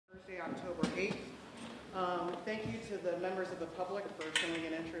October 8th. Thank you to the members of the public for showing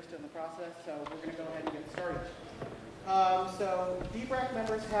an interest in the process, so we're going to go ahead and get started. So D-BRAC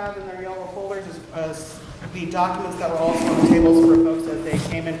members have in their yellow folders the documents that were also on the tables for folks as they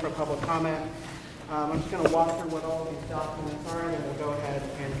came in for public comment. I'm just going to walk through what all of these documents are, and then we'll go ahead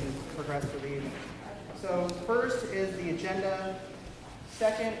and progress through these. So first is the agenda.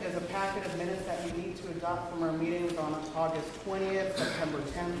 Second is a packet of minutes that we need to adopt from our meetings on August 20th, September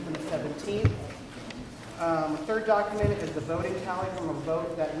 10th, and 17th. Third document is the voting tally from a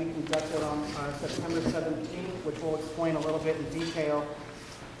vote that we conducted on September 17th, which we'll explain a little bit in detail.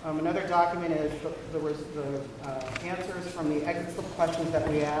 Another document is the answers from the exit slip questions that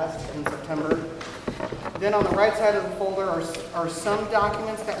we asked in September. Then on the right side of the folder are some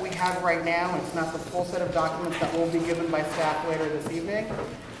documents that we have right now. It's not the full set of documents that will be given by staff later this evening.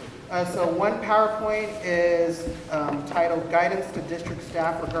 So one PowerPoint is titled Guidance to District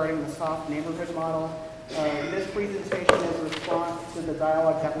Staff Regarding the Soft Neighborhood Model. This presentation is a response to the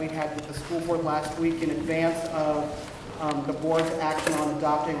dialogue that we had with the school board last week in advance of the board's action on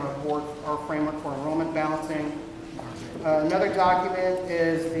adopting our framework for enrollment balancing. Another document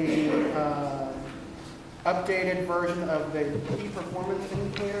is the updated version of the key performance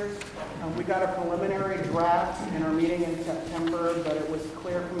indicators. We got a preliminary draft in our meeting in September, but it was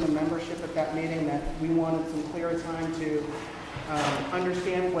clear from the membership at that meeting that we wanted some clearer time to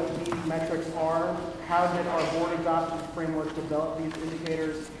understand what these metrics are, how did our board adopted framework develop these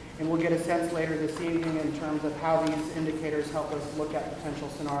indicators, and we'll get a sense later this evening in terms of how these indicators help us look at potential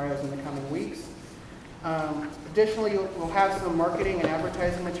scenarios in the coming weeks. Additionally, we'll have some marketing and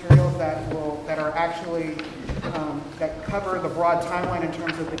advertising materials that are actually that cover the broad timeline in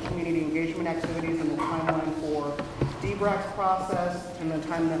terms of the community engagement activities and the timeline for D-BRAC's process, and the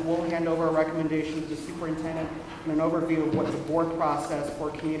time that we'll hand over a recommendation to the superintendent and an overview of what the board process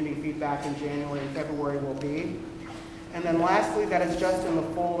for community feedback in January and February will be. And then lastly, that is just in the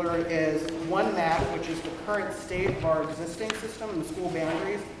folder, is one map, which is the current state of our existing system and the school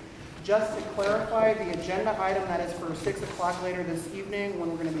boundaries. Just to clarify, the agenda item that is for 6 o'clock later this evening, when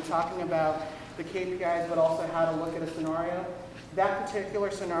we're going to be talking about the KPIs, but also how to look at a scenario. That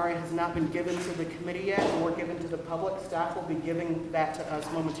particular scenario has not been given to the committee yet, or given to the public. Staff will be giving that to us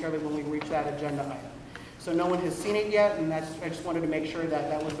momentarily when we reach that agenda item. So no one has seen it yet, and I just wanted to make sure that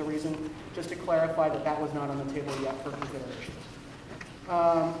that was the reason, just to clarify that that was not on the table yet for consideration.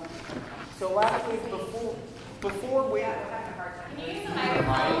 So lastly, before we... Can you use the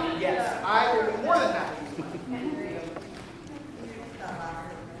microphone? Yes, I will be more than happy.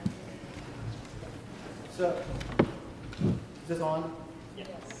 So, is this on? Yes.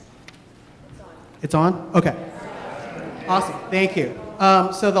 It's on? Okay. Awesome. Thank you.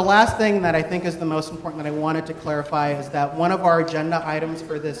 So the last thing that I think is the most important that I wanted to clarify is that one of our agenda items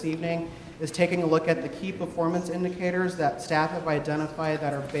for this evening is taking a look at the key performance indicators that staff have identified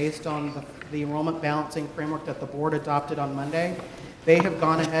that are based on the enrollment balancing framework that the board adopted on Monday. They have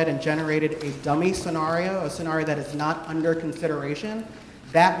gone ahead and generated a dummy scenario, a scenario that is not under consideration.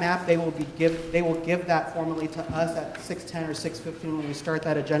 That map, they will give that formally to us at 6:10 or 6:15 when we start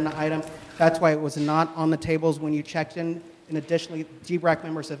that agenda item. That's why it was not on the tables when you checked in. And additionally, D-BRAC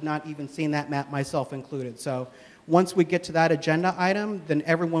members have not even seen that map, myself included. So once we get to that agenda item, then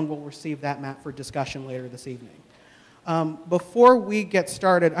everyone will receive that map for discussion later this evening. Before we get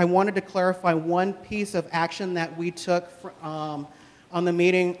started, I wanted to clarify one piece of action that we took on the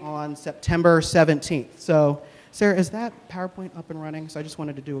meeting on September 17th. So, Sarah, is that PowerPoint up and running? So I just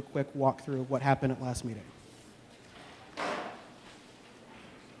wanted to do a quick walkthrough of what happened at last meeting.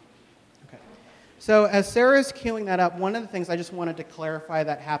 Okay. So as Sarah's queuing that up, one of the things I just wanted to clarify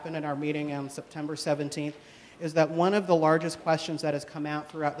that happened in our meeting on September 17th is that one of the largest questions that has come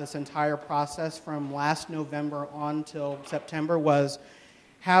out throughout this entire process from last November on till September was,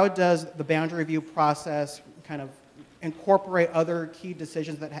 how does the boundary review process kind of incorporate other key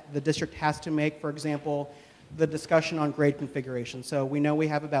decisions that the district has to make? For example, the discussion on grade configuration. So we know we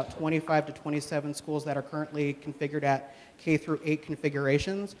have about 25 to 27 schools that are currently configured at K-8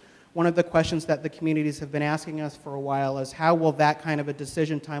 configurations. One of the questions that the communities have been asking us for a while is, how will that kind of a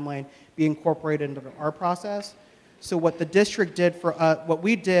decision timeline be incorporated into our process? So what the district did for what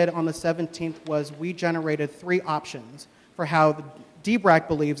we did on the 17th was we generated 3 options for how the D-BRAC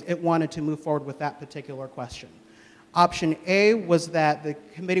believes it wanted to move forward with that particular question. Option A was that the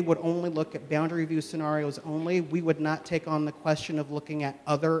committee would only look at boundary review scenarios only. We would not take on the question of looking at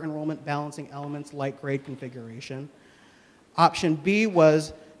other enrollment balancing elements like grade configuration. Option B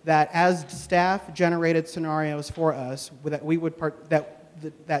was that as staff generated scenarios for us, that we would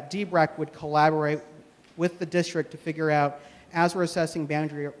that D-BRAC would collaborate with the district to figure out as we're assessing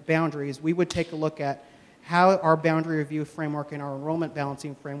boundaries, we would take a look at how our boundary review framework and our enrollment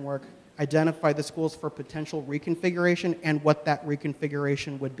balancing framework identify the schools for potential reconfiguration and what that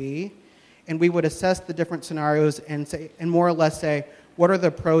reconfiguration would be. And we would assess the different scenarios and more or less say, what are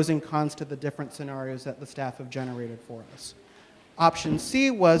the pros and cons to the different scenarios that the staff have generated for us? Option C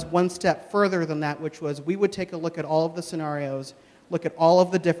was one step further than that, which was we would take a look at all of the scenarios, look at all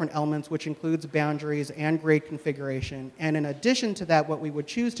of the different elements, which includes boundaries and grade configuration. And in addition to that, what we would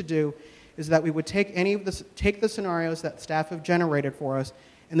choose to do is that we would take the scenarios that staff have generated for us,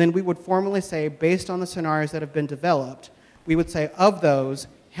 and then we would formally say, based on the scenarios that have been developed, we would say, of those,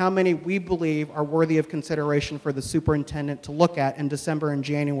 how many we believe are worthy of consideration for the superintendent to look at in December and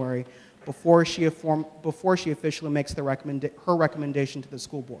January before she officially makes her recommendation to the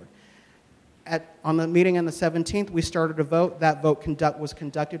school board. On the meeting on the 17th, we started a vote. That vote was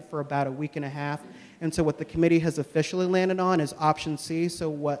conducted for about a week and a half. And so what the committee has officially landed on is option C. So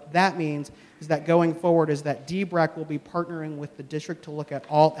what that means is that going forward is that D-BRAC will be partnering with the district to look at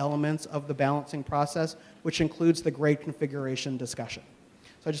all elements of the balancing process, which includes the grade configuration discussion.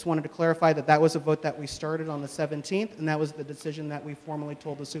 So I just wanted to clarify that that was a vote that we started on the 17th, and that was the decision that we formally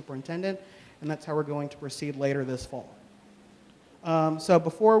told the superintendent, and that's how we're going to proceed later this fall. So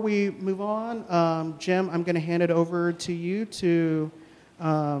before we move on, Jim, I'm going to hand it over to you to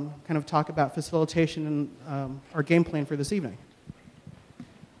kind of talk about facilitation and our game plan for this evening.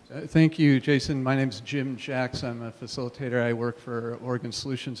 Thank you, Jason. My name is Jim Jacks. I'm a facilitator. I work for Oregon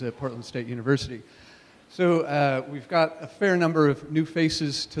Solutions at Portland State University. So we've got a fair number of new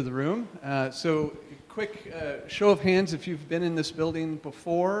faces to the room. So quick show of hands if you've been in this building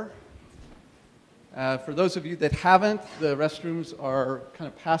before. For those of you that haven't, the restrooms are kind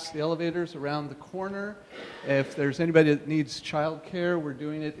of past the elevators around the corner. If there's anybody that needs childcare, we're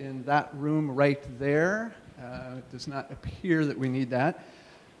doing it in that room right there. It does not appear that we need that.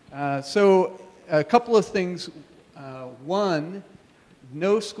 So a couple of things. One,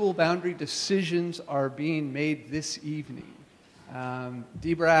 no school boundary decisions are being made this evening.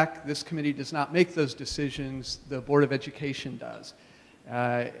 D-BRAC, this committee, does not make those decisions. The Board of Education does.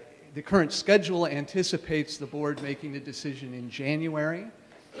 The current schedule anticipates the board making a decision in January,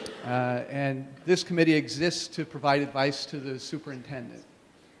 and this committee exists to provide advice to the superintendent.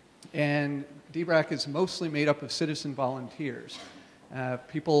 And D-BRAC is mostly made up of citizen volunteers,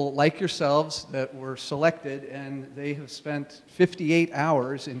 people like yourselves that were selected, and they have spent 58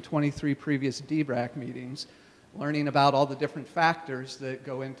 hours in 23 previous D-BRAC meetings learning about all the different factors that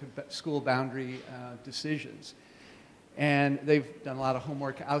go into school boundary decisions. And they've done a lot of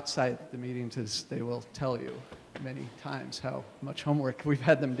homework outside the meetings, as they will tell you many times how much homework we've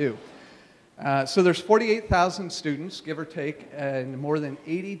had them do. So there's 48,000 students, give or take, in more than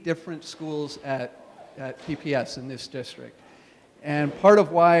 80 different schools at PPS in this district. And part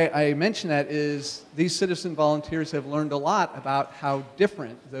of why I mention that is these citizen volunteers have learned a lot about how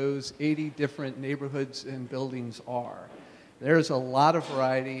different those 80 different neighborhoods and buildings are. There's a lot of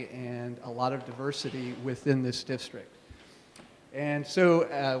variety and a lot of diversity within this district. And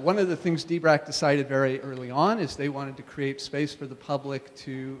so one of the things D-BRAC decided very early on is they wanted to create space for the public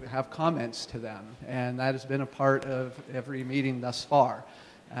to have comments to them. And that has been a part of every meeting thus far.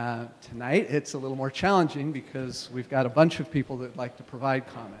 Tonight, it's a little more challenging because we've got a bunch of people that like to provide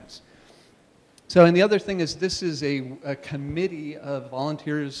comments. So, and the other thing is this is a committee of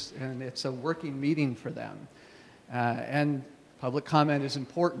volunteers, and it's a working meeting for them. And public comment is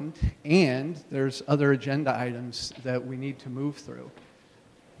important, and there's other agenda items that we need to move through.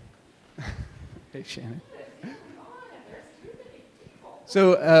 Hey, Shannon.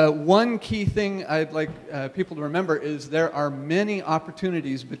 So one key thing I'd like people to remember is there are many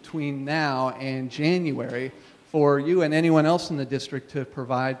opportunities between now and January for you and anyone else in the district to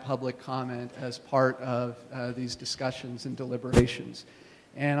provide public comment as part of these discussions and deliberations.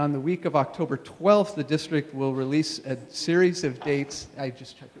 And on the week of October 12th, the district will release a series of dates. I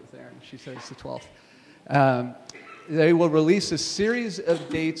just checked it with Erin. She said it's the 12th. They will release a series of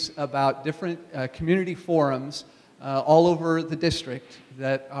dates about different community forums all over the district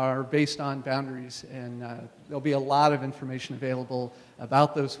that are based on boundaries. And there'll be a lot of information available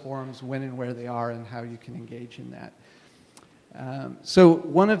about those forums, when and where they are, and how you can engage in that. So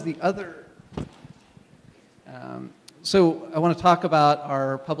one of the other... So I want to talk about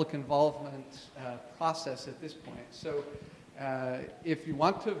our public involvement process at this point. So if you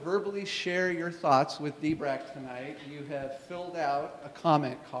want to verbally share your thoughts with D-BRAC tonight, you have filled out a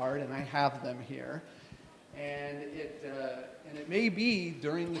comment card, and I have them here. And it may be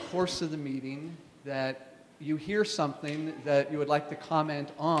during the course of the meeting that you hear something that you would like to comment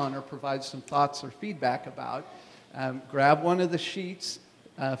on or provide some thoughts or feedback about. grab one of the sheets,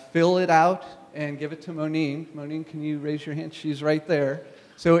 fill it out, and give it to Monine. Monine, can you raise your hand? She's right there.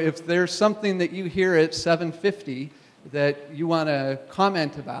 So if there's something that you hear at 7:50 that you want to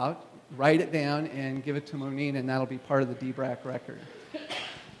comment about, write it down and give it to Monine, and that'll be part of the D-BRAC record.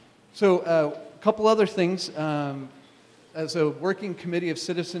 So a couple other things. As a working committee of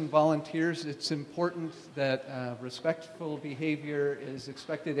citizen volunteers, it's important that respectful behavior is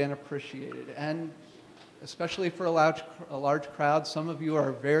expected and appreciated. And especially for a large crowd, some of you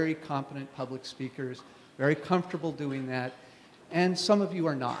are very competent public speakers, very comfortable doing that, and some of you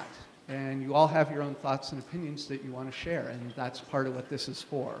are not. And you all have your own thoughts and opinions that you want to share, and that's part of what this is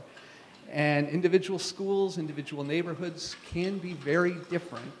for. And individual schools, individual neighborhoods can be very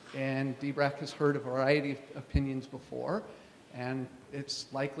different, and D-BRAC has heard a variety of opinions before, and it's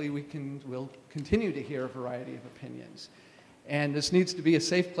likely we'll continue to hear a variety of opinions. And this needs to be a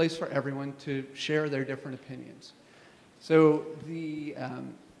safe place for everyone to share their different opinions. So the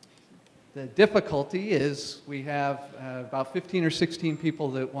difficulty is we have about 15 or 16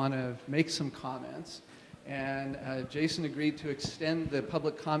 people that want to make some comments. And Jason agreed to extend the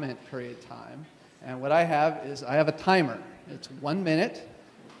public comment period time. And what I have is I have a timer. It's 1 minute.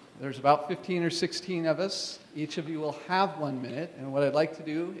 There's about 15 or 16 of us. Each of you will have 1 minute. And what I'd like to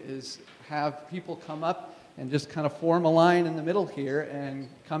do is have people come up and just kind of form a line in the middle here and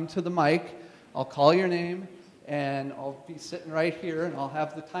come to the mic. I'll call your name, and I'll be sitting right here, and I'll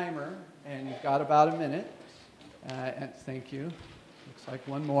have the timer. And you've got about a minute. And thank you. Looks like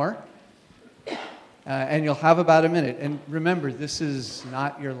one more. And you'll have about a minute. And remember, this is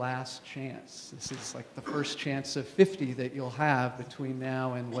not your last chance. This is like the first chance of 50 that you'll have between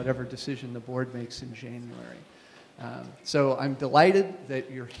now and whatever decision the board makes in January. So I'm delighted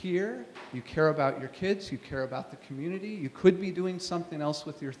that you're here. You care about your kids. You care about the community. You could be doing something else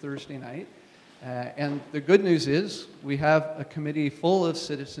with your Thursday night. And the good news is we have a committee full of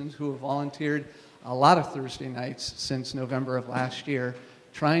citizens who have volunteered a lot of Thursday nights since November of last year,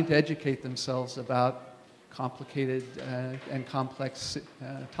 trying to educate themselves about complicated and complex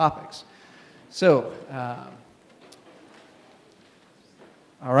topics. So,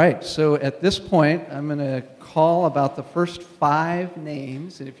 all right, so at this point, I'm going to call about the first 5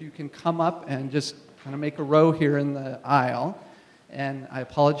 names, and if you can come up and just kind of make a row here in the aisle. And I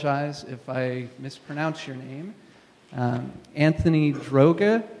apologize if I mispronounce your name. Anthony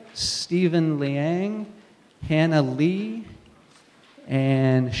Droga, Stephen Liang, Hannah Lee,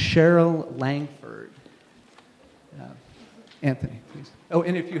 and Cheryl Langford. Anthony, please. Oh,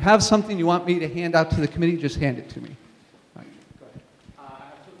 and if you have something you want me to hand out to the committee, just hand it to me. All right, go ahead. I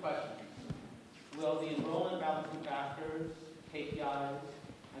have 2 questions. Will the enrollment balancing factors, KPIs,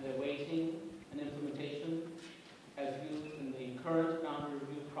 and their weighting and implementation as used in the current boundary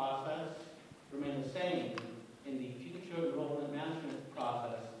review process remain the same in the future enrollment management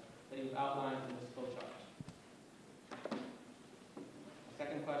process that you've outlined in this flowchart? The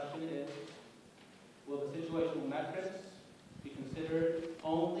second question is, will the situational metrics be considered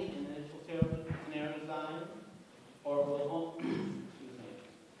only in the initial scenario design, or will,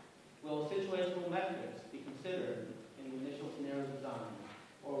 will situational metrics be considered in the initial scenario design,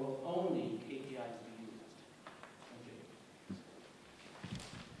 or will only KPIs be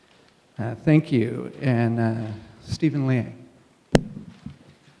used? Thank you. And Stephen Liang.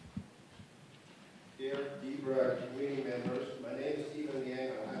 Dear D-BRAC community members, my name is Stephen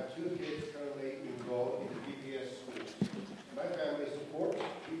Liang. I have 2 kids currently enrolled in the PPS schools. My family supports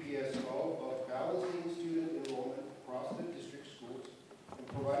PPS goal of balancing student enrollment across the district schools and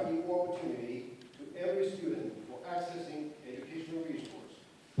providing equal opportunity to every student for accessing educational resources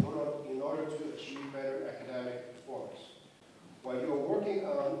in order to achieve better academic performance. While you're working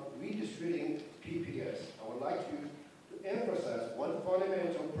on redistributing PPS, I would like to emphasize one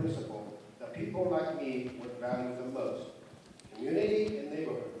fundamental principle that people like me would value the most: community and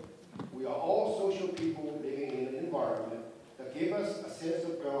neighborhood. We are all social people living in an environment that give us a sense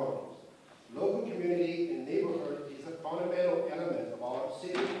of belonging. Local community and neighborhood is a fundamental element of our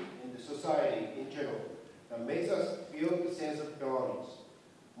city and the society in general that makes us feel the sense of belonging.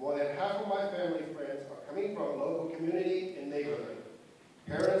 More than half of my family friends are coming from local community and neighborhood.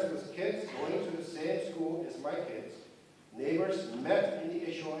 Parents with kids going to the same school as my kids. Neighbors met in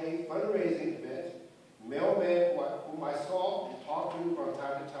the HOA fundraising event. Mailmen whom I saw and talked to from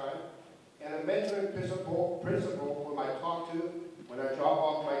time to time. And a mentoring principal whom I talk to when I drop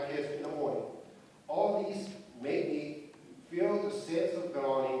off my kids in the morning. All these make me feel the sense of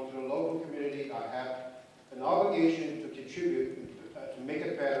belonging to the local community. I have an obligation to contribute to make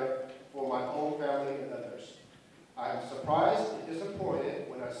it better for my own family and others. I am surprised and disappointed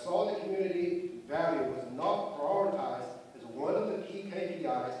when I saw the community value was not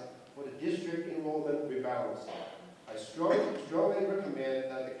teacher enrollment rebalancing. I strongly recommend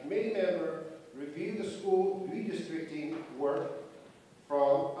that the committee member review the school redistricting work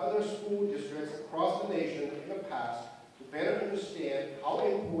from other school districts across the nation in the past to better understand how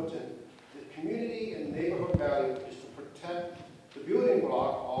important the community and neighborhood value is to protect the building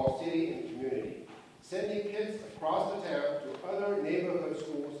block of our city and community. Sending kids across the town to other neighborhood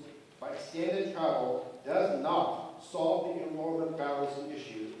schools by extended travel does not solve the enrollment balancing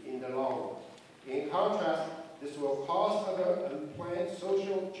issue in the long run. In contrast, this will cause other unplanned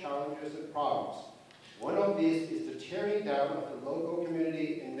social challenges and problems. One of these is the tearing down of the local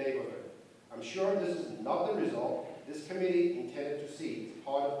community and neighborhood. I'm sure this is not the result this committee intended to see as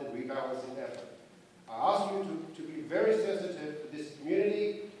part of the rebalancing effort. I ask you to be very sensitive to this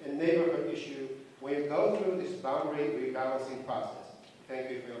community and neighborhood issue when you go through this boundary rebalancing process.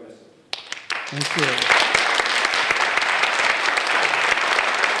 Thank you for your listening. Thank you.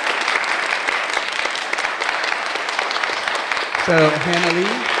 So, Hannah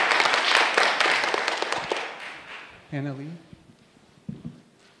Lee.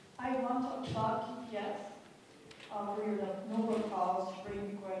 I want to applaud TPS for your noble cause to bring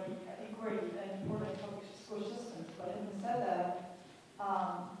equality and important public school systems. But having said that,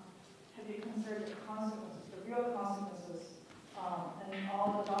 have you considered the consequences, the real consequences, and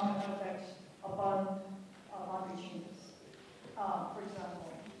all the domino effects upon boundary changes? For example,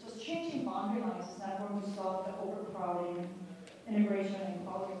 just changing boundary lines is not going to solve the overcrowding, immigration, and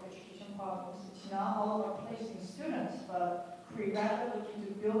quality of education problems. It's not all about placing students, but rather looking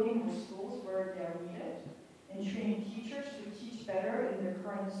to building more schools where they are needed, and training teachers to teach better in their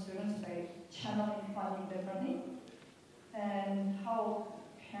current students by channeling funding differently, and how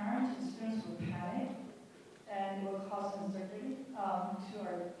parents and students will panic and will cause uncertainty to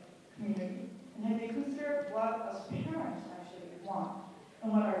our community. And have they considered what us parents actually want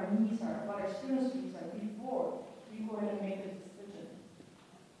and what our needs are, what our students' needs are before we go ahead and make a decision?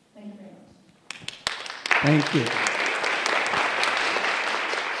 Thank you very much. Thank you.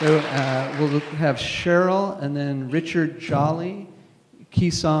 So we'll have Cheryl, and then Richard Jolly,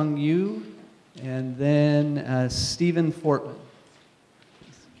 Kisong Yu, and then Stephen Fortman.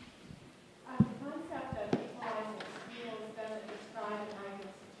 The concept of equalizing schools doesn't describe an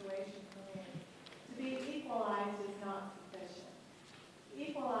ideal situation for me. To be equalized is not sufficient.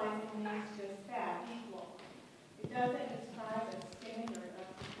 Equalizing means just that, equal. It doesn't describe a standard of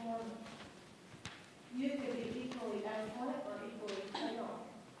performance. You could be equally excellent or equally failing.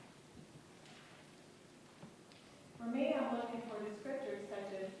 For me, I'm looking for descriptors such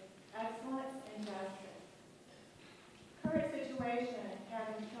as excellence and justice. Current situation,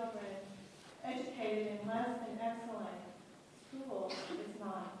 having children educated in less than excellent schools, is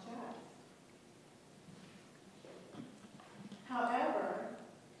not just. However,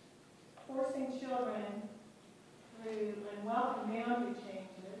 forcing children through unwelcome boundary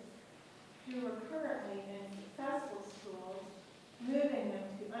changes who are currently in successful schools, moving them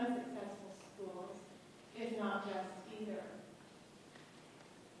to unsuccessful schools, is not just either.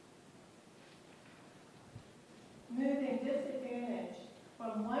 Moving disadvantage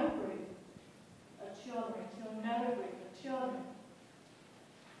from one group of children to another group of children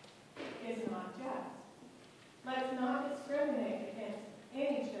is not just. Let's not discriminate against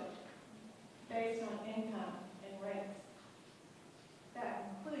any children based on income and race.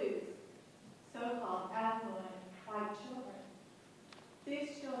 That includes so-called affluent white children.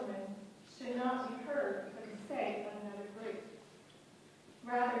 These children should not be heard for the sake of another group.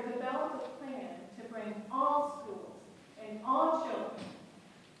 Rather, develop a plan to bring all schools and all children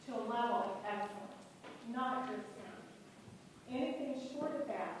to a level of excellence, not just some. Anything short of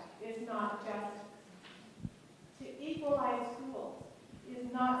that is not justice. To equalize schools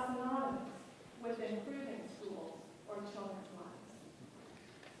is not synonymous with improving schools or children's lives.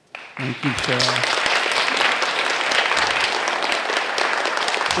 Thank you, Cheryl.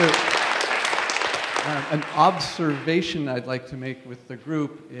 So, an observation I'd like to make with the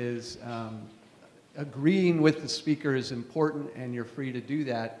group is agreeing with the speaker is important, and you're free to do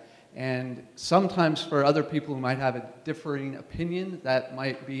that. And sometimes for other people who might have a differing opinion, that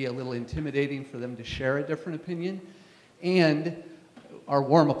might be a little intimidating for them to share a different opinion. And our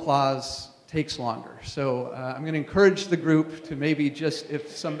warm applause takes longer. So I'm going to encourage the group to maybe just,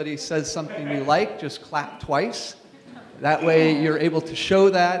 if somebody says something you like, just clap twice. That way you're able to show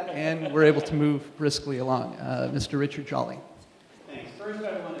that, and we're able to move briskly along. Mr. Richard Jolly. Thanks. First,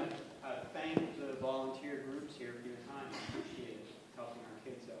 I want to thank the volunteer groups here for your time. I appreciate it, helping our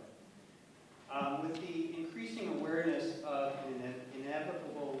kids out. With the increasing awareness of an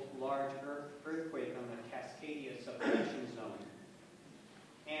inevitable large earthquake on the Cascadia subduction zone,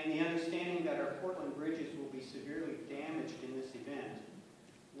 and the understanding that our Portland bridges will be severely damaged in this event,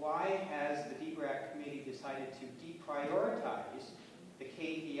 why has the D-BRAC committee decided to deprioritize the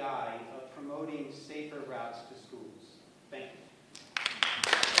KPI of promoting safer routes to schools? Thank you.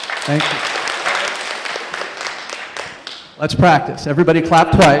 Thank you. Let's practice. Everybody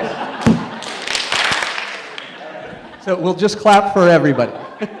clap twice. So we'll just clap for everybody.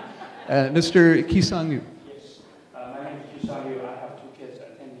 Mr. Kisang-yu. Yes, my name is Kisang-yu. I have two kids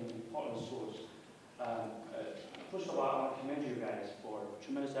attending Portland schools. First of all, I want to commend you guys for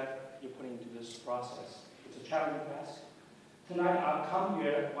tremendous effort you're putting into this process. It's a challenging task. Tonight, I've come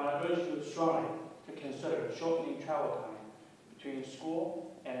here when I urge you strongly to consider shortening travel time between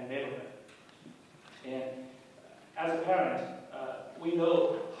school and neighborhood. And as a parent, we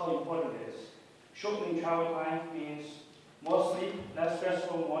know how important it is. Shortening travel time means more sleep, less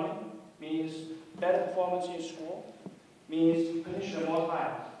stressful morning, means better performance in school, means potentially more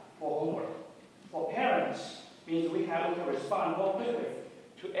time for homework. For parents, means we can respond more quickly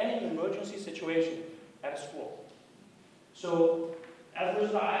to any emergency situation at school. So, as a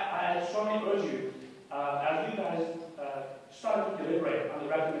result, I strongly urge you, as you guys start to deliberate on the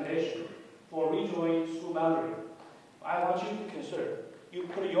recommendation for rejoining school boundary, I want you to consider, you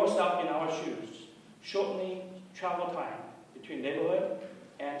put yourself in our shoes, shortening travel time between neighborhood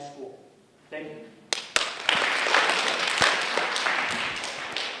and school. Thank you.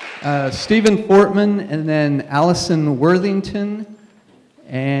 Stephen Fortman, and then Allison Worthington,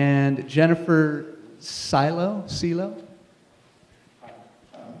 and Jennifer Silo.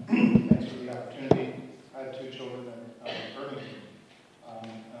 Thanks for the opportunity. I have two children in Irvington,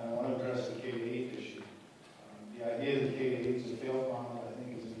 and I want to address the K-8 issue. The idea that K-8 is a failed model, I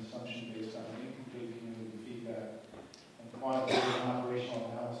think, is an assumption based on incomplete community feedback and quantitative and operational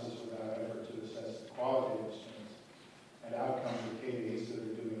analysis without effort to assess the quality of students and outcomes of K-8s that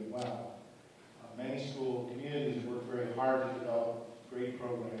are doing well. Many school communities work very hard to develop great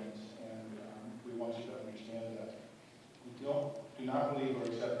programs, and we want you to understand that. We do not believe or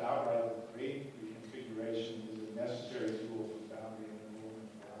accept outright that grade reconfiguration is a necessary tool for boundary and enrollment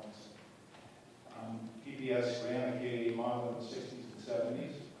balance. PBS ran a K-8 model in the 60s and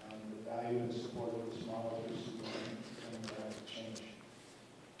 70s. The value and support of this model is demographic change.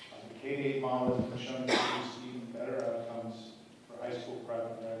 The K-8 model has been shown to produce even better outcomes for high school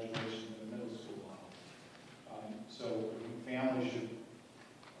private graduation than the middle school model. So families should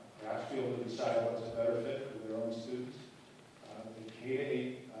perhaps be able to decide what's a better fit for their own students. The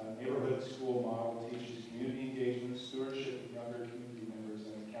K-8 neighborhood school model teaches community engagement, stewardship of younger community members,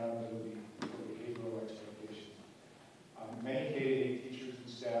 and accountability for behavioral expectations. Many K-8 teachers and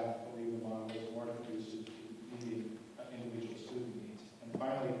staff believe the model is more conducive to meeting individual student needs. And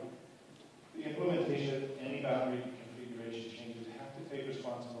finally, the implementation of any boundary configuration changes have to take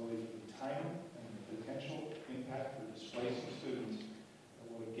responsibility for the time and the potential impact for displacing students that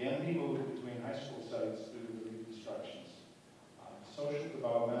will again be moved between high school sites through the reconstructions. Social,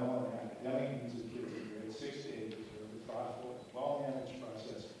 developmental, and academic needs of kids in grades 6 to 8 deserve a thoughtful and well-managed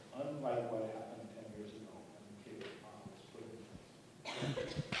process, unlike what happened 10 years ago when the K-8 model was put in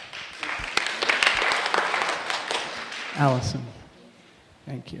place. Allison.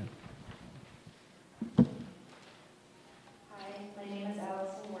 Thank you. Hi, my name is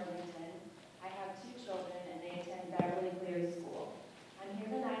Allison Worthington. I have two children and they attend Beverly Cleary School. I'm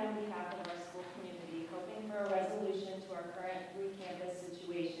here tonight on behalf of our school community, hoping for a resolution to our current three-campus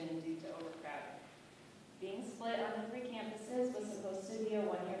situation due to overcrowding. Being split on the three campuses was supposed to be a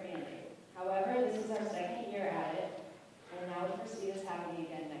one-year Band-Aid. However, this is our second year at it, and now we foresee this happening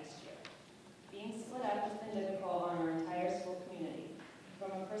again next year. Being split up has been difficult on our entire school community.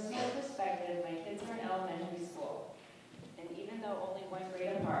 From a personal perspective, my kids are in elementary school, and even though only one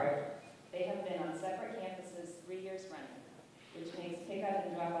grade apart, they have been on separate campuses 3 years running, which makes pickup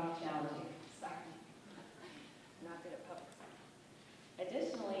and drop-off challenging. Sorry. Not good at public speaking.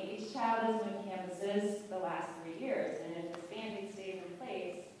 Additionally, each child has moved campuses the last 3 years, and if this Band-Aid stays in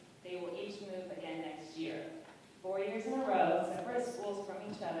place, they will each move again next year. 4 years in a row, separate schools from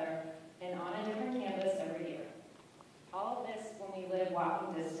each other, and on a different campus every year. All of this when we live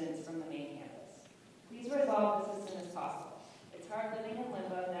walking distance from the main campus. Please resolve this as soon as possible. It's hard living in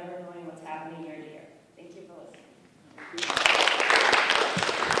limbo, never knowing what's happening year to year. Thank you for listening.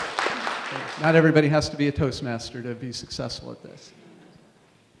 Not everybody has to be a Toastmaster to be successful at this.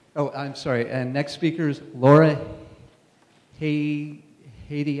 Oh, I'm sorry. And next speaker is Laura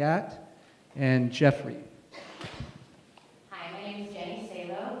Hadiat and Jeffrey. Hi, my name is Jenny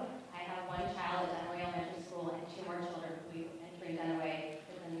Salo. I have one child at Dunaway Elementary School and two more children who will be entering Dunaway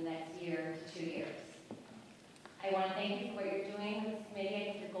within the next year to 2 years. I want to thank you for what you're doing with this committee.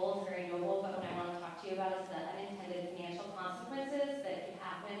 I think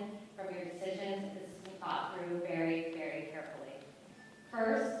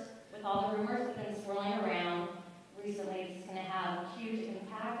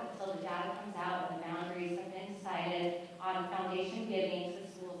until the data comes out and the boundaries have been decided on foundation giving to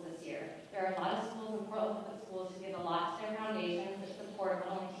the schools this year. There are a lot of schools in Portland Public Schools who give a lot to their foundations that support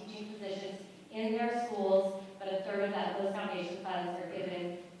not only teaching positions in their schools, but a third of those foundation funds are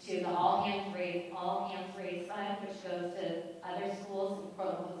given to the All Hands Raise Fund, which goes to other schools in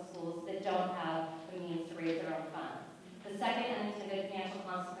Portland Public Schools that don't have the means to raise their own funds. The second unintended financial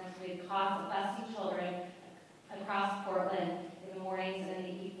consequence would be the cost of busing children across Portland in the mornings and in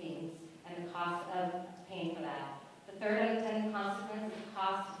the evenings, and the cost of paying for that. The third unintended consequence is the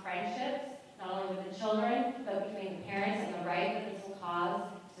cost of friendships, not only with the children, but between the parents and the right that this will cause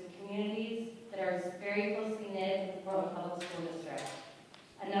to communities that are very closely knit with the Portland Public School District.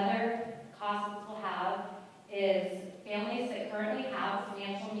 Another cost this will have is families that currently have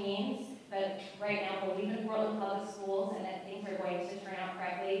financial means, but right now believe in Portland Public Schools and that things are going to turn out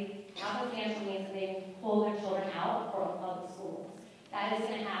correctly, have the financial means and they can pull their children out of Portland Public Schools. That is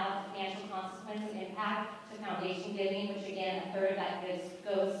going to have financial consequence and impact to foundation giving, which again, a third of that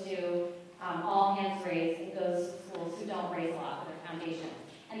goes to All Hands Raise. It goes to schools who don't raise a lot for their foundations.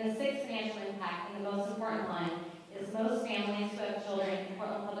 And the sixth financial impact, and the most important one, is most families who have children in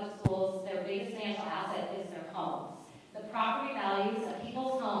Portland Public Schools, their biggest financial asset is their homes. The property values of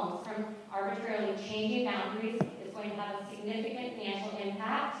people's homes from arbitrarily changing boundaries is going to have a significant financial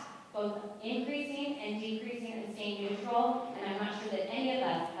impact, both increasing and decreasing and staying neutral, and I'm not sure that any of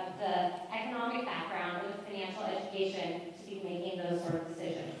us have the economic background or the financial education to be making those sort of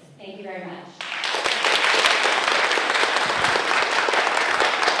decisions. Thank you very much.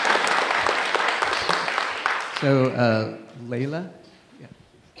 So, Layla? Yeah.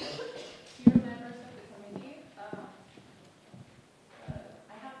 Dear members of the committee, I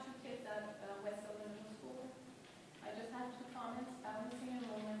have two kids at West Elementary School. I just have two comments. Balancing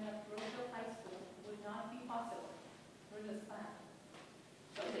enrollment at Roosevelt High School would not be possible through this plan.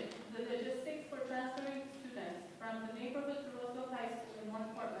 So the logistics for transferring students from the neighborhood to Roosevelt High School in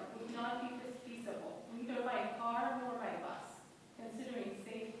North Portland would not be feasible, neither by car nor by bus, considering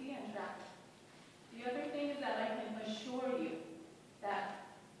safety and traffic. The other thing is that I can assure you that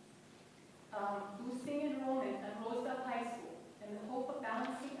boosting enrollment at Roosevelt High School in the hope of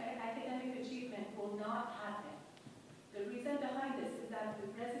balancing academic achievement will not happen. The reason behind this is that the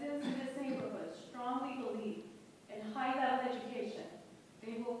residents in this neighborhood strongly believe in high-level education.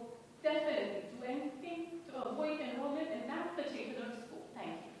 They will definitely do anything to avoid enrollment in that particular school.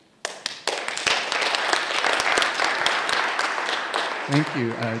 Thank you. Thank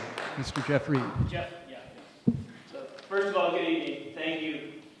you. Mr. Jeffrey. Jeff, yeah. So first of all, good evening. Thank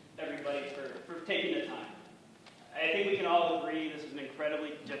you, everybody, for taking the time. I think we can all agree this is an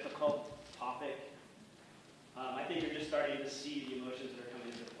incredibly difficult topic. I think you're just starting to see the emotions that are coming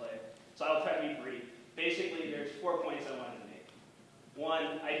into play. So I'll try to be brief. Basically, there's 4 points I wanted to make.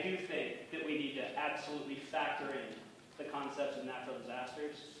 One, I do think that we need to absolutely factor in the concepts of natural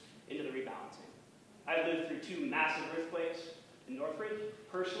disasters into the rebalancing. I've lived through 2 massive earthquakes in Northridge,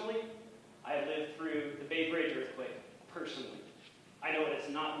 personally. I have lived through the Bay Bridge earthquake, personally. I know what it's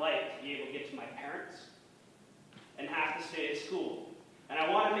not like to be able to get to my parents and have to stay at school. And I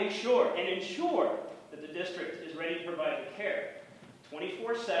want to make sure and ensure that the district is ready to provide the care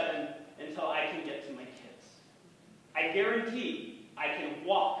 24/7 until I can get to my kids. I guarantee I can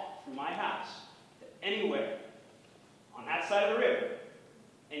walk from my house to anywhere on that side of the river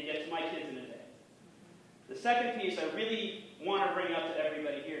and get to my kids in a day. The second piece I really want to bring up to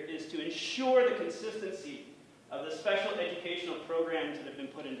everybody here is to ensure the consistency of the special educational programs that have been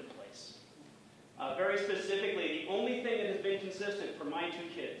put into place. Very specifically, the only thing that has been consistent for my 2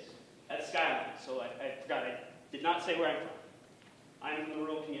 kids at Skyline, so I forgot, I did not say where I'm from. I'm from the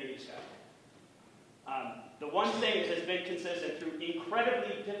rural community of Skyline. The one thing that has been consistent through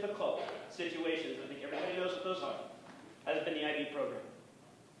incredibly difficult situations, I think everybody knows what those are, has been the IB program.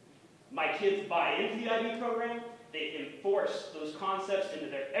 My kids buy into the IB program. They enforce those concepts into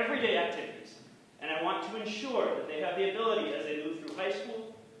their everyday activities. And I want to ensure that they have the ability, as they move through high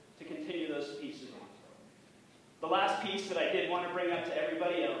school, to continue those pieces on. The last piece that I did want to bring up to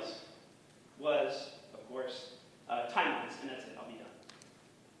everybody else was, of course, timelines, and that's it. I'll be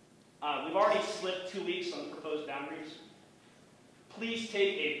done. We've already slipped 2 weeks on the proposed boundaries. Please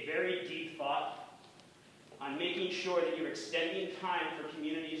take a very deep thought on making sure that you're extending time for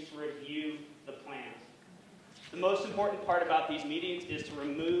communities to review the plans. The most important part about these meetings is to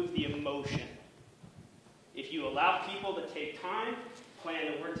remove the emotion. If you allow people to take time,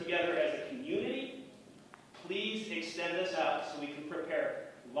 plan to work together as a community, please extend this out so we can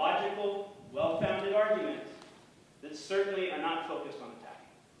prepare logical, well-founded arguments that certainly are not focused on attacking.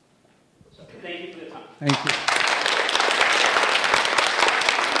 So thank you for the time. Thank you.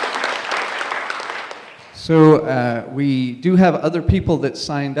 So we do have other people that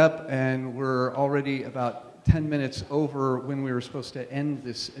signed up, and we're already about 10 minutes over when we were supposed to end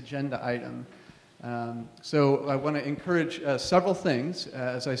this agenda item. So I want to encourage several things.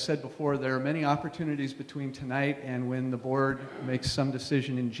 As I said before, there are many opportunities between tonight and when the board makes some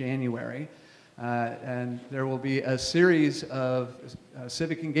decision in January. And there will be a series of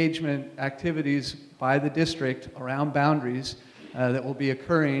civic engagement activities by the district around boundaries that will be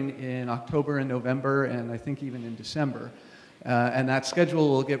occurring in October and November, and I think even in December. And that schedule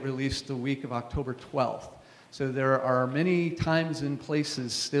will get released the week of October 12th. So there are many times and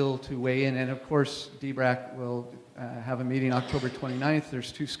places still to weigh in, and of course, D-BRAC will have a meeting October 29th.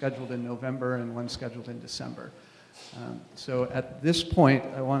 There's 2 scheduled in November and 1 scheduled in December. So at this point,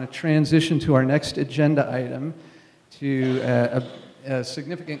 I want to transition to our next agenda item, to a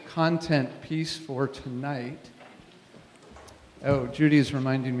significant content piece for tonight. Oh, Judy is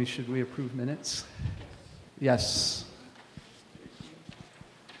reminding me, should we approve minutes? Yes.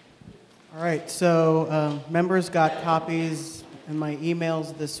 All right, so members got copies in my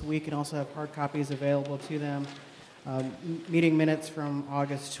emails this week and also have hard copies available to them. Meeting minutes from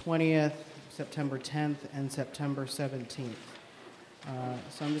August 20th, September 10th, and September 17th.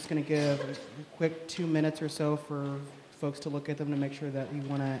 So I'm just going to give a quick 2 minutes or so for folks to look at them to make sure that you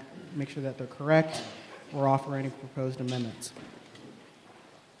want to make sure that they're correct or offer any proposed amendments.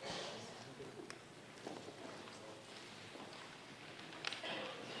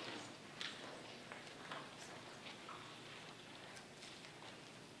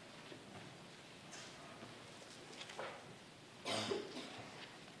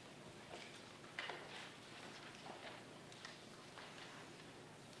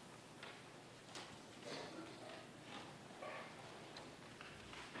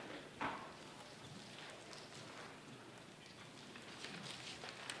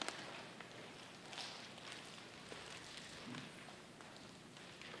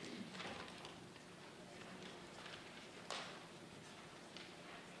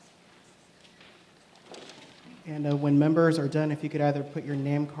 And when members are done, if you could either put your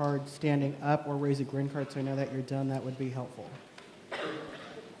name card standing up or raise a green card so I know that you're done, that would be helpful.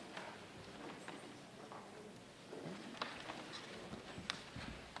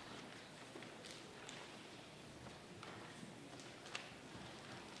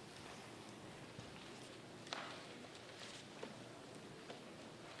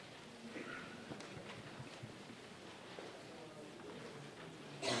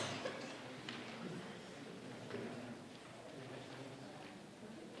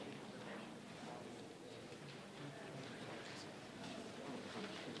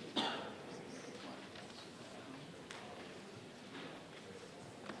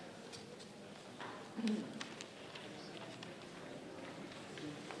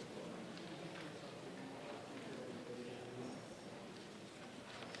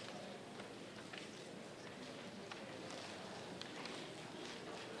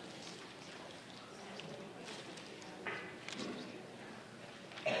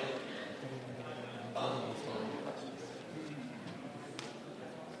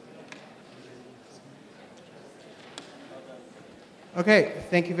 Okay,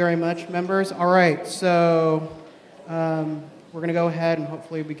 thank you very much, members. All right, so we're going to go ahead and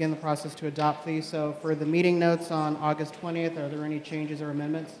hopefully begin the process to adopt these. So for the meeting notes on August 20th, are there any changes or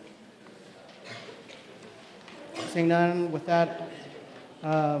amendments? Seeing none, with that,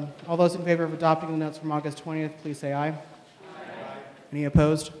 all those in favor of adopting the notes from August 20th, please say aye. Aye. Any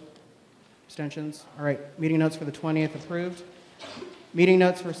opposed? Abstentions? All right, meeting notes for the 20th approved. Meeting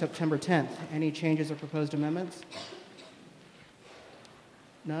notes for September 10th. Any changes or proposed amendments?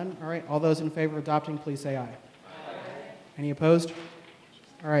 None? All right. All those in favor of adopting, please say aye. Aye. Any opposed?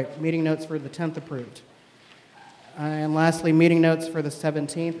 All right. Meeting notes for the 10th approved. And lastly, meeting notes for the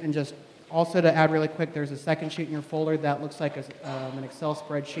 17th. And just also to add really quick, there's a second sheet in your folder that looks like an Excel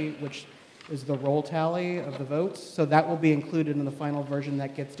spreadsheet, which is the roll tally of the votes. So that will be included in the final version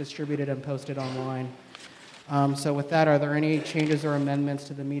that gets distributed and posted online. So with that, are there any changes or amendments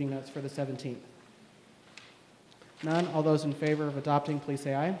to the meeting notes for the 17th? None. All those in favor of adopting, please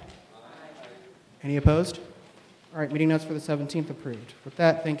say aye. Aye. Any opposed? All right, meeting notes for the 17th approved. With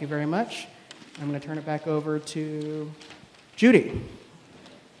that, thank you very much. I'm going to turn it back over to Judy.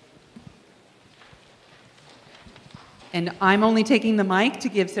 And I'm only taking the mic to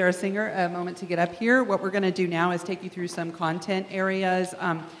give Sarah Singer a moment to get up here. What we're going to do now is take you through some content areas.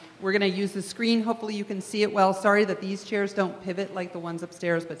 We're going to use the screen. Hopefully you can see it well. Sorry that these chairs don't pivot like the ones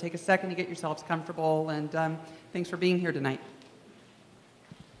upstairs, but take a second to get yourselves comfortable. And thanks for being here tonight.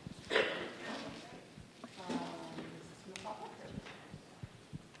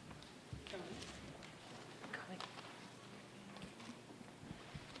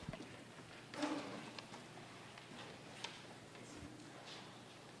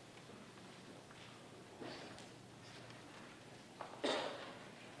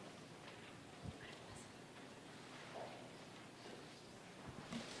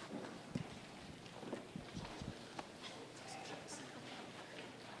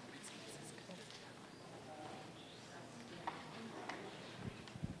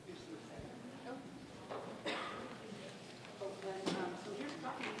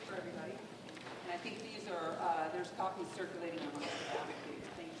 circulating amongst the advocates.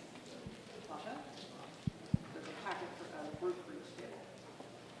 Thanks, Sasha. There's a packet for a group for each table.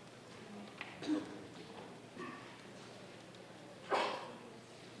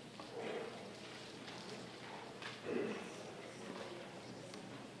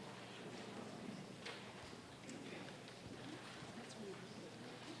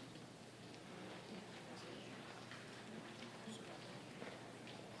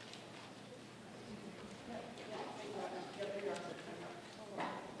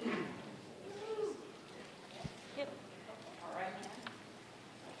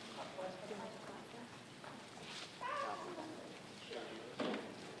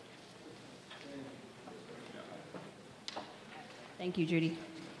 Thank you, Judy.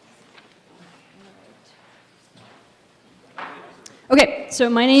 Okay, so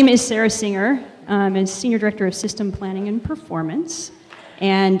my name is Sarah Singer. I'm a Senior Director of System Planning and Performance.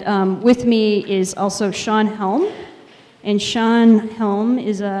 And with me is also Sean Helm. And Sean Helm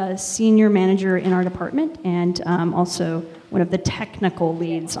is a Senior Manager in our department and also one of the technical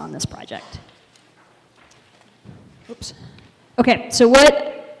leads on this project. Oops. Okay, so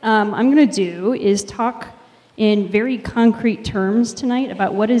what I'm going to do is talk in very concrete terms tonight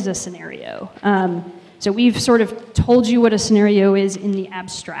about what is a scenario. So we've sort of told you what a scenario is in the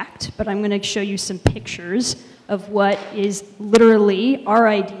abstract, but I'm going to show you some pictures of what is literally our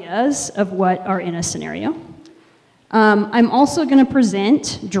ideas of what are in a scenario. I'm also going to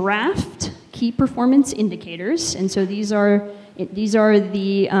present draft key performance indicators, and so these are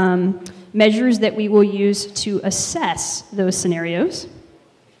the measures that we will use to assess those scenarios.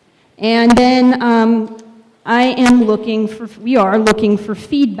 And then we are looking for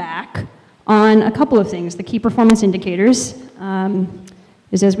feedback on a couple of things. The key performance indicators,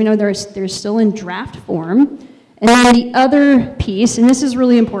 is as we know, they're still in draft form. And then the other piece, and this is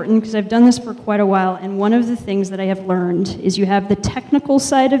really important because I've done this for quite a while, and one of the things that I have learned is you have the technical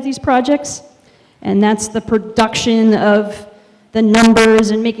side of these projects, and that's the production of the numbers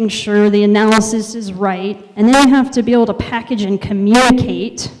and making sure the analysis is right. And then you have to be able to package and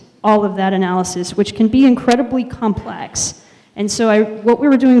communicate all of that analysis, which can be incredibly complex. And so what we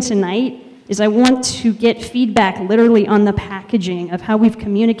were doing tonight is I want to get feedback literally on the packaging of how we've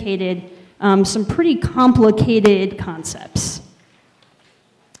communicated some pretty complicated concepts.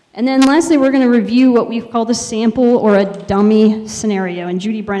 And then lastly, we're going to review what we've called a sample or a dummy scenario, and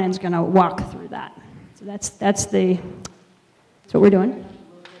Judy Brennan's going to walk through that. So that's what we're doing.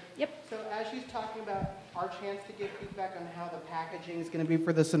 Yep. So as she's talking about our chance to give feedback on how the packaging is going to be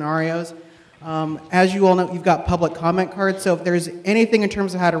for the scenarios, as you all know, you've got public comment cards, so if there's anything in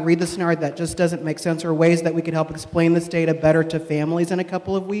terms of how to read the scenario that just doesn't make sense or ways that we could help explain this data better to families in a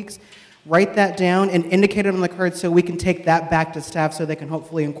couple of weeks, write that down and indicate it on the card so we can take that back to staff so they can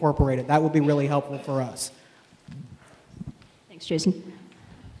hopefully incorporate it. That would be really helpful for us. Thanks, Jason.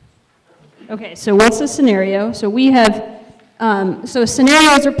 Okay, so what's a scenario? So we have, so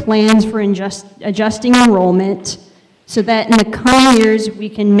scenarios are plans for adjusting enrollment so that in the coming years we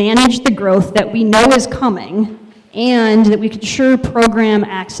can manage the growth that we know is coming and that we can ensure program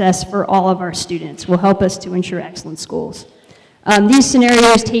access for all of our students will help us to ensure excellent schools. These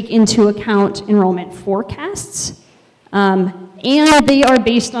scenarios take into account enrollment forecasts, and they are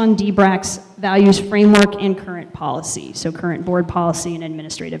based on D-BRAC's values framework and current policy, so current board policy and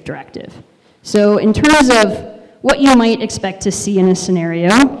administrative directive. So in terms of what you might expect to see in a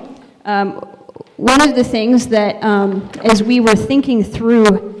scenario, one of the things that, as we were thinking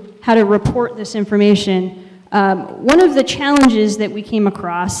through how to report this information, one of the challenges that we came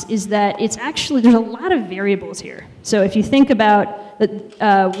across is that there's a lot of variables here. So if you think about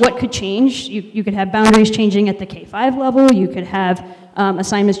what could change, you could have boundaries changing at the K-5 level, you could have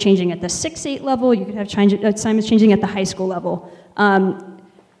assignments changing at the 6-8 level, you could have assignments changing at the high school level.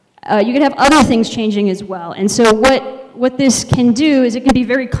 You could have other things changing as well. And so what this can do is it can be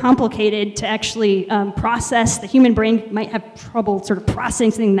very complicated to actually process. The human brain might have trouble sort of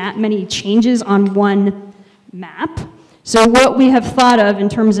processing that many changes on one map. So what we have thought of in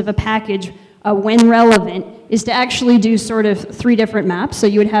terms of a package, when relevant, is to actually do sort of 3 different maps. So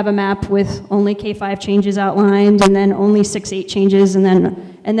you would have a map with only K-5 changes outlined, and then only 6-8 changes, and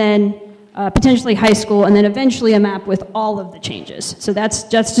then potentially high school, and then eventually a map with all of the changes. So that's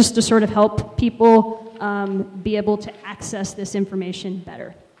just to sort of help people be able to access this information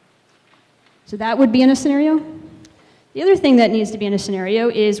better. So that would be in a scenario. The other thing that needs to be in a scenario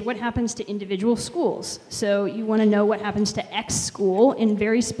is what happens to individual schools. So you want to know what happens to X school in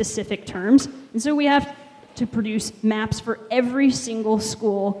very specific terms. And so we have to produce maps for every single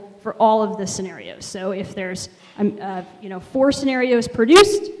school for all of the scenarios. So if there's 4 scenarios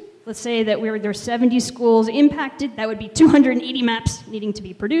produced, let's say that there's 70 schools impacted, that would be 280 maps needing to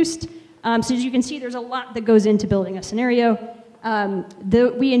be produced. So as you can see, there's a lot that goes into building a scenario.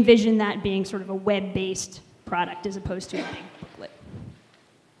 We envision that being sort of a web-based product as opposed to a big booklet.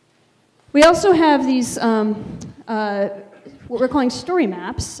 We also have these, what we're calling story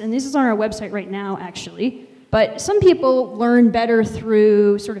maps, and this is on our website right now, actually. But some people learn better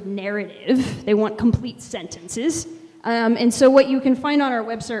through sort of narrative. They want complete sentences. And so what you can find on our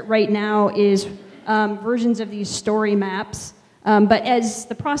website right now is versions of these story maps. But as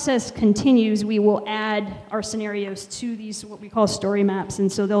the process continues, we will add our scenarios to these, what we call story maps. And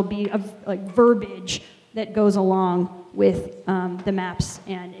so there'll be like verbiage that goes along with the maps,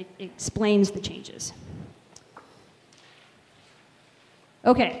 and it explains the changes.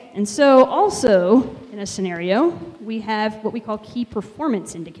 Okay, and so also in a scenario, we have what we call key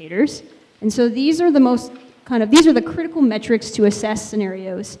performance indicators. And so these are the most these are the critical metrics to assess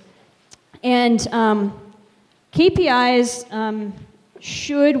scenarios. And KPIs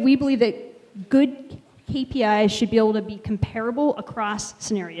we believe that good KPIs should be able to be comparable across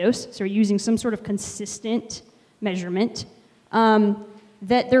scenarios. So we're using some sort of consistent measurement,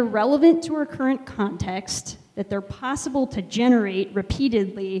 that they're relevant to our current context, that they're possible to generate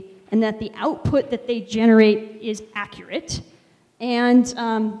repeatedly, and that the output that they generate is accurate, and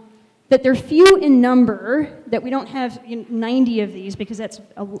that they're few in number, that we don't have 90 of these because that's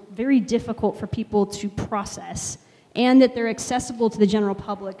very difficult for people to process, and that they're accessible to the general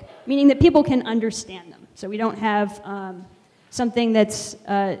public, meaning that people can understand them. So we don't have something that's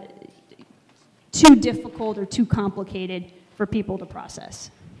too difficult or too complicated for people to process.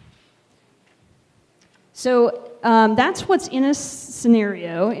 So that's what's in a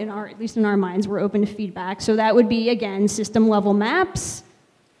scenario, at least in our minds. We're open to feedback. So that would be, again, system-level maps.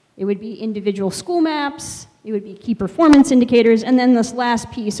 It would be individual school maps. It would be key performance indicators. And then this last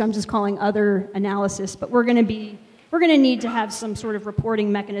piece, I'm just calling other analysis, but we're going to need to have some sort of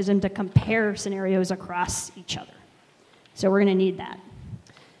reporting mechanism to compare scenarios across each other. So we're going to need that.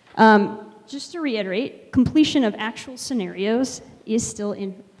 Just to reiterate, completion of actual scenarios is still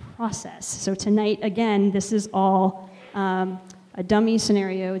in process. So tonight, again, this is all a dummy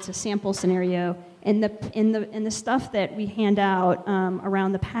scenario. It's a sample scenario. And the stuff that we hand out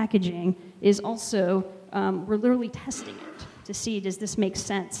around the packaging is also, we're literally testing it to see, does this make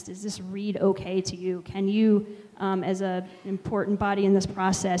sense? Does this read okay to you? Can you, as an important body in this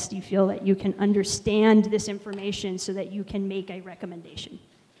process, do you feel that you can understand this information so that you can make a recommendation?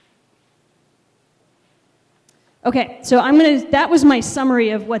 Okay, so that was my summary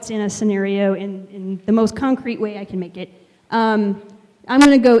of what's in a scenario in the most concrete way I can make it. I'm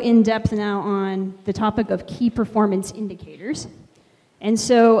going to go in depth now on the topic of key performance indicators. And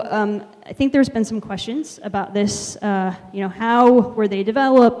so I think there's been some questions about this, how were they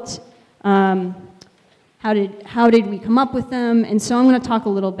developed? How did we come up with them? And so I'm going to talk a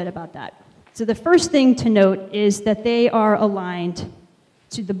little bit about that. So the first thing to note is that they are aligned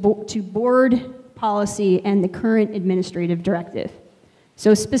to board policy and the current administrative directive. So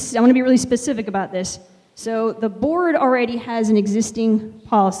I want to be really specific about this. So the board already has an existing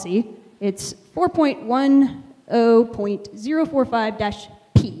policy. It's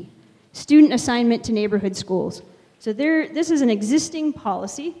 4.10.045-P, student assignment to neighborhood schools. So this is an existing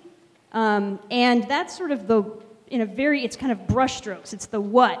policy, and that's sort of it's kind of brushstrokes. It's the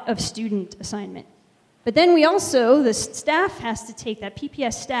what of student assignment. But then the staff has to take that,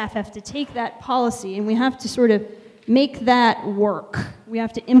 PPS staff have to take that policy, and we have to sort of make that work. We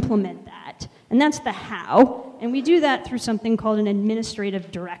have to implement that. And that's the how. And we do that through something called an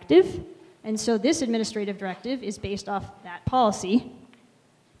administrative directive. And so this administrative directive is based off that policy.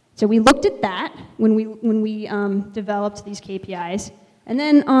 So we looked at that when we developed these KPIs. And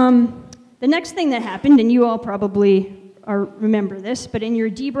then the next thing that happened, and you all probably remember this, but in your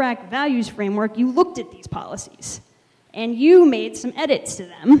D-BRAC values framework, you looked at these policies. And you made some edits to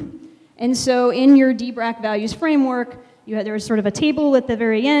them. And so in your D-BRAC values framework, there was sort of a table at the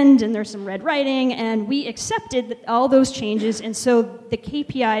very end, and there's some red writing, and we accepted all those changes, and so the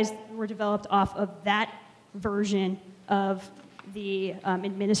KPIs were developed off of that version of the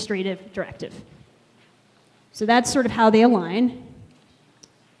administrative directive. So that's sort of how they align.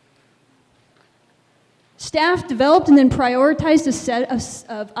 Staff developed and then prioritized a set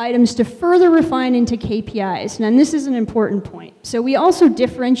of items to further refine into KPIs. And this is an important point. So we also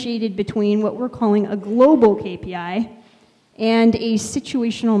differentiated between what we're calling a global KPI and a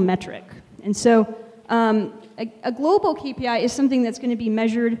situational metric. And so a global KPI is something that's going to be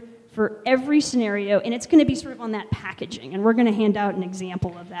measured for every scenario, and it's going to be sort of on that packaging. And we're going to hand out an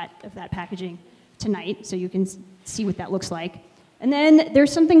example of that packaging tonight, so you can see what that looks like. And then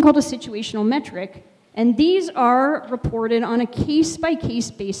there's something called a situational metric, and these are reported on a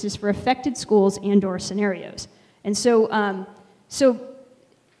case-by-case basis for affected schools and/or scenarios. And so,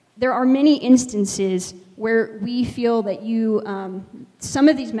 there are many instances where we feel that some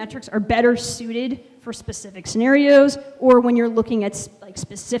of these metrics are better suited for specific scenarios, or when you're looking at like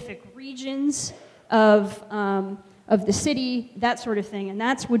specific regions of the city, that sort of thing, and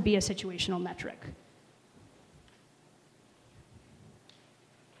that would be a situational metric.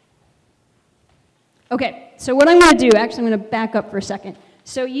 Okay, so what I'm going to do, actually I'm going to back up for a second.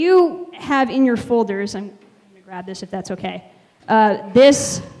 So you have in your folders, I'm going to grab this if that's okay,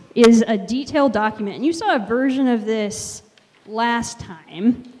 this is a detailed document, and you saw a version of this last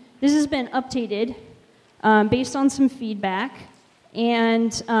time. This has been updated based on some feedback,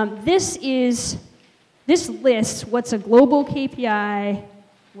 and this lists what's a global KPI,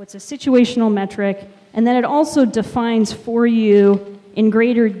 what's a situational metric, and then it also defines for you in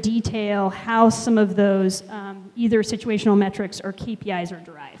greater detail how some of those either situational metrics or KPIs are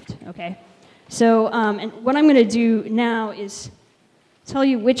derived, okay? So, and what I'm gonna do now is tell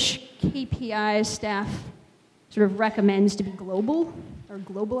you which KPIs staff sort of recommends to be global or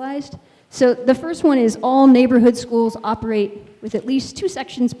globalized. So the first one is all neighborhood schools operate with at least 2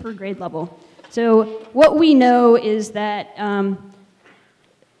 sections per grade level. So what we know is that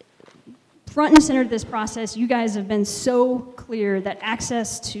front and center of this process, you guys have been so clear that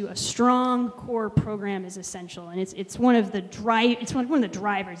access to a strong core program is essential, and it's one of the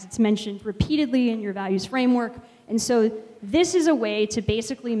drivers. It's mentioned repeatedly in your values framework, and so this is a way to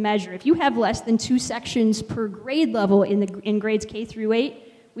basically measure. If you have less than 2 sections per grade level in grades K through 8,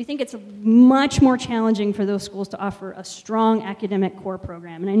 we think it's much more challenging for those schools to offer a strong academic core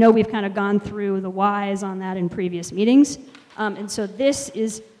program. And I know we've kind of gone through the whys on that in previous meetings, and so this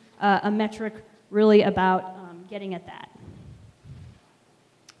is a metric really about getting at that.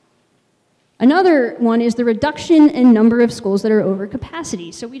 Another one is the reduction in number of schools that are over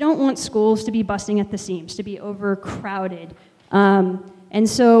capacity. So we don't want schools to be busting at the seams, to be overcrowded. And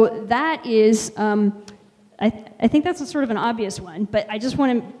so that is, I think that's a sort of an obvious one, but I just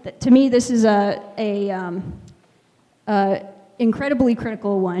want to me, this is a incredibly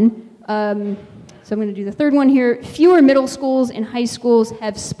critical one. So I'm going to do the third one here. Fewer middle schools and high schools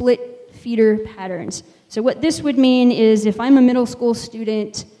have split feeder patterns. So what this would mean is if I'm a middle school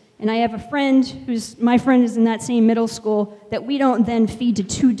student and I have a friend my friend is in that same middle school, that we don't then feed to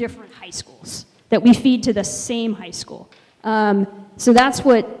 2 different high schools, that we feed to the same high school. So that's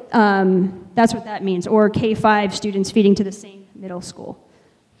what that means, or K-5 students feeding to the same middle school.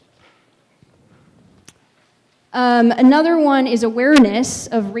 Another one is awareness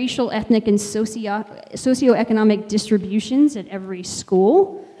of racial, ethnic, and socioeconomic distributions at every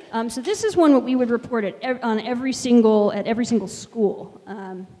school. So this is one what we would report at every single school.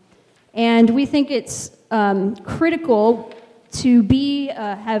 And we think it's critical to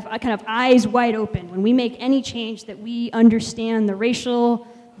have kind of eyes wide open when we make any change, that we understand the racial,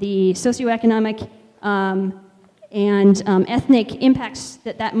 the socioeconomic, and ethnic impacts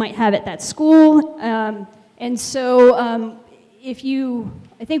that might have at that school. And so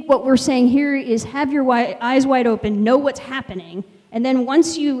I think what we're saying here is have your eyes wide open, know what's happening, and then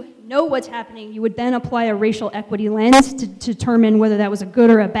once you know what's happening, you would then apply a racial equity lens to determine whether that was a good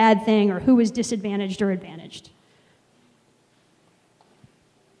or a bad thing, or who was disadvantaged or advantaged.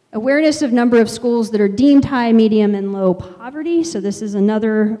 Awareness of number of schools that are deemed high, medium, and low poverty. So this is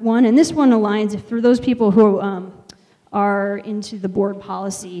another one, and this one aligns for those people who are into the board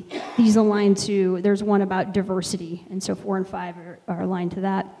policy. These align to, there's one about diversity, and so 4 and 5 are aligned to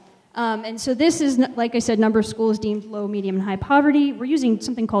that. And so this is, like I said, number of schools deemed low, medium, and high poverty. We're using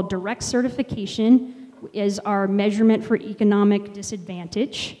something called direct certification as our measurement for economic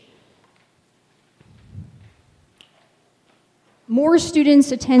disadvantage. More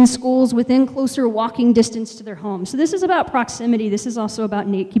students attend schools within closer walking distance to their homes. So this is about proximity. This is also about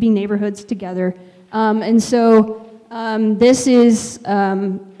keeping neighborhoods together. And so this is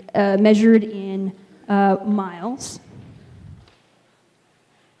measured in miles.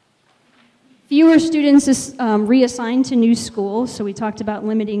 Fewer students reassigned to new schools, so we talked about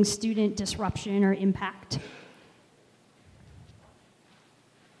limiting student disruption or impact.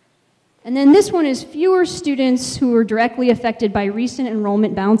 And then this one is fewer students who are directly affected by recent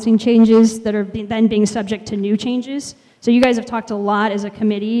enrollment balancing changes that are then being subject to new changes. So you guys have talked a lot as a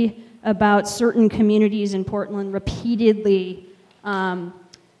committee about certain communities in Portland repeatedly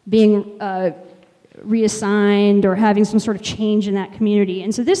being reassigned or having some sort of change in that community.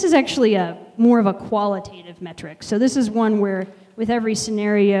 And so this is actually more of a qualitative metric. So this is one where with every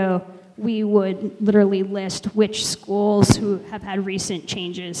scenario, we would literally list which schools who have had recent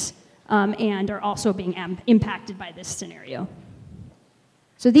changes and are also being impacted by this scenario.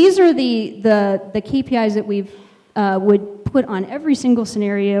 So these are the KPIs that we've would put on every single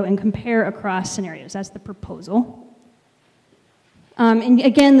scenario and compare across scenarios. That's the proposal. And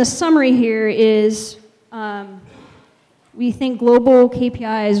again, the summary here is we think global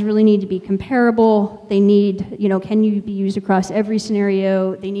KPIs really need to be comparable. They need, can you be used across every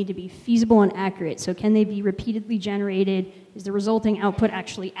scenario? They need to be feasible and accurate. So can they be repeatedly generated? Is the resulting output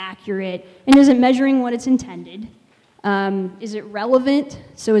actually accurate? And is it measuring what it's intended? Is it relevant?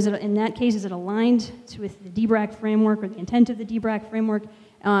 So is it, in that case, is it aligned with the D-BRAC framework or the intent of the D-BRAC framework?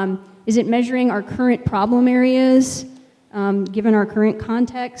 Is it measuring our current problem areas, given our current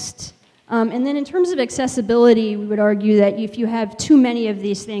context? And then in terms of accessibility, we would argue that if you have too many of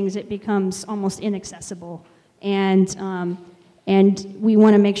these things, it becomes almost inaccessible. And we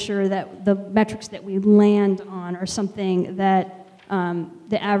want to make sure that the metrics that we land on are something that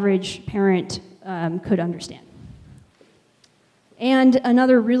the average parent could understand. And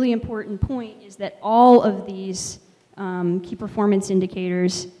another really important point is that all of these key performance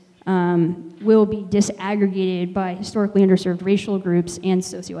indicators will be disaggregated by historically underserved racial groups and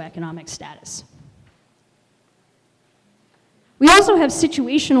socioeconomic status. We also have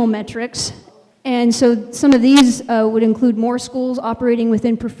situational metrics, and so some of these would include more schools operating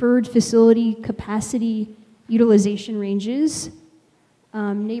within preferred facility capacity utilization ranges,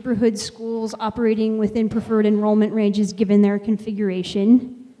 neighborhood schools operating within preferred enrollment ranges given their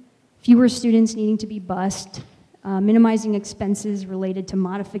configuration, fewer students needing to be bused, minimizing expenses related to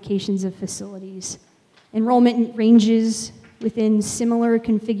modifications of facilities, enrollment ranges within similar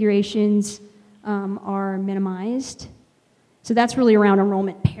configurations are minimized. So that's really around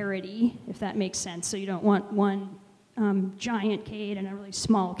enrollment parity, if that makes sense. So you don't want one giant K-8 and a really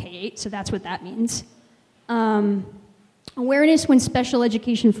small K-8, so that's what that means. Awareness when special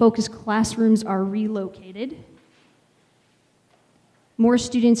education focused classrooms are relocated. More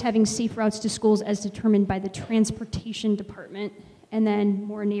students having safe routes to schools as determined by the transportation department, and then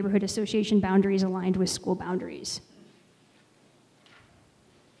more neighborhood association boundaries aligned with school boundaries.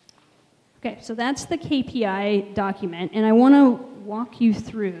 Okay, so that's the KPI document, and I want to walk you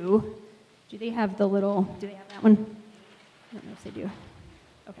through, do they have that one? I don't know if they do.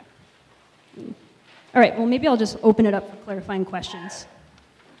 Okay. All right, well, maybe I'll just open it up for clarifying questions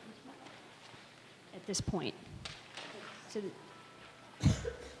at this point. So,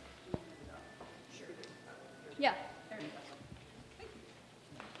 yeah.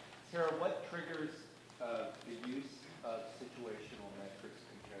 Sarah, what triggers the use of situational metrics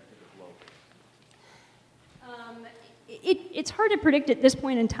compared to the global? It's hard to predict at this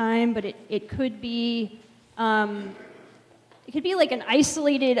point in time, but it could be like an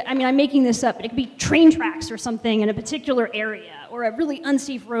isolated, I mean, I'm making this up, but it could be train tracks or something in a particular area, or a really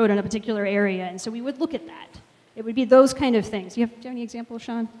unsafe road in a particular area, and so we would look at that. It would be those kind of things. Do you have any examples,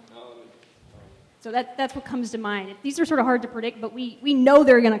 Sean? So that's what comes to mind. These are sort of hard to predict, but we know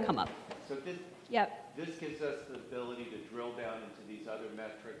they're going to come up. So this gives us the ability to drill down into these other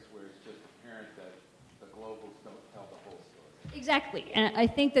metrics where it's just apparent that the globals don't tell the whole story. Exactly, and I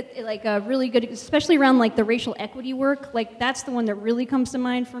think that like a really good, especially around like the racial equity work, like that's the one that really comes to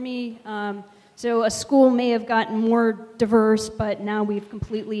mind for me. So a school may have gotten more diverse, but now we've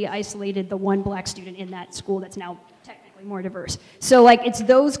completely isolated the one black student in that school that's now technically more diverse. So like it's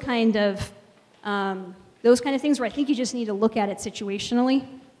those kind of things where I think you just need to look at it situationally.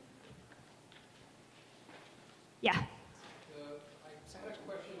 Yeah. I had a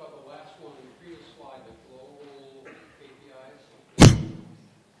question about the last one in the previous slide, the global KPIs.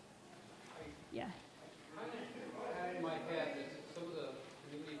 Yeah. I had in my head that some of the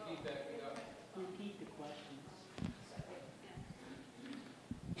community feedback we got. Repeat the questions.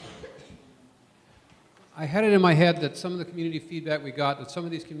 I had it in my head that some of the community feedback we got, that some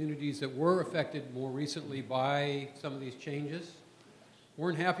of these communities that were affected more recently by some of these changes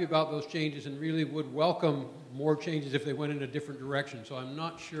weren't happy about those changes and really would welcome more changes if they went in a different direction. So I'm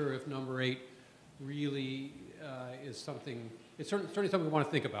not sure if number 8 really is something, it's certainly something we want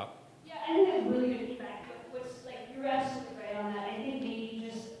to think about. Yeah, I think that's really good feedback. What's like, you're absolutely right on that. I think maybe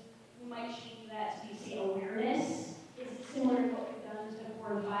just we might change that to be, say, awareness. It's similar to what we've done to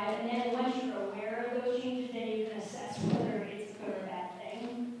 4 and 5. And then once you're aware of those changes, then you can assess whether it's a good or bad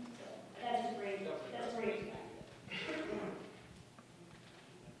thing. So that's great. That's great.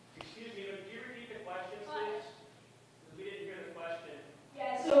 Excuse me, but could you repeat the question, please? Because we didn't hear the question.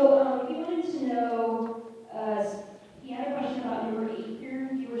 Yeah, so he wanted to know, he had a question about number 8 here,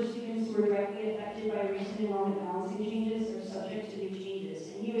 fewer students who were directly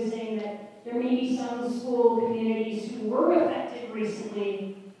school communities who were affected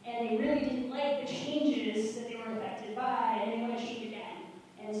recently, and they really didn't like the changes that they were affected by, and they want to change again.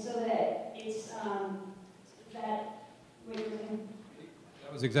 And so that it's,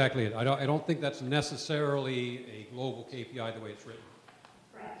 That was exactly it. I don't think that's necessarily a global KPI the way it's written.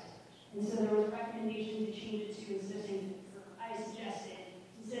 correct. And so there was a recommendation to change it to, instead of saying, I suggested,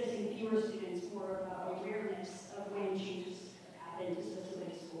 instead of saying fewer students, more about awareness of when changes happen to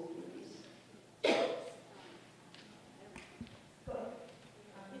specific school communities.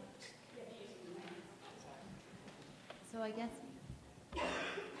 So I guess, can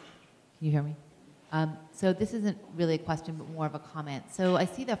you hear me? So this isn't really a question, but more of a comment. So I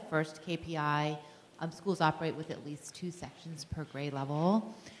see the first KPI, schools operate with at least 2 sections per grade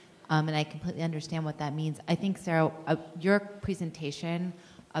level, and I completely understand what that means. I think, Sarah, your presentation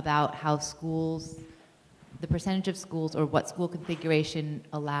about how schools, the percentage of schools or what school configuration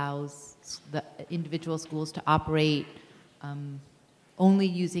allows the individual schools to operate only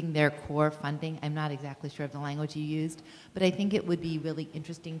using their core funding. I'm not exactly sure of the language you used, but I think it would be really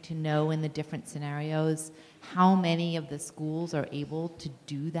interesting to know in the different scenarios how many of the schools are able to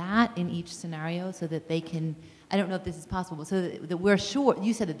do that in each scenario so that they can, I don't know if this is possible, but so that we're sure,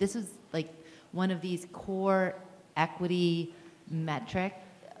 you said that this is like one of these core equity metric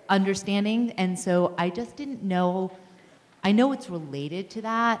understanding, and so I just didn't know, I know it's related to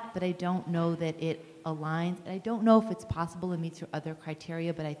that, but I don't know that it aligns. I don't know if it's possible and meets your other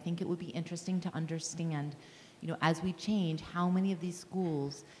criteria, but I think it would be interesting to understand, you know, as we change, how many of these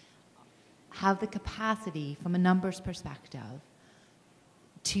schools have the capacity from a numbers perspective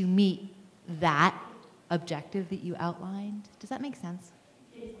to meet that objective that you outlined. Does that make sense?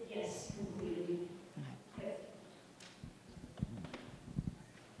 Yes, completely. Okay.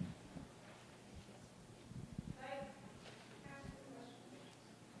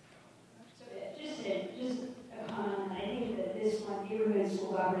 Just a comment. I think that this one, neighborhood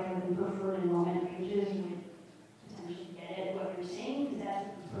schools operating within preferred enrollment ranges, you would potentially get at what you're saying, because that's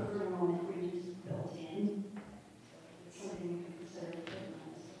what the preferred enrollment ranges built in. It's something we could consider.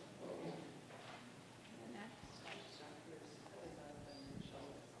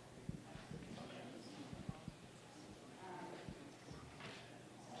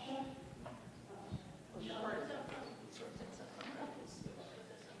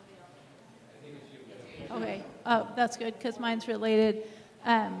 Okay, oh, that's good, because mine's related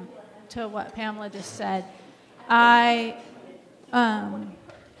to what Pamela just said.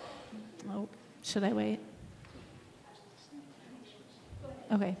 Should I wait?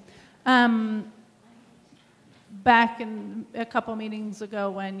 Okay. Back in a couple meetings ago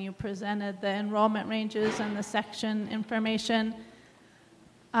when you presented the enrollment ranges and the section information,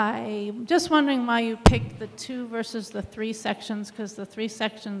 I'm just wondering why you picked the 2 versus the 3 sections, because the 3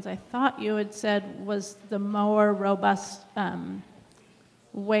 sections I thought you had said was the more robust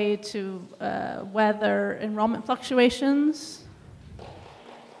way to weather enrollment fluctuations.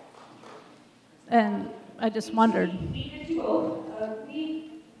 And I just wondered. We could do both.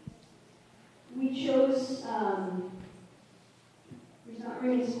 We chose, there's not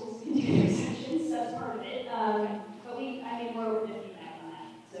very many schools can do their sections, that's part of it. But we're open to feedback on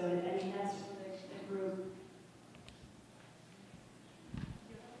that. So, that's for the group.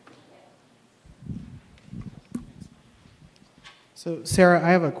 So, Sarah, I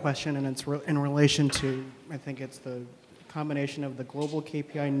have a question, and it's in relation to, I think it's the combination of the global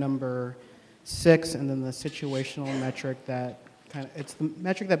KPI number 6 and then the situational metric that it's the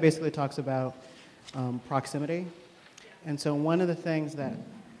metric that basically talks about proximity. And so one of the things that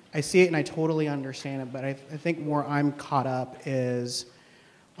I see it and I totally understand it, but I think where I'm caught up is,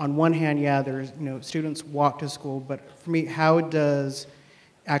 on one hand, yeah, there's, students walk to school, but for me, how does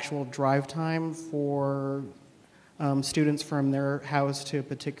actual drive time for students from their house to a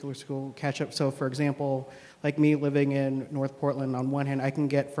particular school catch up? So for example, like me living in North Portland, on one hand, I can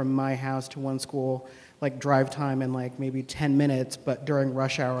get from my house to one school, like drive time in like maybe 10 minutes, but during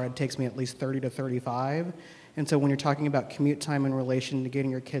rush hour, it takes me at least 30 to 35. And so when you're talking about commute time in relation to getting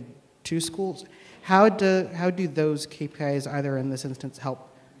your kid to schools, how do those KPIs, either in this instance, help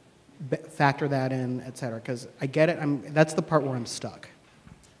factor that in, et cetera? Because I get it, that's the part where I'm stuck.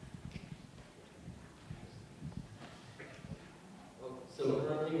 So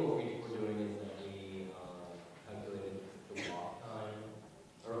currently what we're doing is that we calculated the walk time,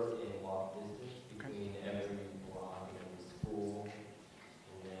 or in walk distance between every block and every school,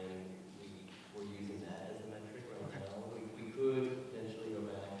 and then we're using that as a metric right now. We could potentially go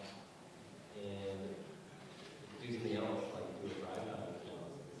back and do something else, like do a drive time analysis,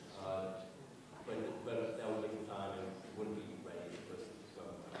 but that would take some time and wouldn't be ready for us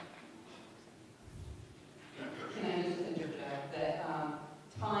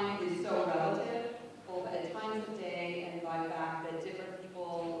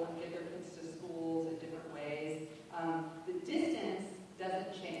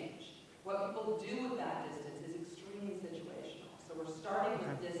What people do with that distance is extremely situational. So we're starting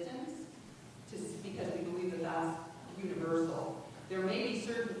with distance because we believe that that's universal. There may be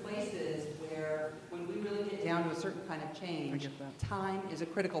certain places where when we really get down to a certain kind of change, time is a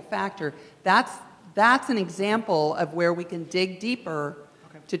critical factor. That's an example of where we can dig deeper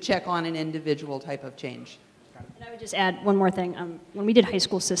to check on an individual type of change. And I would just add one more thing. When we did high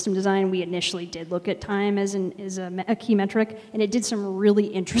school system design, we initially did look at time as a key metric, and it did some really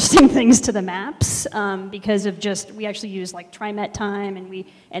interesting things to the maps because of we actually used like TriMet time,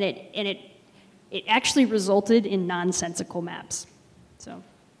 and it actually resulted in nonsensical maps. So.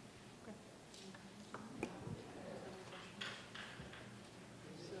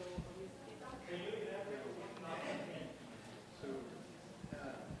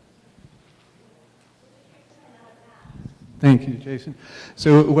 Thank you, Jason.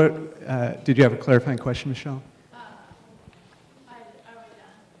 So what, did you have a clarifying question, Michelle?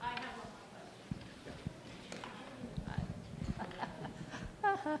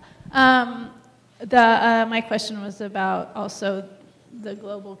 My question was about also the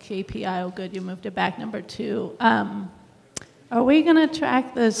global KPI. Oh, good, you moved it back. Number 2. Are we going to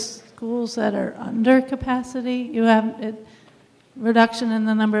track the schools that are under capacity? You have a reduction in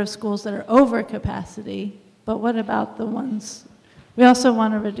the number of schools that are over capacity, but what about the ones? We also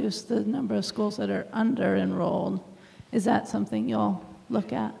want to reduce the number of schools that are under enrolled. Is that something you'll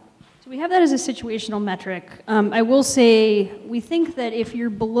look at? So we have that as a situational metric. I will say we think that if you're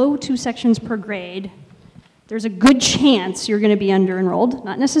below 2 sections per grade, there's a good chance you're going to be under-enrolled.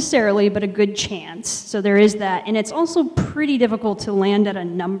 Not necessarily, but a good chance. So there is that. And it's also pretty difficult to land at a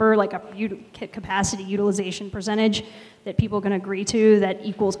number, like a capacity utilization percentage that people can agree to that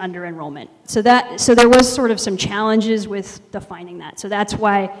equals under-enrollment. So there was sort of some challenges with defining that. So that's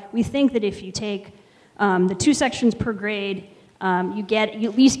why we think that if you take the 2 sections per grade, you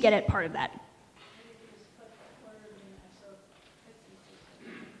at least get at part of that.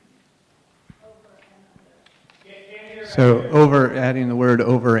 So adding the word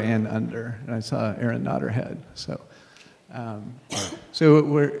over and under. And I saw Erin nod her head. So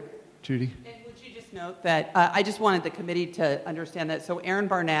Judy? And would you just note that I just wanted the committee to understand that. So Erin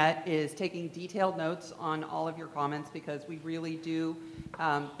Barnett is taking detailed notes on all of your comments because we really do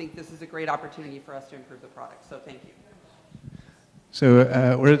think this is a great opportunity for us to improve the product. So thank you.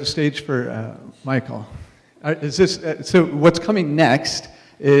 So we're at the stage for Michael. So what's coming next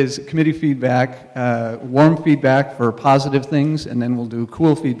is committee feedback, warm feedback for positive things, and then we'll do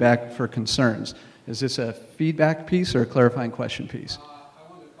cool feedback for concerns. Is this a feedback piece or a clarifying question piece? I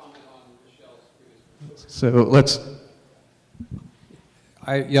want to comment on Michelle's previous. So let's.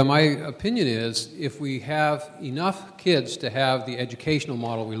 My opinion is if we have enough kids to have the educational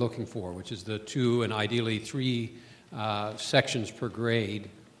model we're looking for, which is the 2 and ideally 3 sections per grade,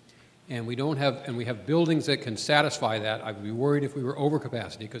 and we have buildings that can satisfy that. I would be worried if we were over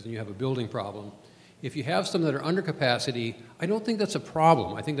capacity because then you have a building problem. If you have some that are under capacity, I don't think that's a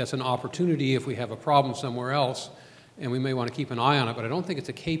problem. I think that's an opportunity if we have a problem somewhere else, and we may want to keep an eye on it, but I don't think it's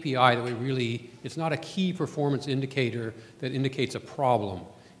a KPI that it's not a key performance indicator that indicates a problem.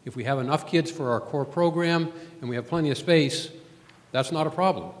 If we have enough kids for our core program and we have plenty of space, that's not a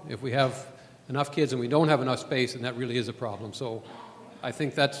problem. If we have enough kids and we don't have enough space, then that really is a problem. So I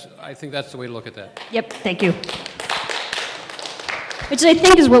think that's the way to look at that. Yep, thank you. Which I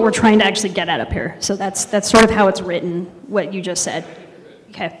think is what we're trying to actually get at up here. So that's sort of how it's written, what you just said.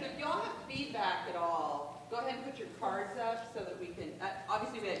 Okay. So if y'all have feedback at all, go ahead and put your cards up so that we can,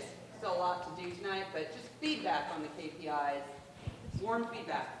 obviously we have still a lot to do tonight, but just feedback on the KPIs. Warm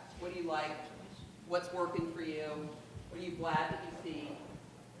feedback. What do you like? What's working for you? What are you glad that you see?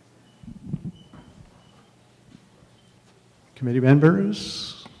 Committee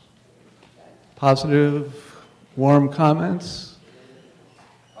members? Positive, warm comments?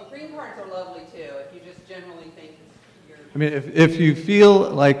 Oh, green cards are lovely too, if you just generally think you're... I mean, if you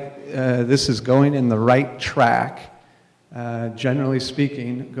feel like this is going in the right track, generally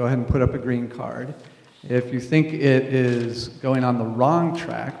speaking, go ahead and put up a green card. If you think it is going on the wrong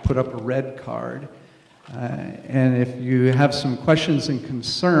track, put up a red card. And if you have some questions and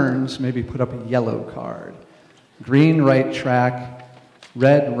concerns, maybe put up a yellow card. Green, right track,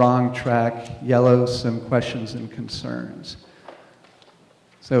 red, wrong track, yellow, some questions and concerns.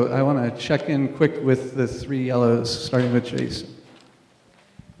 So I want to check in quick with the 3 yellows, starting with Jason.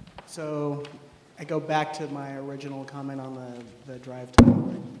 So I go back to my original comment on the drive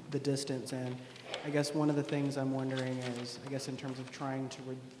time, the distance, and I guess one of the things I'm wondering is, I guess in terms of trying to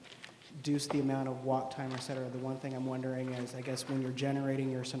reduce the amount of walk time, et cetera, the one thing I'm wondering is, I guess when you're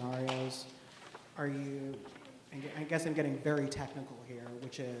generating your scenarios, I guess I'm getting very technical here,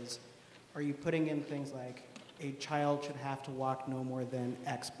 which is, are you putting in things like a child should have to walk no more than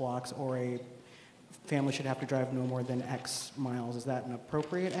X blocks, or a family should have to drive no more than X miles? Is that an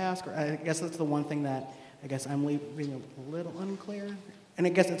appropriate ask? Or I guess that's the one thing that I guess I'm leaving a little unclear. And I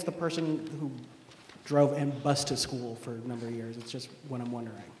guess it's the person who drove and bused to school for a number of years. It's just what I'm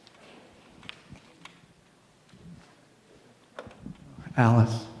wondering.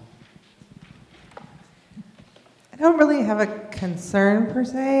 Alice. I don't really have a concern per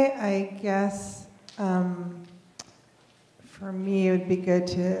se. I guess for me it would be good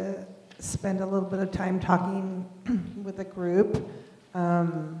to spend a little bit of time talking with a group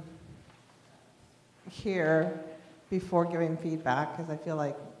here before giving feedback, because I feel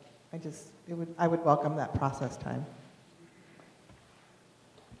like I would welcome that process time.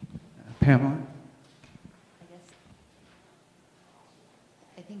 Pamela?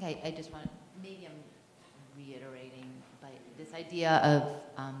 I think I just want, maybe I'm reiterating, but this idea of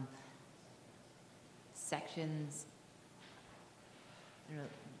sections, I don't know,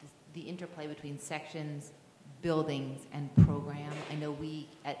 the interplay between sections, buildings, and program. I know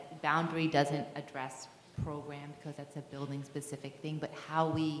Boundary doesn't address program because that's a building specific thing, but how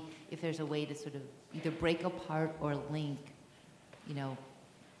we, if there's a way to sort of either break apart or link, you know,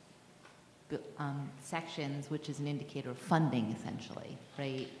 sections, which is an indicator of funding essentially,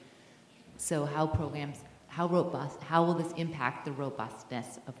 right? So how programs, how will this impact the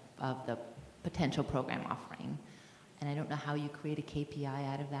robustness of the potential program offering? And I don't know how you create a KPI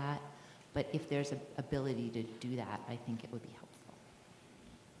out of that, but if there's an ability to do that, I think it would be helpful.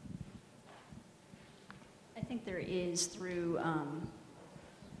 I think there is through, I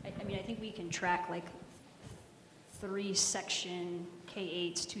mean, I think we can track like 3-section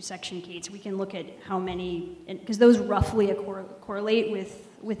K-8s, 2-section K-8s. We can look at how many, because those roughly correlate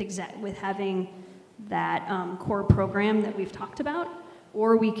with having that core program that we've talked about.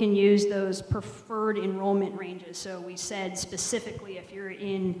 Or we can use those preferred enrollment ranges. So we said specifically if you're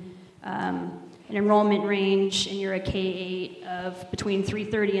in an enrollment range and you're a K-8 of between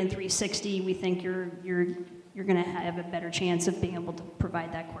 330 and 360, we think you're going to have a better chance of being able to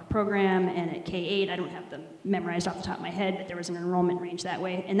provide that core program. And at K-8, I don't have them memorized off the top of my head, but there was an enrollment range that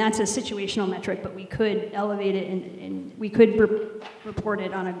way. And that's a situational metric, but we could elevate it and we could report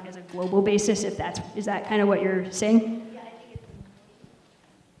it on as a global basis if is that kind of what you're saying?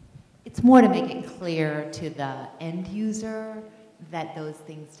 It's more to make it clear to the end user that those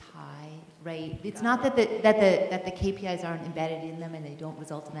things tie, right? It's not that the KPIs aren't embedded in them and they don't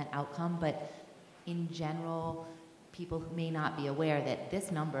result in that outcome, but in general, people may not be aware that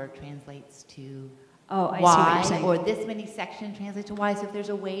this number translates to Y, or this many sections translate to Y. So if there's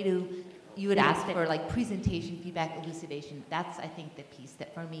a way to, you would ask for like presentation, feedback, elucidation. That's, I think, the piece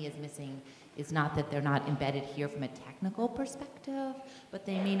that for me is missing. Is not that they're not embedded here from a technical perspective, but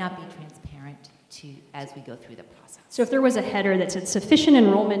they may not be transparent as we go through the process. So if there was a header that said sufficient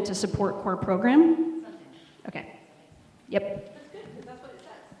enrollment to support core program? Okay. Yep. That's good, because that's what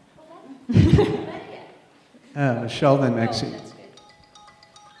it says. Michelle, then Maxine.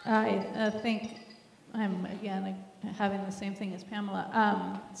 I think I'm, again, having the same thing as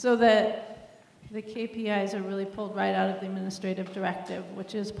Pamela. So that the KPIs are really pulled right out of the administrative directive,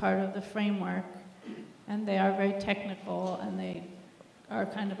 which is part of the framework, and they are very technical, and they are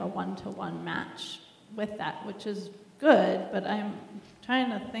kind of a one-to-one match with that, which is good, but I'm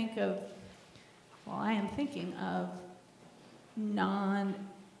trying to think of, well, I am thinking of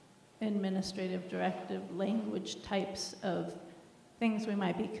non-administrative directive language types of things we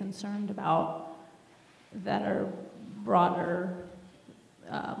might be concerned about that are broader,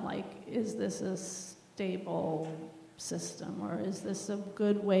 like, is this a stable system, or is this a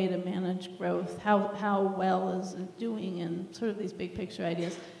good way to manage growth? How well is it doing, and sort of these big picture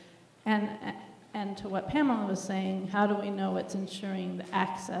ideas. And to what Pamela was saying, how do we know it's ensuring the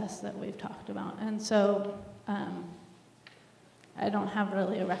access that we've talked about? And so I don't have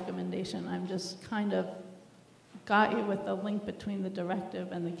really a recommendation. I'm just kind of got you with the link between the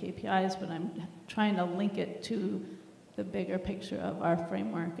directive and the KPIs, but I'm trying to link it to the bigger picture of our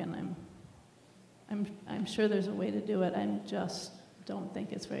framework, and I'm sure there's a way to do it. I just don't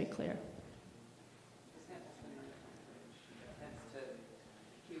think it's very clear.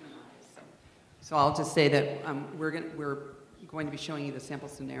 So I'll just say that we're going to be showing you the sample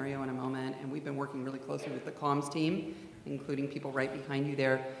scenario in a moment, and we've been working really closely with the comms team, including people right behind you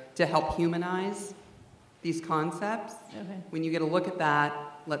there, to help humanize these concepts. Okay. When you get a look at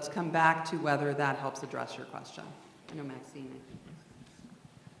that, let's come back to whether that helps address your question. I know Maxine.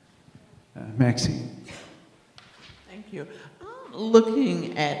 Maxine. Thank you.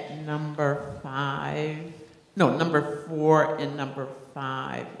 Looking at number 5, no, number 4 and number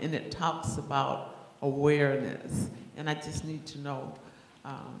 5, and it talks about awareness. And I just need to know,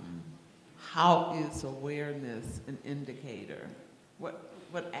 how is awareness an indicator?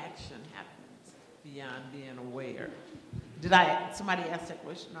 What action happens beyond being aware? Somebody asked that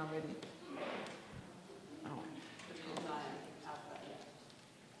question already?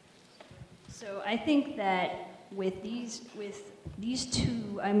 So I think that with these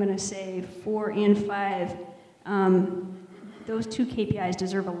two, I'm going to say 4 and 5, those two KPIs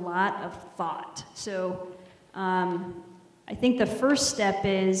deserve a lot of thought. So I think the first step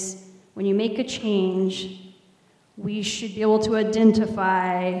is when you make a change, we should be able to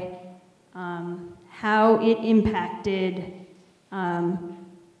identify how it impacted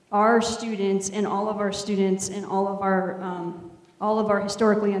our students and all of our students and all of our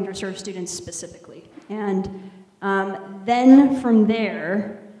historically underserved students specifically. And then from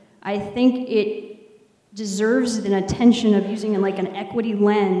there, I think it deserves an attention of using like an equity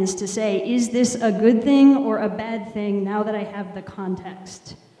lens to say, is this a good thing or a bad thing now that I have the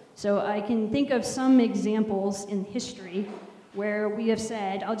context? So I can think of some examples in history where we have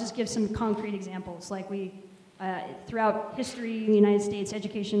said, I'll just give some concrete examples, like throughout history in the United States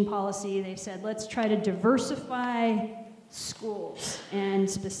education policy, they've said, let's try to diversify schools. And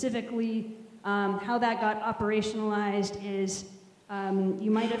specifically, how that got operationalized is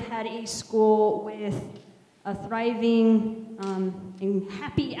you might have had a school with a thriving and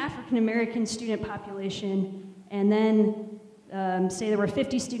happy African-American student population, and then say there were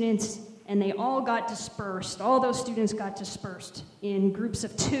 50 students and they all got dispersed, all those students got dispersed in groups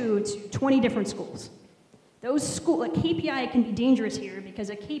of 2 to 20 different schools. Those schools, a KPI can be dangerous here because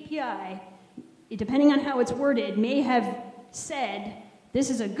a KPI, depending on how it's worded, may have said, this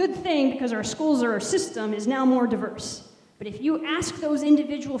is a good thing because our schools or our system is now more diverse. But if you ask those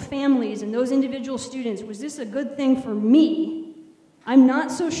individual families and those individual students, was this a good thing for me? I'm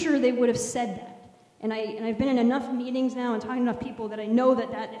not so sure they would have said that. And I've been in enough meetings now and talking to enough people that I know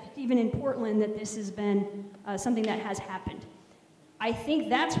that even in Portland, that this has been something that has happened. I think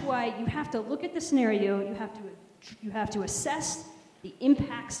that's why you have to look at the scenario, you have to assess the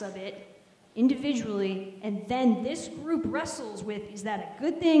impacts of it individually, and then this group wrestles with, is that a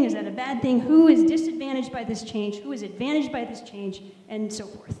good thing, is that a bad thing, who is disadvantaged by this change, who is advantaged by this change, and so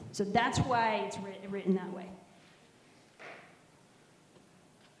forth. So that's why it's written that way.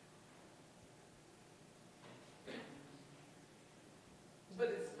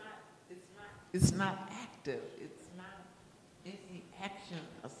 But it's not active. It's not any action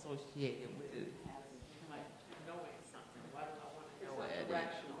associated with it. Like knowing something. Why do I want to know it?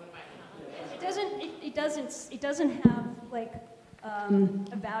 It doesn't have like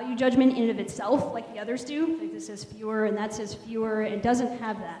a value judgment in and of itself like the others do. Like this says fewer and that says fewer. It doesn't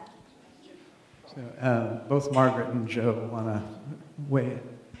have that. So both Margaret and Joe want to weigh in.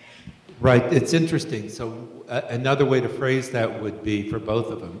 Right, it's interesting. So another way to phrase that would be for both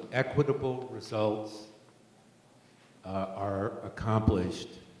of them, equitable results are accomplished,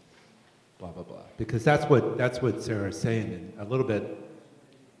 blah, blah, blah. Because that's what Sarah's saying. And a little bit,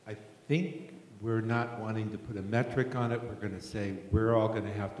 I think we're not wanting to put a metric on it. We're going to say we're all going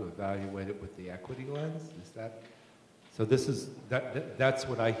to have to evaluate it with the equity lens. Is that? So this is, that's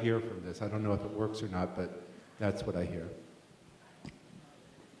what I hear from this. I don't know if it works or not, but that's what I hear.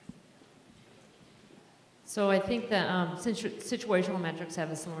 So I think that situational metrics have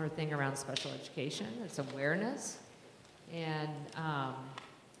a similar thing around special education. It's awareness. And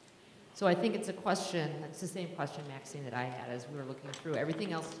so I think it's a question, it's the same question, Maxine, that I had as we were looking through.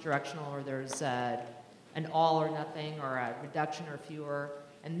 Everything else is directional, or there's an all or nothing, or a reduction or fewer.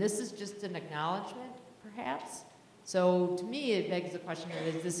 And this is just an acknowledgement, perhaps. So to me, it begs the question,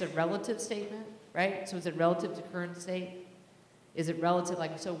 is this a relative statement, right? So is it relative to current state? Is it relative,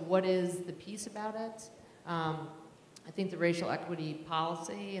 like, so what is the piece about it? I think the racial equity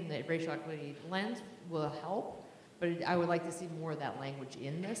policy and the racial equity lens will help, but I would like to see more of that language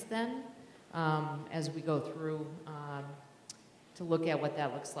in this then, as we go through to look at what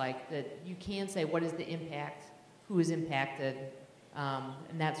that looks like. That you can say, what is the impact, who is impacted,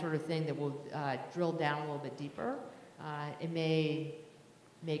 and that sort of thing that will drill down a little bit deeper. It may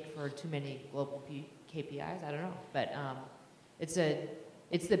make for too many global KPIs, I don't know, but it's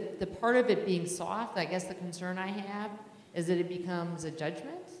the part of it being soft. I guess the concern I have is that it becomes a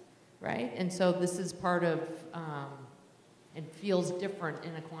judgment, right? And so this is part of, it feels different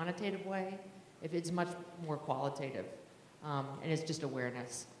in a quantitative way if it's much more qualitative, and it's just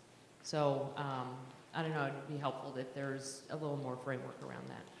awareness. So I don't know, it'd be helpful if there's a little more framework around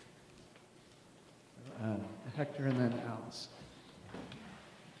that. Hector and then Alice.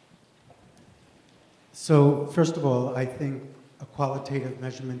 So first of all, I think a qualitative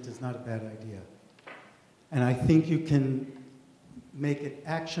measurement is not a bad idea. And I think you can make it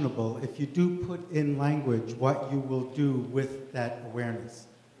actionable if you do put in language what you will do with that awareness.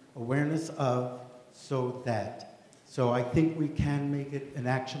 Awareness of, so that. So I think we can make it an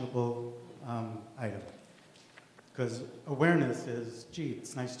actionable item. Because awareness is, gee,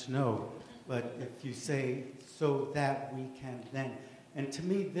 it's nice to know. But if you say, so that we can then. And to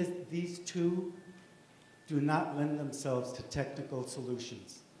me, these two do not lend themselves to technical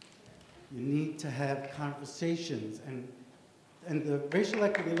solutions. You need to have conversations, and the racial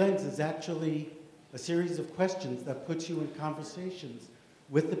equity lens is actually a series of questions that puts you in conversations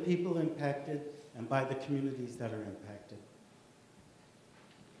with the people impacted and by the communities that are impacted.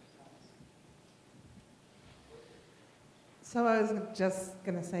 So I was just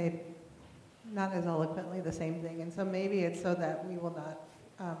going to say, not as eloquently, the same thing, and so maybe it's so that we will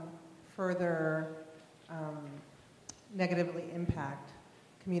not further negatively impact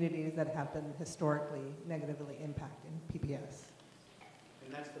communities that have been historically negatively impacted in PPS.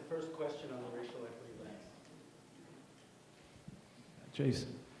 And that's the first question on the racial equity lens.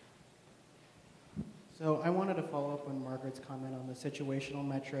 Jason. So I wanted to follow up on Margaret's comment on the situational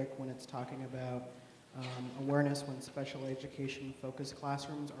metric when it's talking about awareness when special education focused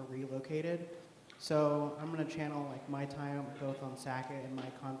classrooms are relocated. So I'm going to channel like my time both on SACA and my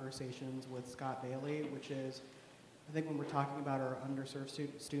conversations with Scott Bailey, which is, I think when we're talking about our underserved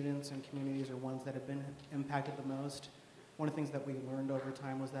students and communities are ones that have been impacted the most, one of the things that we learned over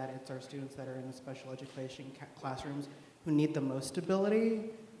time was that it's our students that are in the special education classrooms who need the most stability.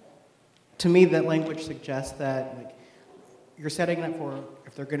 To me, that language suggests that like, you're setting it up for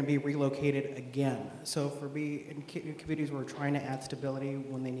if they're going to be relocated again. So for me, in communities where we're trying to add stability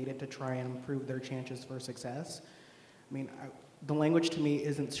when they need it to try and improve their chances for success, I mean, the language to me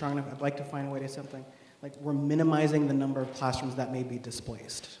isn't strong enough. I'd like to find a way to something like we're minimizing the number of classrooms that may be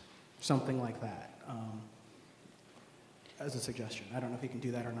displaced, something like that, as a suggestion. I don't know if you can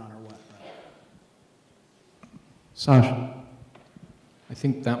do that or not or what. But. Sasha. I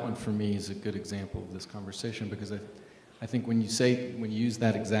think that one for me is a good example of this conversation because I think when you use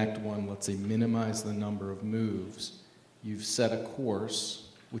that exact one, let's say minimize the number of moves, you've set a course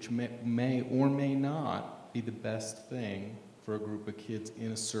which may or may not be the best thing for a group of kids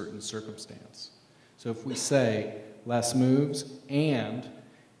in a certain circumstance. So if we say less moves and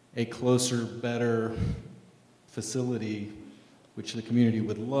a closer, better facility, which the community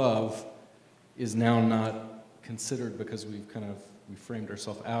would love, is now not considered because we framed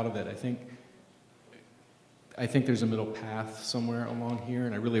ourselves out of it. I think there's a middle path somewhere along here,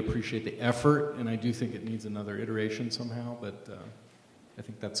 and I really appreciate the effort, and I do think it needs another iteration somehow, but I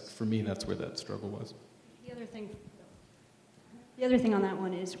think for me, that's where that struggle was. The other thing on that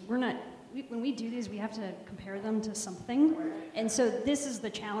one is when we do these, we have to compare them to something. And so this is the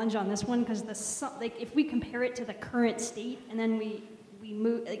challenge on this one, because if we compare it to the current state and then we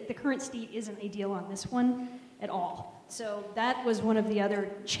move, the current state isn't ideal on this one at all. So that was one of the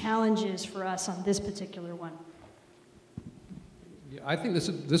other challenges for us on this particular one. Yeah, I think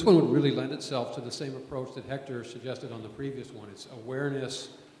this one would really lend itself to the same approach that Hector suggested on the previous one. It's awareness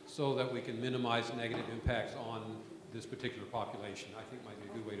so that we can minimize negative impacts on this particular population. I think might be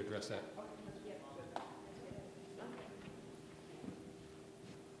a good way to address that.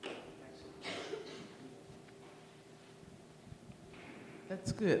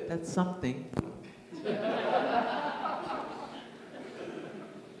 That's good. That's something.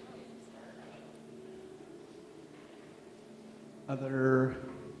 Other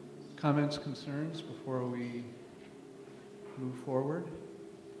comments, concerns before we move forward?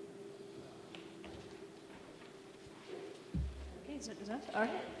 Okay, so is that all right?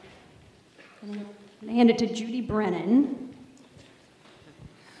 I'm going to hand it to Judy Brennan.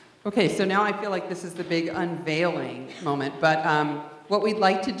 Okay, so now I feel like this is the big unveiling moment, but what we'd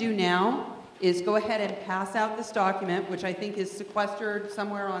like to do now is go ahead and pass out this document, which I think is sequestered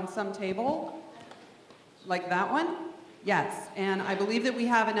somewhere on some table, like that one. Yes, and I believe that we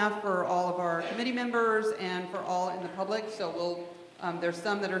have enough for all of our committee members and for all in the public, so there's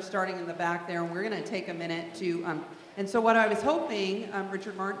some that are starting in the back there, and we're going to take a minute to, and so what I was hoping,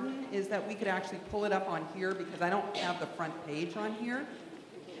 Richard Martin, is that we could actually pull it up on here, because I don't have the front page on here.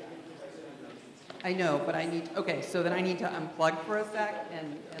 I know, but okay, so then I need to unplug for a sec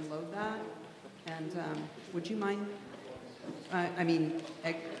and load that. And would you mind,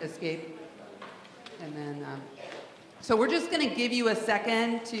 escape? And then, so we're just going to give you a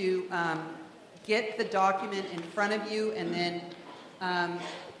second to get the document in front of you, and then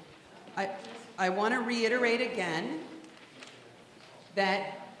I want to reiterate again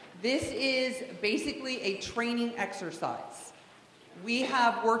that This is basically a training exercise. We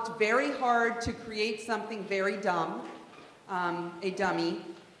have worked very hard to create something very dumb, a dummy,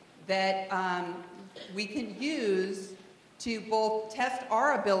 that we can use to both test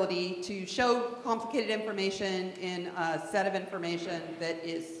our ability to show complicated information in a set of information that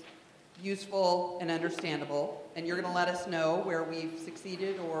is useful and understandable. And you're going to let us know where we've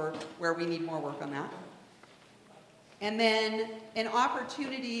succeeded or where we need more work on that. And then an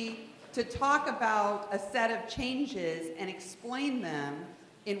opportunity to talk about a set of changes and explain them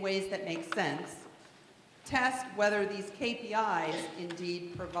in ways that make sense. Test whether these KPIs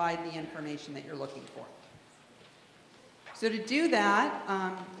indeed provide the information that you're looking for. So to do that,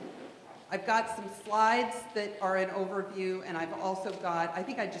 I've got some slides that are an overview, and I've also got, I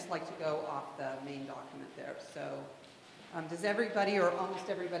think I'd just like to go off the main document there. So does everybody or almost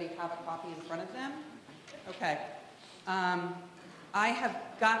everybody have a copy in front of them? Okay. I have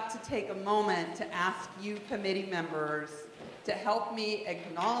got to take a moment to ask you committee members to help me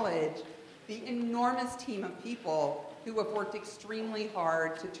acknowledge the enormous team of people who have worked extremely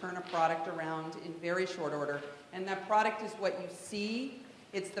hard to turn a product around in very short order. And that product is what you see.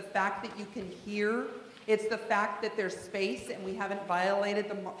 It's the fact that you can hear. It's the fact that there's space and we haven't violated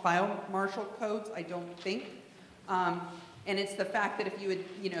the biomarshal codes, I don't think. And it's the fact that if you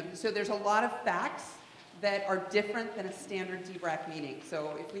would, so there's a lot of facts that are different than a standard D-BRAC meeting.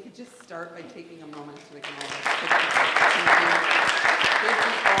 So if we could just start by taking a moment to acknowledge.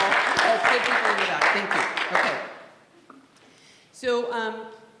 Good people in the back. Thank you. Okay. So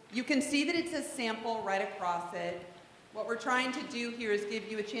you can see that it says sample right across it. What we're trying to do here is give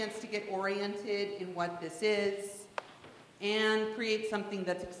you a chance to get oriented in what this is and create something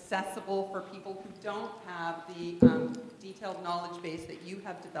that's accessible for people who don't have the detailed knowledge base that you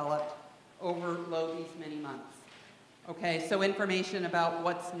have developed over these many months. Okay, so information about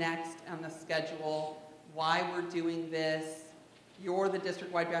what's next on the schedule, why we're doing this, you're the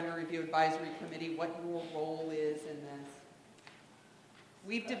District-Wide Boundary Review Advisory Committee, what your role is in this.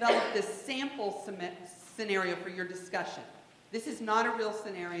 We've developed this sample scenario for your discussion. This is not a real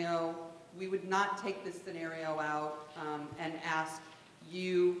scenario. We would not take this scenario out and ask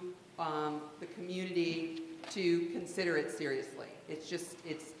you, the community, to consider it seriously.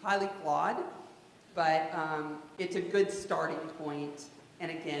 It's highly flawed, but it's a good starting point, and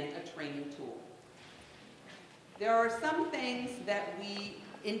again, a training tool. There are some things that we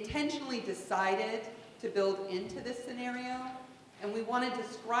intentionally decided to build into this scenario, and we want to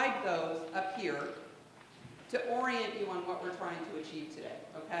describe those up here to orient you on what we're trying to achieve today,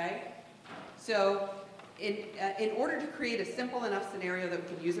 okay? So in order to create a simple enough scenario that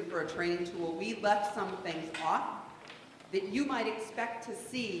we can use it for a training tool, we left some things off that you might expect to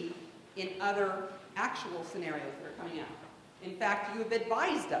see in other actual scenarios that are coming out. In fact, you have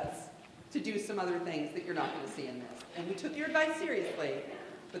advised us to do some other things that you're not going to see in this. And we took your advice seriously,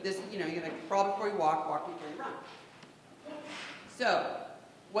 but this, you're going to crawl before you walk, walk before you run. So,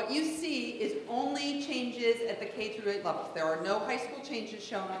 what you see is only changes at the K through 8 levels. There are no high school changes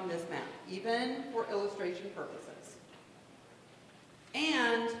shown on this map, even for illustration purposes.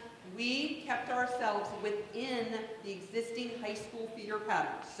 And we kept ourselves within the existing high school feeder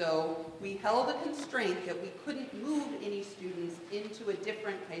pattern. So we held a constraint that we couldn't move any students into a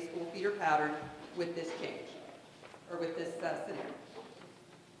different high school feeder pattern with this change, or with this scenario.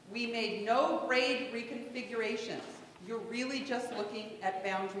 We made no grade reconfigurations. You're really just looking at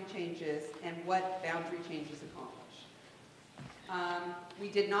boundary changes and what boundary changes accomplish. We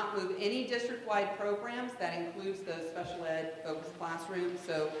did not move any district-wide programs. That includes the special ed focused classrooms.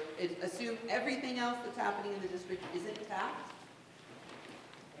 So assume everything else that's happening in the district is intact.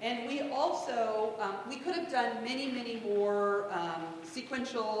 And we also, we could have done many, many more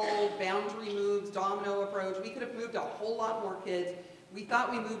sequential boundary moves, domino approach. We could have moved a whole lot more kids. We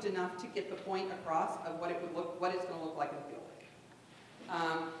thought we moved enough to get the point across of what it's going to look like and feel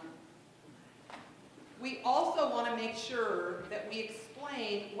like. We also want to make sure that we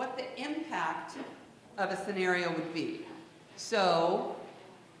explain what the impact of a scenario would be. So,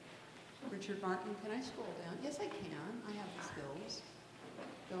 Richard Martin, can I scroll down? Yes, I can. I have the skills.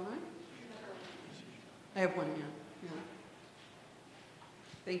 Don't I? I have one hand. Yeah.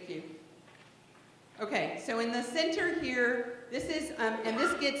 Thank you. Okay, so in the center here, this is, and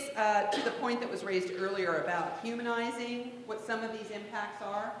this gets to the point that was raised earlier about humanizing what some of these impacts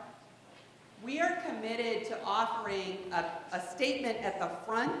are. We are committed to offering a statement at the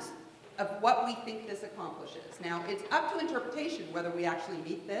front of what we think this accomplishes. Now, it's up to interpretation whether we actually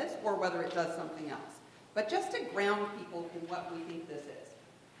meet this or whether it does something else. But just to ground people in what we think this is.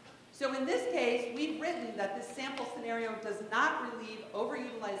 So in this case, we've written that this sample scenario does not relieve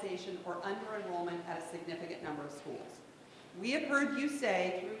overutilization or under-enrollment at a significant number of schools. We have heard you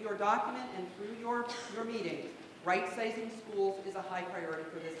say through your document and through your meetings, right-sizing schools is a high priority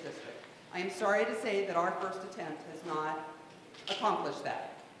for this district. I am sorry to say that our first attempt has not accomplished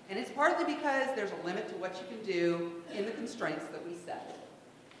that. And it's partly because there's a limit to what you can do in the constraints that we set.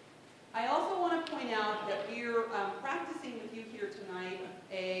 I also want to point out that we're practicing with you here tonight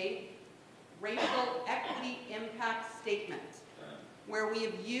a racial equity impact statement, where we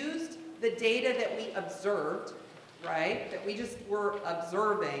have used the data that we observed, right, that we just were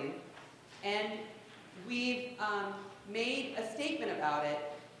observing, and we've made a statement about it,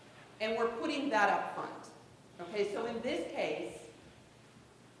 and we're putting that up front. Okay, so in this case,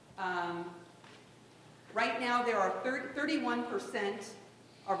 right now there are 31%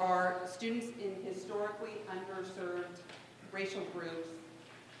 of our students in historically underserved racial groups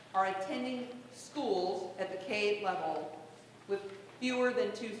are attending schools at the K level with fewer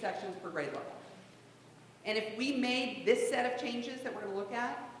than 2 sections per grade level. And if we made this set of changes that we're going to look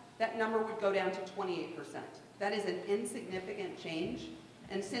at, that number would go down to 28%. That is an insignificant change.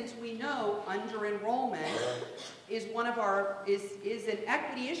 And since we know under-enrollment is one of our, is an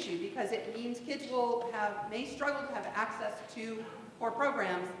equity issue because it means kids may struggle to have access to core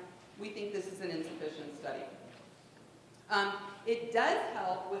programs, we think this is an insufficient study. It does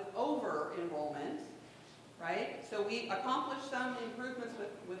help with over-enrollment, right? So we accomplished some improvements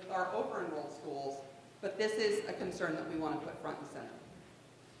with our over-enrolled schools, but this is a concern that we want to put front and center.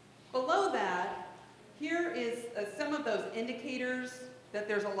 Below that, here is some of those indicators that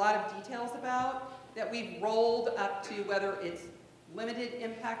there's a lot of details about that we've rolled up to whether it's limited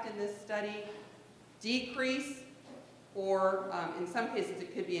impact in this study, decrease, or in some cases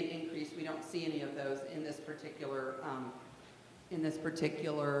it could be an increase. We don't see any of those in this particular,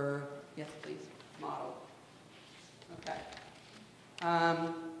 yes please, model. Okay.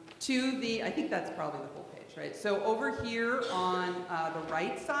 I think that's probably the whole page, right? So over here on the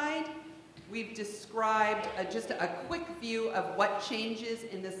right side, we've described just a quick view of what changes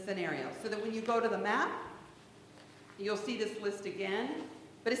in this scenario. So that when you go to the map, you'll see this list again.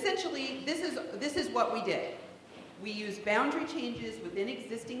 But essentially, this is what we did. We used boundary changes within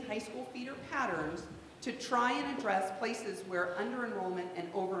existing high school feeder patterns to try and address places where under-enrollment and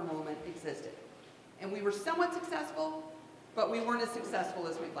over-enrollment existed. And we were somewhat successful, but we weren't as successful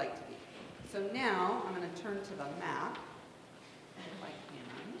as we'd like to be. So now, I'm going to turn to the map, if I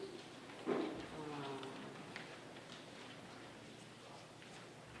can.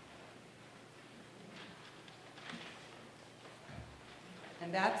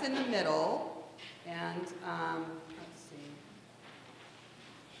 And that's in the middle, and let's see.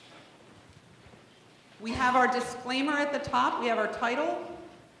 We have our disclaimer at the top, we have our title,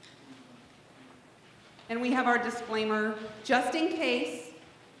 and we have our disclaimer, just in case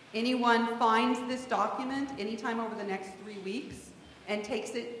anyone finds this document anytime over the next 3 weeks and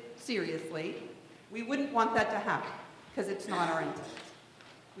takes it seriously, we wouldn't want that to happen, because it's not our intent.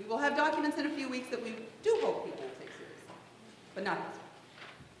 We will have documents in a few weeks that we do hope people will take seriously, but not this one.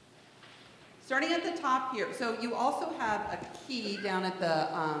 Starting at the top here, so you also have a key down at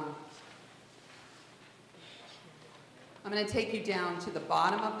the, I'm going to take you down to the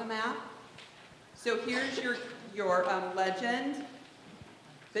bottom of the map. So here's your legend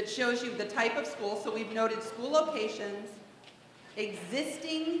that shows you the type of school. So we've noted school locations,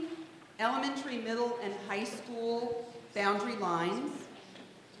 existing elementary, middle, and high school boundary lines,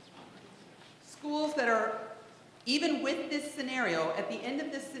 schools that are, even with this scenario, at the end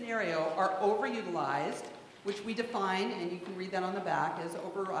of this scenario, are overutilized, which we define, and you can read that on the back, as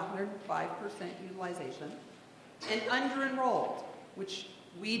over 105% utilization, and under-enrolled, which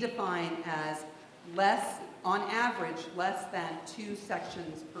we define as less, on average, less than 2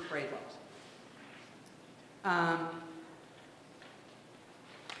 sections per grade level.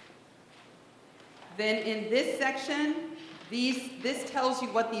 Then in this section, this tells you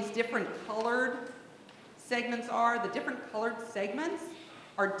what these different colored segments are. The different colored segments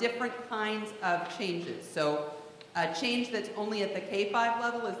are different kinds of changes. So a change that's only at the K-5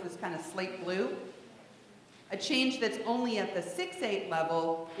 level is this kind of slate blue. A change that's only at the 6-8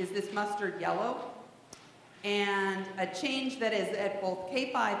 level is this mustard yellow. And a change that is at both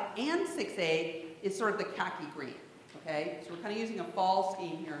K-5 and 6-8 is sort of the khaki green. Okay? So we're kind of using a fall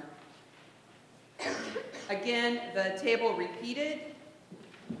scheme here. Again, the table repeated.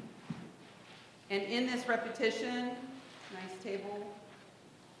 And in this repetition, nice table,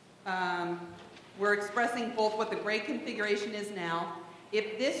 we're expressing both what the grade configuration is now.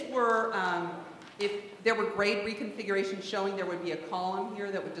 If if there were grade reconfigurations showing, there would be a column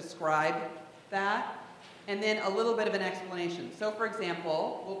here that would describe that, and then a little bit of an explanation. So for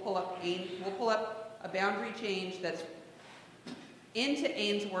example, we'll pull up a boundary change that's into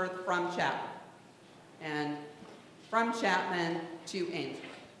Ainsworth from Chapman, and from Chapman to Ainsworth.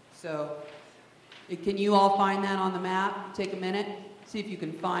 So can you all find that on the map? Take a minute, see if you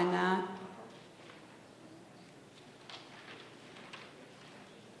can find that.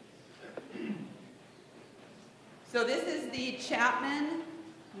 So this is the Chapman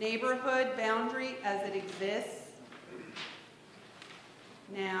neighborhood boundary as it exists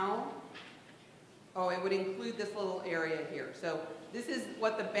now. Oh, it would include this little area here. So this is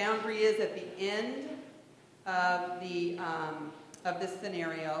what the boundary is at the end of this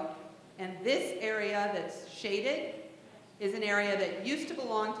scenario. And this area that's shaded is an area that used to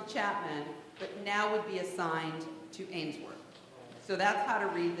belong to Chapman, but now would be assigned to Ainsworth. So that's how to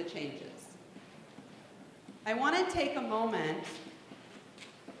read the changes. I want to take a moment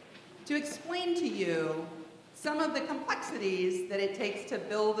to explain to you some of the complexities that it takes to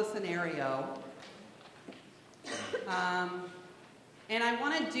build a scenario. And I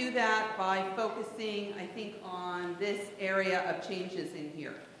want to do that by focusing, I think, on this area of changes in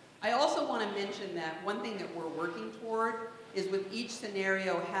here. I also want to mention that one thing that we're working toward is with each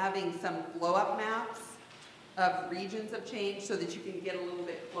scenario having some blow-up maps of regions of change so that you can get a little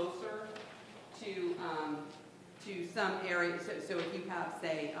bit closer to some areas. So if you have,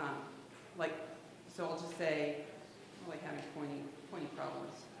 say, so I'll just say, like having pointy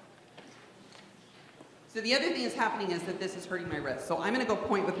problems. So the other thing that's happening is that this is hurting my wrist. So I'm going to go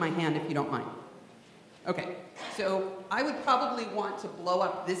point with my hand if you don't mind. Okay, so I would probably want to blow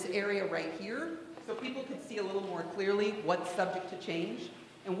up this area right here so people could see a little more clearly what's subject to change.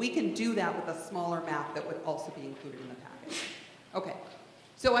 And we can do that with a smaller map that would also be included in the package. Okay,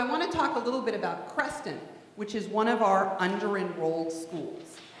 so I want to talk a little bit about Creston, which is one of our under-enrolled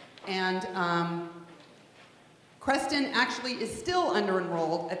schools. And Creston actually is still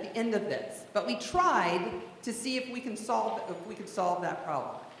under-enrolled at the end of this, but we tried to see if we could solve that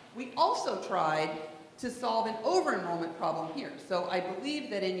problem. We also tried to solve an over-enrollment problem here. So I believe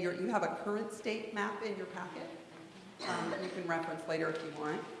that you have a current state map in your packet that you can reference later if you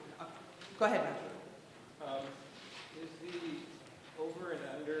want. Go ahead, Matthew. Is the over and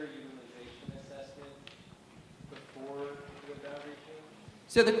under utilization assessment before the boundary change?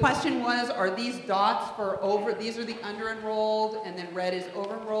 So the question was, are these dots for over, these are the under-enrolled, and then red is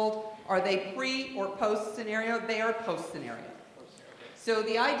over-enrolled. Are they pre or post scenario? They are post scenario. So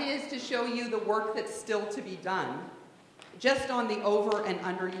the idea is to show you the work that's still to be done, just on the over and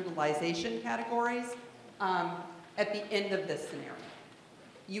underutilization categories at the end of this scenario.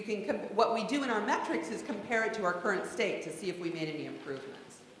 You can what we do in our metrics is compare it to our current state to see if we made any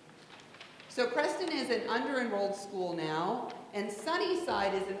improvements. So Creston is an under-enrolled school now, and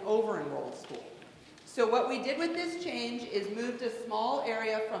Sunnyside is an over-enrolled school. So what we did with this change is moved a small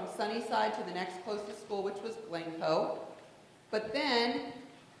area from Sunnyside to the next closest school, which was Glencoe. But then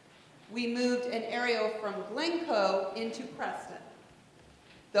we moved an area from Glencoe into Creston.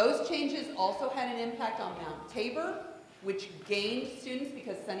 Those changes also had an impact on Mount Tabor, which gained students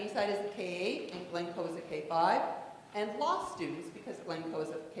because Sunnyside is a K-8 and Glencoe is a K-5, and lost students because Glencoe is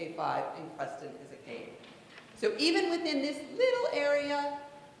a K-5 and Creston is a K-8. So even within this little area,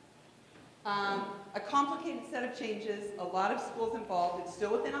 a complicated set of changes, a lot of schools involved. It's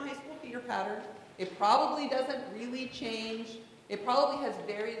still within a high school feeder pattern. It probably doesn't really change. It probably has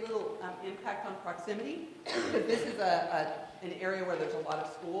very little impact on proximity because this is an area where there's a lot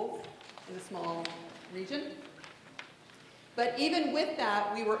of schools in a small region. But even with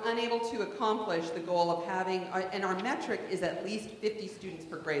that, we were unable to accomplish the goal of having, and our metric is at least 50 students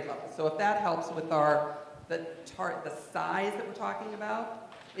per grade level. So if that helps with the size that we're talking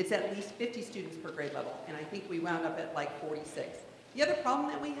about, it's at least 50 students per grade level. And I think we wound up at like 46. The other problem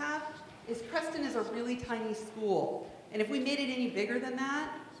that we have is Creston is a really tiny school. And if we made it any bigger than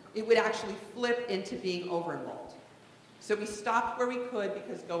that, it would actually flip into being over-enrolled. So we stopped where we could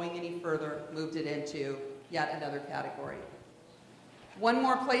because going any further moved it into yet another category. One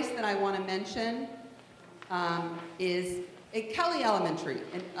more place that I want to mention is at Kelly Elementary,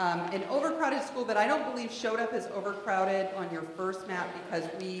 an overcrowded school that I don't believe showed up as overcrowded on your first map because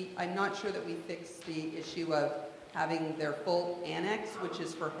I'm not sure that we fixed the issue of having their full annex, which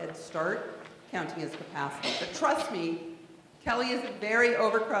is for Head Start, counting as capacity. But trust me, Kelly is a very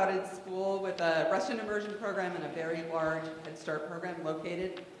overcrowded school with a Russian immersion program and a very large Head Start program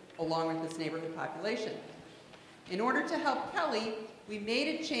located along with this neighborhood population. In order to help Kelly, we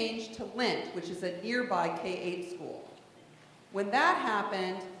made a change to Lint, which is a nearby K-8 school. When that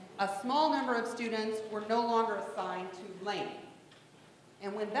happened, a small number of students were no longer assigned to Lane.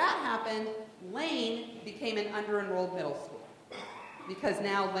 And when that happened, Lane became an under-enrolled middle school, because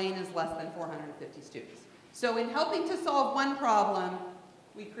now Lane is less than 450 students. So in helping to solve one problem,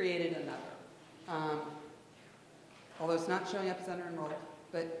 we created another. Although it's not showing up as under-enrolled,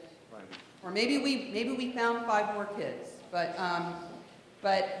 but, or maybe we found 5 more kids.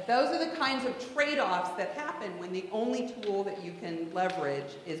 But those are the kinds of trade-offs that happen when the only tool that you can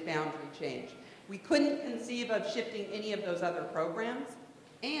leverage is boundary change. We couldn't conceive of shifting any of those other programs,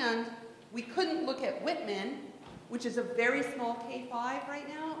 and we couldn't look at Whitman, which is a very small K-5 right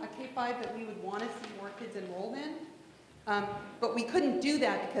now, a K-5 that we would want to see more kids enrolled in. But we couldn't do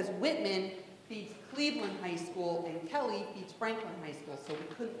that because Whitman feeds Cleveland High School and Kelly feeds Franklin High School, so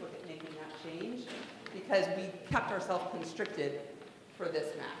we couldn't look at making that change because we kept ourselves constricted for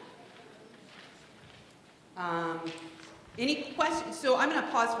this map. Any questions? So I'm going to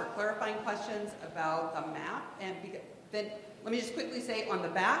pause for clarifying questions about the map, and then let me just quickly say on the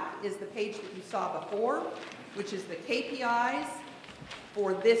back is the page that you saw before, which is the KPIs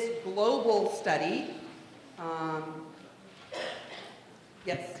for this global study.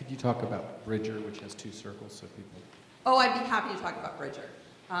 Yes? Could you talk about Bridger, which has 2 circles so people... Oh, I'd be happy to talk about Bridger.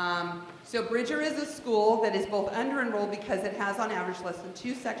 So Bridger is a school that is both under-enrolled because it has on average less than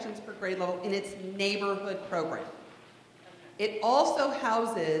 2 sections per grade level in its neighborhood program. It also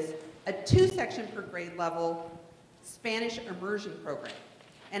houses a 2-section per grade level Spanish immersion program.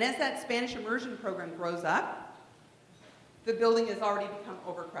 And as that Spanish immersion program grows up, the building has already become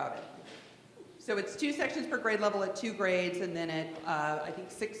overcrowded. So it's 2 sections per grade level at 2 grades, and then at, I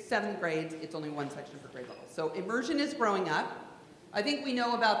think 6, 7 grades, it's only 1 section per grade level. So immersion is growing up. I think we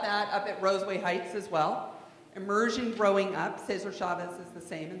know about that up at Roseway Heights as well. Immersion growing up, Cesar Chavez is the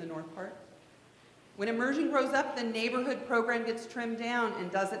same in the north part. When immersion grows up, the neighborhood program gets trimmed down and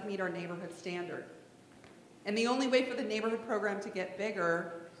doesn't meet our neighborhood standard. And the only way for the neighborhood program to get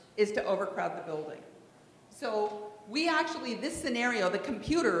bigger is to overcrowd the building. So we actually, this scenario, the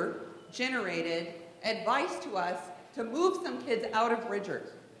computer generated advice to us to move some kids out of Bridger,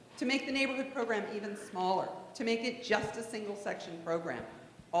 to make the neighborhood program even smaller, to make it just a single section program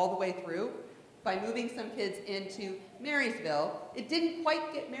all the way through by moving some kids into Marysville. It didn't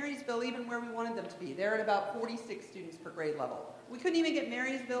quite get Marysville even where we wanted them to be. They're at about 46 students per grade level. We couldn't even get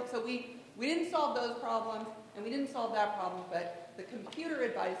Marysville, so we didn't solve those problems, and we didn't solve that problem, but the computer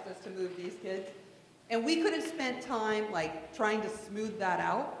advised us to move these kids. And we could have spent time like trying to smooth that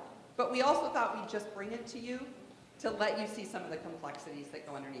out, but we also thought we'd just bring it to you to let you see some of the complexities that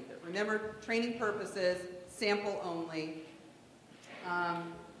go underneath it. Remember, training purposes, sample only.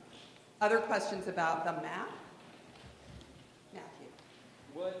 Other questions about the map? Matthew.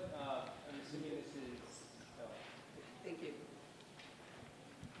 What, I'm assuming this is, Thank you.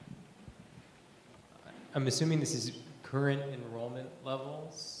 I'm assuming this is current enrollment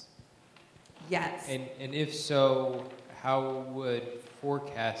levels? Yes. And if so, how would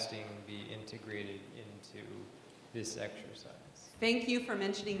forecasting be integrated into this exercise? Thank you for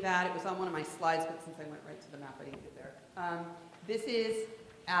mentioning that. It was on one of my slides, but since I went right to the map, I didn't get there. This is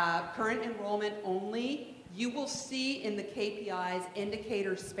current enrollment only. You will see in the KPIs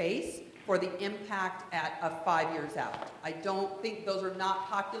indicator space for the impact at 5 years out. I don't think those are not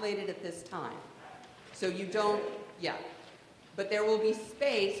populated at this time. So you don't, yeah. But there will be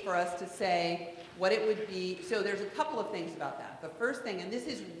space for us to say what it would be. So there's a couple of things about that. The first thing, and this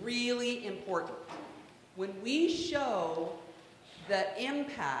is really important, when we show the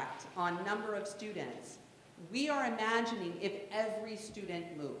impact on number of students, we are imagining if every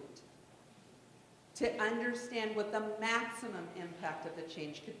student moved to understand what the maximum impact of the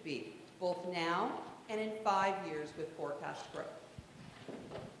change could be, both now and in 5 years with forecast growth.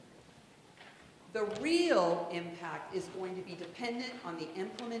 The real impact is going to be dependent on the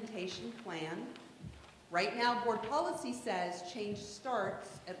implementation plan. Right now, board policy says change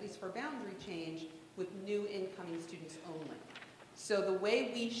starts, at least for boundary change, with new incoming students only. So the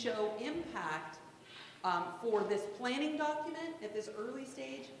way we show impact for this planning document at this early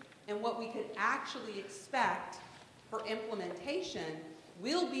stage and what we could actually expect for implementation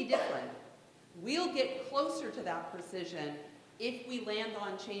will be different. We'll get closer to that precision if we land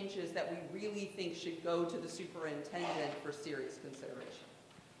on changes that we really think should go to the superintendent for serious consideration.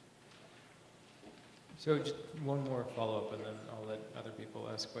 So just one more follow-up, and then I'll let other people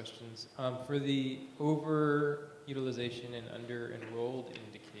ask questions. For the over-utilization and under-enrolled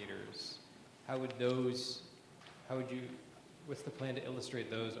indicators, what's the plan to illustrate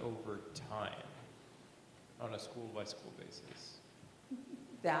those over time on a school-by-school basis?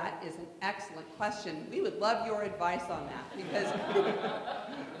 That is an excellent question. We would love your advice on that because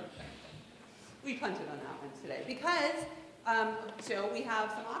we punted on that one today because, so we have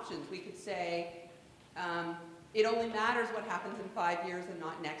some options. We could say, it only matters what happens in 5 years and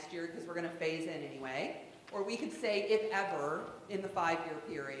not next year because we're going to phase in anyway. Or we could say, if ever, in the 5-year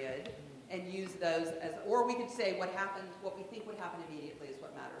period, and use those as, or we could say what happened, what we think would happen immediately is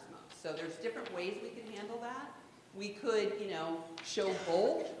what matters most. So there's different ways we can handle that. We could, you know, show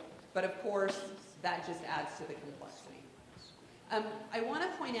both, but of course, that just adds to the complexity. I want to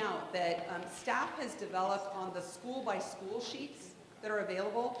point out that staff has developed on the school-by-school sheets that are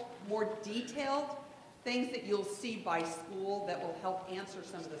available more detailed things that you'll see by school that will help answer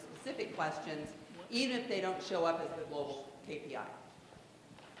some of the specific questions, even if they don't show up as the global KPI.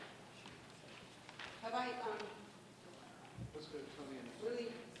 Have I, really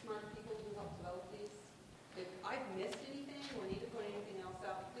smart people who help develop these? If I've missed anything or need to put anything else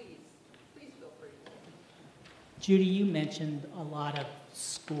out, please feel free. Judy, you mentioned a lot of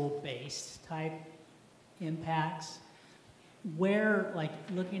school-based type impacts. Where, like,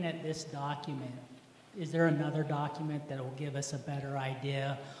 looking at this document, is there another document that will give us a better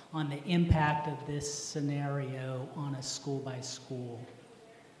idea on the impact of this scenario on a school-by-school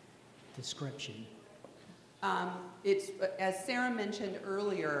description? It's, as Sarah mentioned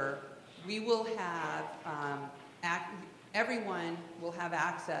earlier, we will have, everyone will have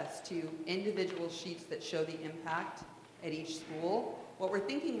access to individual sheets that show the impact at each school. What we're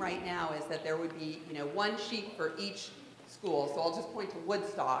thinking right now is that there would be, you know, one sheet for each school. So I'll just point to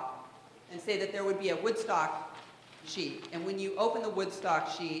Woodstock and say that there would be a Woodstock sheet. And when you open the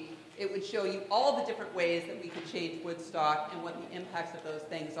Woodstock sheet, it would show you all the different ways that we could change Woodstock and what the impacts of those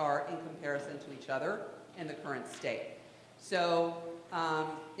things are in comparison to each other in the current state. So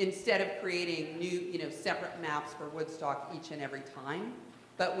instead of creating new, you know, separate maps for Woodstock each and every time,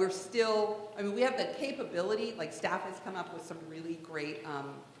 but we're still, I mean, we have the capability, like staff has come up with some really great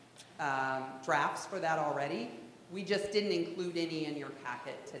drafts for that already. We just didn't include any in your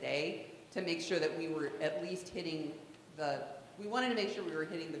packet today to make sure that we were at least hitting the, we wanted to make sure we were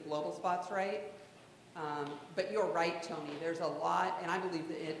hitting the global spots right. But you're right, Tony, there's a lot, and I believe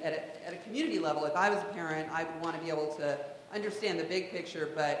that at a community level, if I was a parent, I would want to be able to understand the big picture,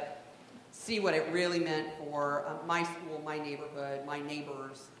 but see what it really meant for my school, my neighborhood, my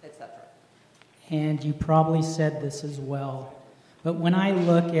neighbors, etc. And you probably said this as well, but when I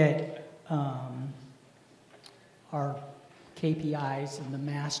look at our KPIs in the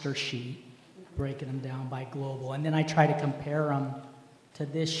master sheet, breaking them down by global, and then I try to compare them to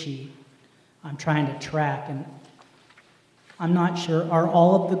this sheet, I'm trying to track, and I'm not sure, are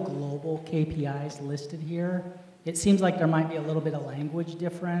all of the global KPIs listed here? It seems like there might be a little bit of language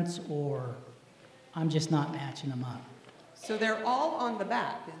difference, or I'm just not matching them up. So they're all on the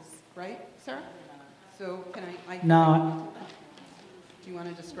back, right, Sarah? So can I No. Do you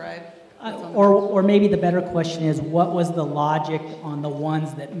want to describe? Or maybe the better question is, what was the logic on the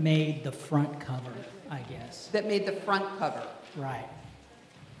ones that made the front cover, I guess? That made the front cover. Right.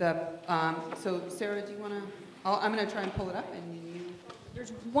 So Sarah, do you want to, I'm going to try and pull it up and you.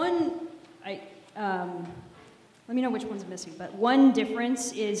 There's one, let me know which one's missing, but one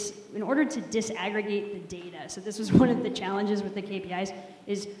difference is in order to disaggregate the data, so this was one of the challenges with the KPIs,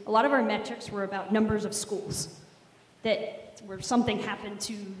 is a lot of our metrics were about numbers of schools that where something happened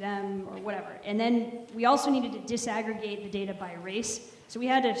to them or whatever. And then we also needed to disaggregate the data by race. So we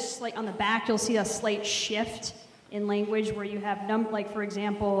had a on the back, you'll see a slight shift in language where you have, like for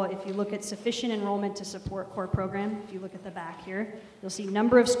example, if you look at sufficient enrollment to support core program, if you look at the back here, you'll see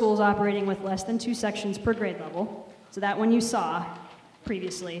number of schools operating with less than 2 sections per grade level. So that one you saw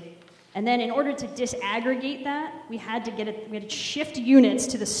previously. And then in order to disaggregate that, we had to shift units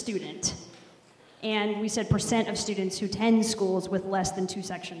to the student. And we said % of students who attend schools with less than 2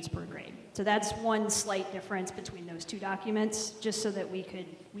 sections per grade. So that's one slight difference between those two documents, just so that we could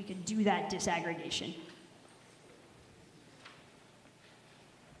do that disaggregation.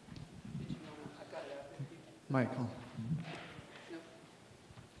 Michael.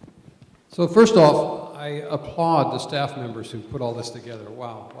 So first off, I applaud the staff members who put all this together.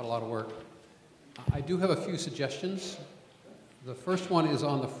 Wow, what a lot of work. I do have a few suggestions. The first one is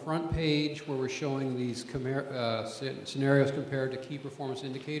on the front page where we're showing these scenarios compared to key performance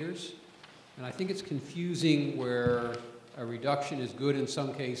indicators. And I think it's confusing where a reduction is good in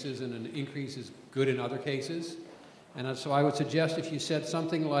some cases and an increase is good in other cases. And so I would suggest if you said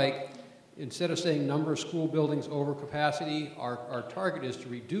something like, instead of saying number of school buildings over capacity, our target is to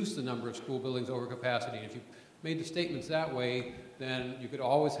reduce the number of school buildings over capacity. And if you made the statements that way, then you could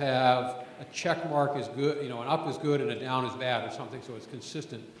always have a check mark is good, you know, an up is good and a down is bad or something, so it's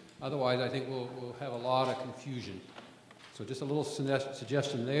consistent. Otherwise, I think we'll have a lot of confusion. So just a little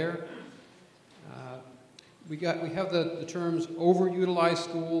suggestion there. We have the terms overutilized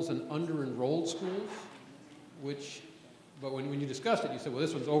schools and under-enrolled schools, but when you discussed it, you said, well,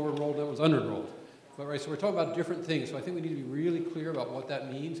 this one's over-enrolled, that one's under-enrolled. But right, so we're talking about different things. So I think we need to be really clear about what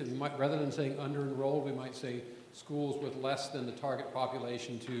that means. And we might, rather than saying under-enrolled, we might say schools with less than the target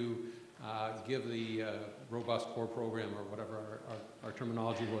population to give the robust core program or whatever our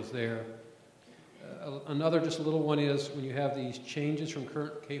terminology was there. Another just a little one is when you have these changes from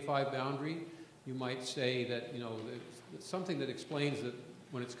current K-5 boundary, you might say that, it's something that explains that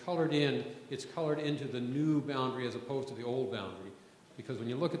when it's colored into the new boundary as opposed to the old boundary. Because when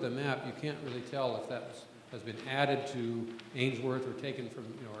you look at the map, you can't really tell if that has been added to Ainsworth or taken from,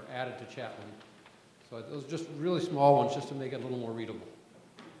 or added to Chapman. So those are just really small ones just to make it a little more readable.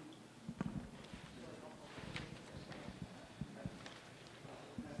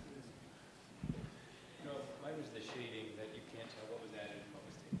 Mine was the shading that you can't tell what was added and what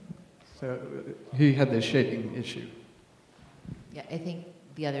was taken. So he had the shading issue. Yeah, I think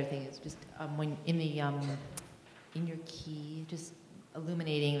the other thing is just when in your key, just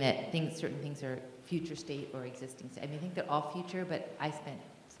illuminating that certain things are future state or existing state. I mean, I think they're all future, but I spent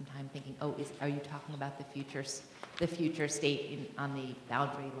some time thinking, are you talking about the future state on the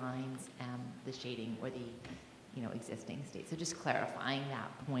boundary lines and the shading, or the existing state? So just clarifying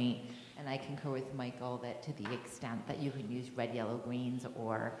that point, and I concur with Michael that to the extent that you can use red, yellow, greens,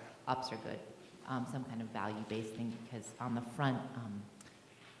 or ups are good, some kind of value-based thing, because on the front,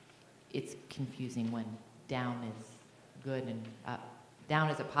 it's confusing when down is good and up. Down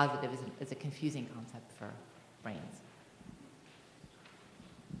is a positive is a confusing concept for brains.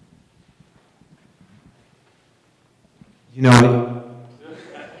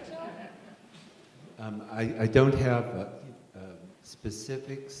 I don't have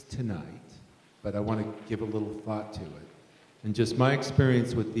specifics tonight, but I want to give a little thought to it. And just my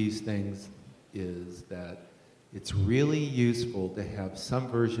experience with these things is that it's really useful to have some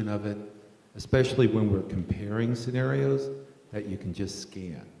version of it, especially when we're comparing scenarios, that you can just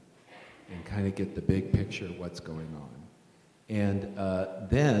scan and kind of get the big picture of what's going on. And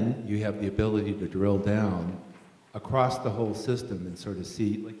then you have the ability to drill down across the whole system and sort of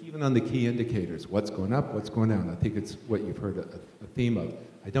see, like even on the key indicators, what's going up, what's going down. I think it's what you've heard a theme of.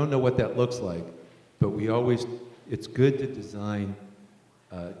 I don't know what that looks like, but it's good to design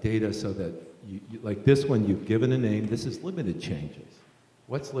data so that, like this one, you've given a name. This is limited changes.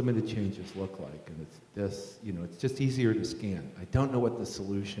 What's limited changes look like? And it's this, it's just easier to scan. I don't know what the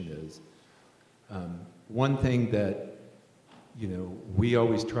solution is. One thing that, we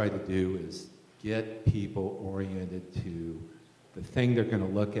always try to do is get people oriented to the thing they're going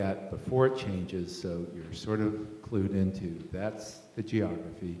to look at before it changes, so you're sort of clued into that's the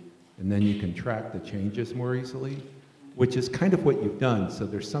geography, and then you can track the changes more easily, which is kind of what you've done. So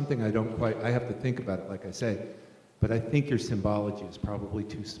there's something I have to think about it, like I say. But I think your symbology is probably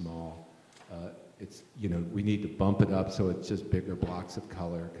too small. We need to bump it up so it's just bigger blocks of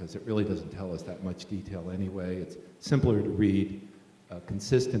color, because it really doesn't tell us that much detail anyway. It's simpler to read,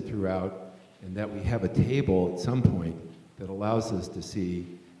 consistent throughout, and that we have a table at some point that allows us to see,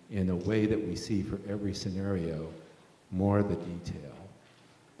 in a way that we see for every scenario, more of the detail.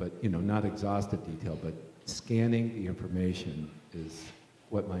 But, not exhaustive detail, but scanning the information is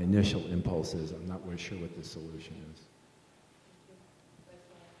what my initial impulse is. I'm not really sure what the solution is.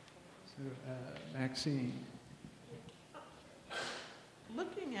 So, Maxine.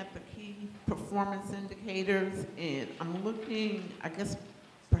 Looking at the key performance indicators, and I'm looking, I guess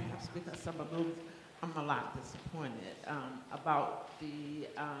perhaps because some of those, I'm a lot disappointed about the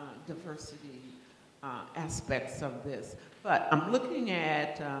diversity aspects of this. But I'm looking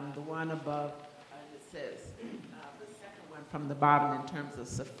at the one above, it says, from the bottom in terms of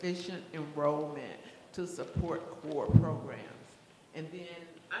sufficient enrollment to support core programs. And then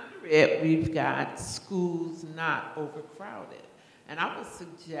under it, we've got schools not overcrowded. And I would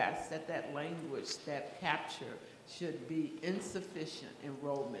suggest that that language, that capture, should be insufficient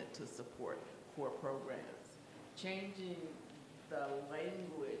enrollment to support core programs. Changing the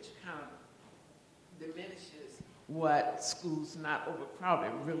language kind of diminishes what schools not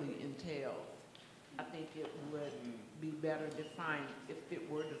overcrowded really entails. I think it would be better defined if it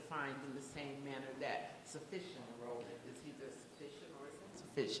were defined in the same manner that sufficient enrollment is either sufficient or is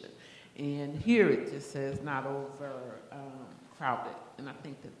insufficient. And here it just says not over crowded. And I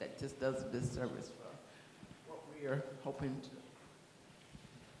think that that just does a disservice for what we are hoping to.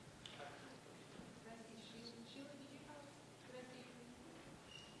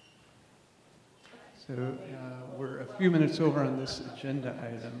 So we're a few minutes over on this agenda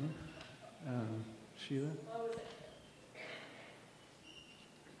item. Sheila?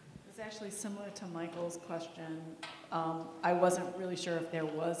 Was actually similar to Michael's question. I wasn't really sure if there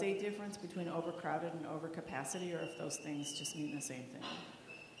was a difference between overcrowded and overcapacity, or if those things just mean the same thing.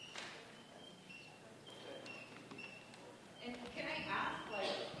 And can I ask, like,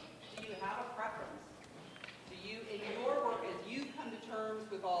 do you have a preference? Do you, in your work, as you come to terms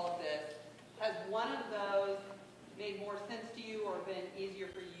with all of this, has one of those made more sense to you or been easier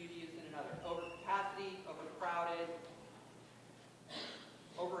for you to use than another? Overcapacity, overcrowded,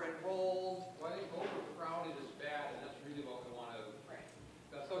 over-enrolled? Well, I think overcrowded is bad, and that's really what we want to, right.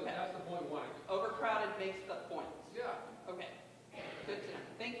 That's the point we want to. Overcrowded makes the point. Yeah. Okay, good to know.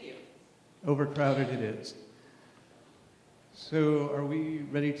 Thank you. Overcrowded it is. So are we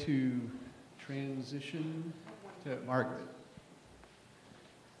ready to transition to Margaret?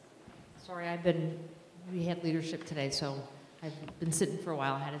 Sorry, we had leadership today, so I've been sitting for a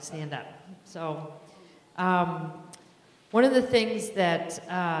while. I had to stand up. So one of the things that,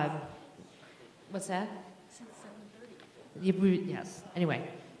 what's that? Since 7:30. Yes, anyway.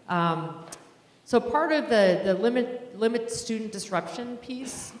 So part of the limit student disruption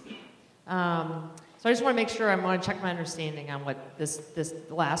piece, so I just want to make sure, I want to check my understanding on what this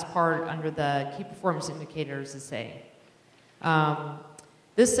last part under the key performance indicators is saying.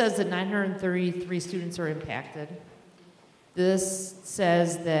 This says that 933 students are impacted. This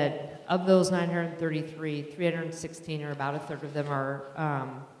says that of those 933, 316, or about a third of them, are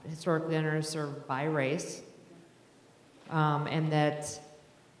historically underserved by race, and that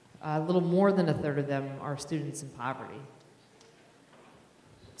a little more than a third of them are students in poverty.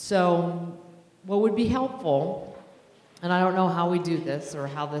 So what would be helpful, and I don't know how we do this or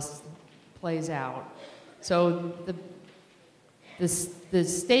how this plays out, so the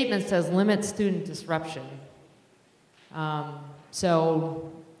statement says limit student disruption.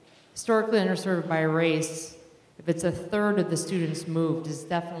 So historically underserved by race, if it's a third of the students moved, is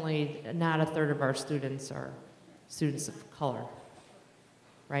definitely not a third of our students are students of color,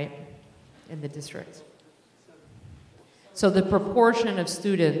 right, in the district. So the proportion of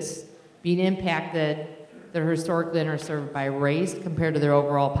students being impacted that are historically underserved by race compared to their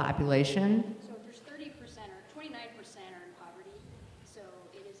overall population. So there's 30% or 29% are in poverty, so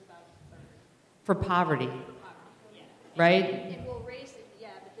it is about a third. For poverty, Yeah. right? It will raise it, yeah,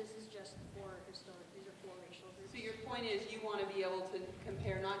 but this is just for historic, these are for racial groups. So your point is you want to be able to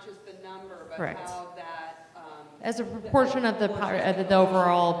compare not just the number, but Correct. how that... As a proportion of the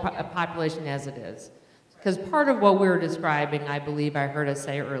overall population as it is. Because part of what we were describing, I believe I heard us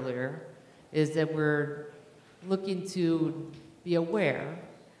say earlier, is that we're looking to be aware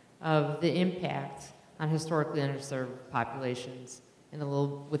of the impact on historically underserved populations in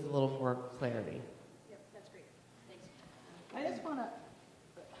with a little more clarity. Yep, that's great. Thanks. I just want to,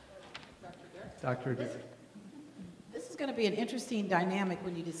 Dr. this is going to be an interesting dynamic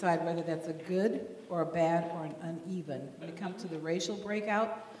when you decide whether that's a good or a bad or an uneven when it comes to the racial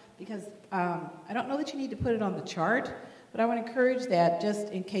breakout, because I don't know that you need to put it on the chart, but I want to encourage that just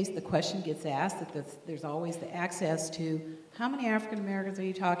in case the question gets asked, that there's always the access to how many African Americans are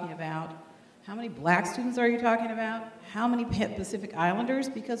you talking about, how many black students are you talking about, how many Pacific Islanders,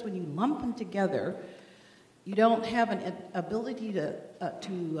 because when you lump them together, you don't have an ability to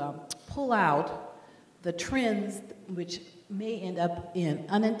pull out the trends which may end up in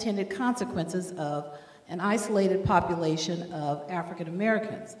unintended consequences of an isolated population of African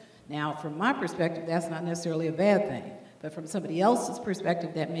Americans. Now, from my perspective, that's not necessarily a bad thing, but from somebody else's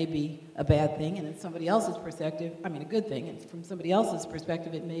perspective, that may be a bad thing, and in somebody else's perspective, I mean a good thing, and from somebody else's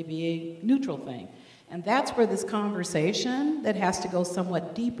perspective, it may be a neutral thing. And that's where this conversation that has to go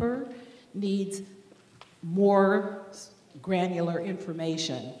somewhat deeper needs more granular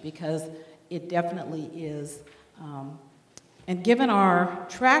information, because it definitely is, and given our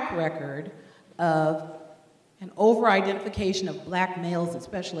track record of an over-identification of black males in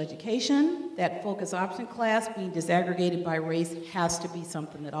special education, that focus option class being disaggregated by race has to be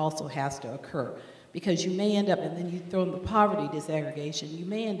something that also has to occur. Because you may end up, and then you throw in the poverty disaggregation, you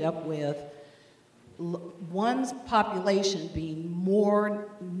may end up with one's population being more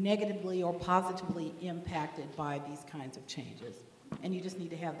negatively or positively impacted by these kinds of changes. And you just need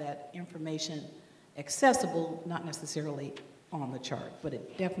to have that information accessible, not necessarily on the chart, but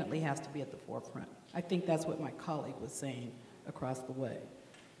it definitely has to be at the forefront. I think that's what my colleague was saying across the way.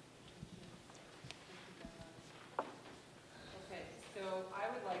 Okay, so I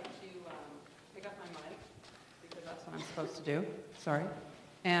would like to pick up my mic, because that's what I'm supposed to do. Sorry.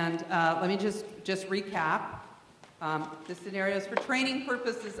 And let me just recap. The scenario is for training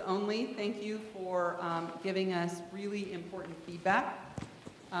purposes only. Thank you for giving us really important feedback.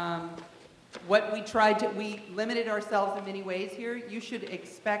 what we tried to, we limited ourselves in many ways here. You should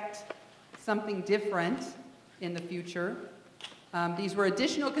expect something different in the future. These were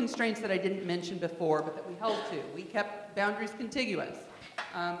additional constraints that I didn't mention before, but that we held to. We kept boundaries contiguous.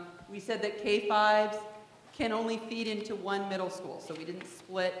 We said that K-5s can only feed into one middle school, so we didn't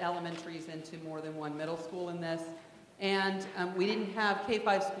split elementaries into more than one middle school in this. And we didn't have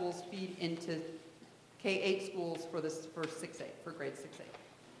K-5 schools feed into K-8 schools for grade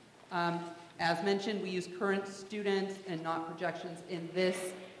 6-8. As mentioned, we use current students and not projections in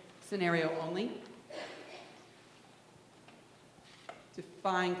this scenario only. To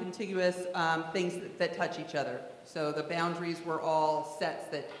find contiguous things that touch each other. So the boundaries were all sets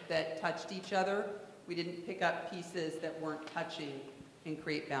that touched each other. We didn't pick up pieces that weren't touching and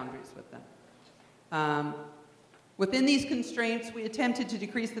create boundaries with them. Within these constraints, we attempted to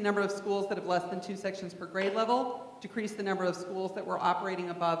decrease the number of schools that have less than 2 sections per grade level, decrease the number of schools that were operating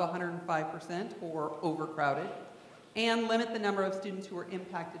above 105% or overcrowded, and limit the number of students who were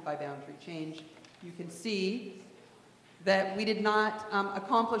impacted by boundary change. You can see that we did not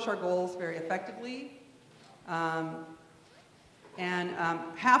accomplish our goals very effectively. Half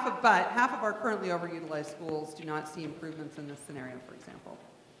of our currently overutilized schools do not see improvements in this scenario, for example.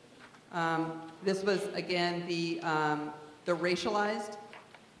 This was, again, the racialized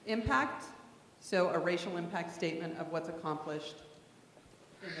impact. So a racial impact statement of what's accomplished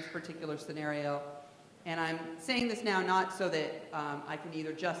in this particular scenario. And I'm saying this now not so that I can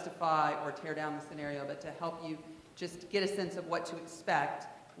either justify or tear down the scenario, but to help you just get a sense of what to expect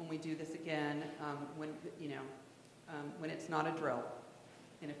when we do this again, when it's not a drill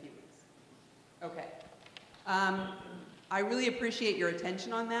in a few weeks. Okay. I really appreciate your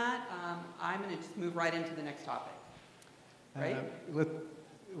attention on that. I'm going to just move right into the next topic. Right?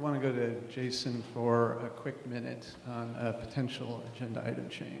 I want to go to Jason for a quick minute on a potential agenda item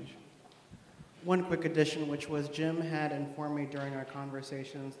change. One quick addition, which was Jim had informed me during our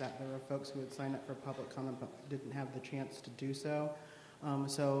conversations that there were folks who had signed up for public comment but didn't have the chance to do so.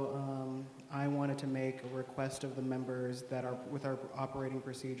 I wanted to make a request of the members that are with our operating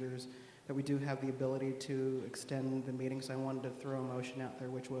procedures that we do have the ability to extend the meeting. So I wanted to throw a motion out there,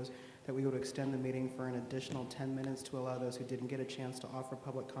 which was that we would extend the meeting for an additional 10 minutes to allow those who didn't get a chance to offer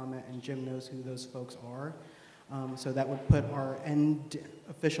public comment, and Jim knows who those folks are. So that would put our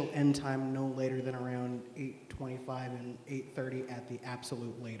official end time no later than around 8:25 and 8:30 at the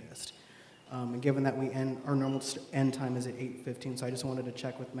absolute latest. And given that our normal end time is at 8:15, so I just wanted to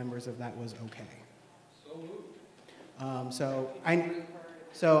check with members if that was okay.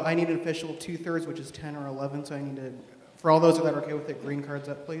 So I need an official 2/3, which is 10 or 11. So I need to, for all those that are okay with it, green cards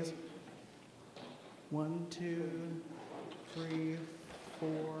up, please. 1, 2, 3, 4.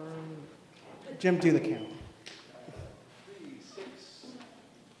 Jim, do the count. 3, 6,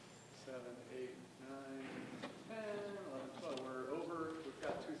 7, 8, 9, 10, 11, 12. We're over. We've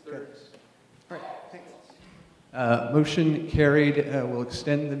got 2/3. All right, thanks. Motion carried. We'll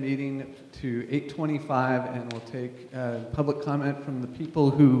extend the meeting to 8:25, and we'll take public comment from the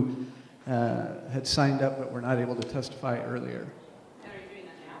people who had signed up but were not able to testify earlier. And are you doing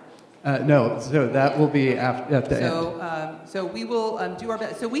that now? No, so that will be at the end. So we will do our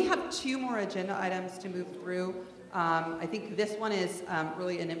best. So we have 2 more agenda items to move through. I think this one is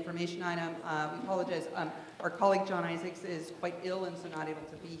really an information item. We apologize. Our colleague John Isaacs is quite ill and so not able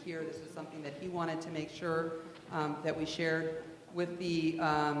to be here. This is something that he wanted to make sure that we shared with the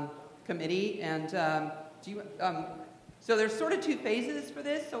committee. And so there's sort of 2 phases for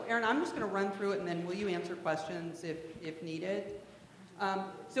this. So Aaron, I'm just going to run through it, and then will you answer questions if needed?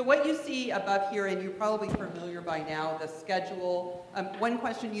 So what you see above here, and you're probably familiar by now, the schedule. One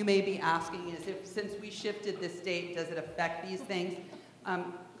question you may be asking is since we shifted this date, does it affect these things?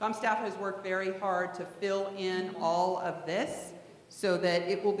 COM staff has worked very hard to fill in all of this so that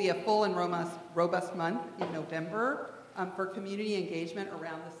it will be a full and robust month in November for community engagement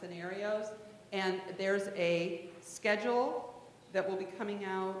around the scenarios. And there's a schedule that will be coming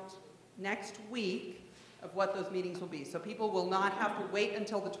out next week of what those meetings will be. So people will not have to wait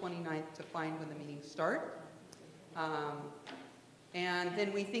until the 29th to find when the meetings start. And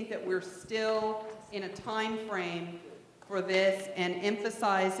then we think that we're still in a time frame for this and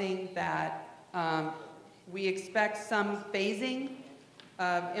emphasizing that we expect some phasing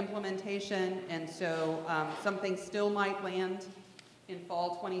of implementation, and so some things still might land in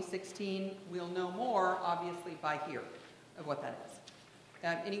fall 2016. We'll know more, obviously, by here of what that is.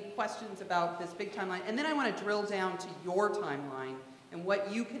 Any questions about this big timeline? And then I want to drill down to your timeline and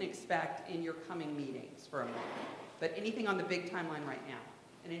what you can expect in your coming meetings for a moment. But anything on the big timeline right now,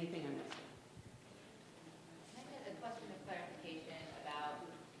 and anything I missed? A question of clarification about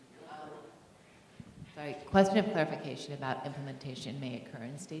Sorry, question of clarification about implementation may occur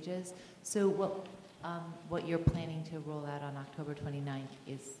in stages. So what you're planning to roll out on October 29th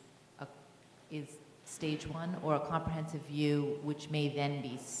is stage 1 or a comprehensive view, which may then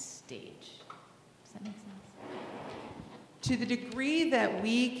be stage. Does that make sense? To the degree that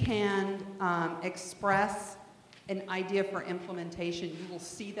we can express an idea for implementation, you will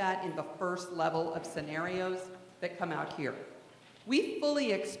see that in the first level of scenarios that come out here. We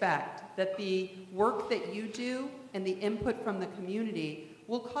fully expect that the work that you do and the input from the community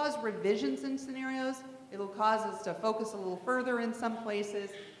will cause revisions in scenarios. It'll cause us to focus a little further in some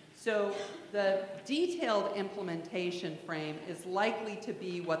places. So the detailed implementation frame is likely to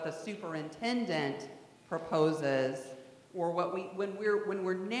be what the superintendent proposes, or what when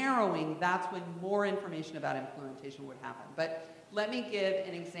we're narrowing, that's when more information about implementation would happen. But let me give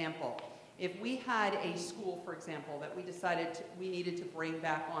an example. If we had a school, for example, that we decided we needed to bring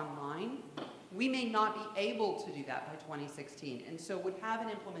back online, we may not be able to do that by 2016, and so would have an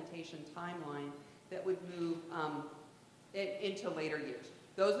implementation timeline that would move into later years.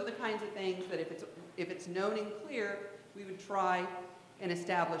 Those are the kinds of things that if it's known and clear, we would try and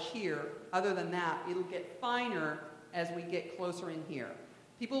establish here. Other than that, it'll get finer as we get closer in here.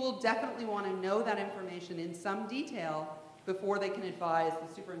 People will definitely want to know that information in some detail before they can advise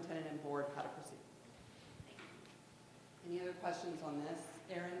the superintendent and board how to proceed. Any other questions on this?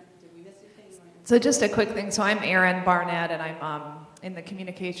 Erin, did we miss anything? So just a quick thing. So I'm Erin Barnett, and I'm in the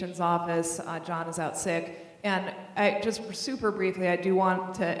communications office. John is out sick. And just super briefly, I do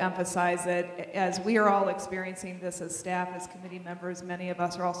want to emphasize that as we are all experiencing this as staff, as committee members, many of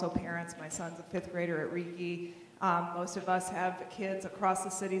us are also parents. My son's a 5th grader at Riki. Most of us have kids across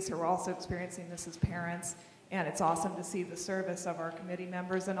the city, so we're also experiencing this as parents. And it's awesome to see the service of our committee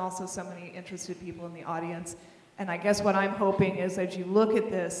members and also so many interested people in the audience. And I guess what I'm hoping is as you look at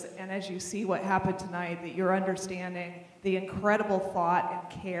this and as you see what happened tonight, that you're understanding the incredible thought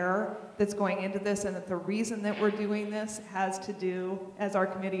and care that's going into this, and that the reason that we're doing this has to do, as our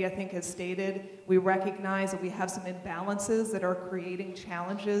committee I think has stated, we recognize that we have some imbalances that are creating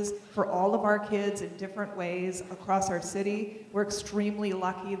challenges for all of our kids in different ways across our city. We're extremely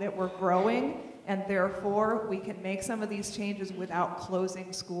lucky that we're growing, and therefore we can make some of these changes without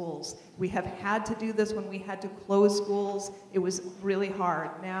closing schools. We have had to do this when we had to close schools. It was really hard.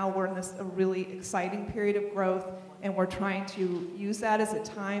 Now we're in this a really exciting period of growth, and we're trying to use that as a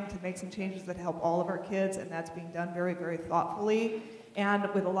time to make some changes that help all of our kids, and that's being done very, very thoughtfully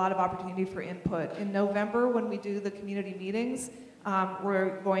and with a lot of opportunity for input. In November, when we do the community meetings,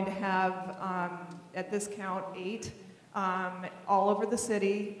 we're going to have, at this count, 8 all over the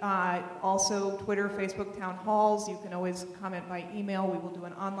city. Also Twitter, Facebook, town halls. You can always comment by email. We will do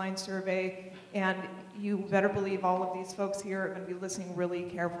an online survey. And you better believe all of these folks here are going to be listening really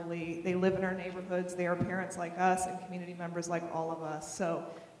carefully. They live in our neighborhoods. They are parents like us and community members like all of us. So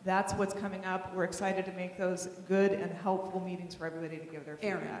that's what's coming up. We're excited to make those good and helpful meetings for everybody to give their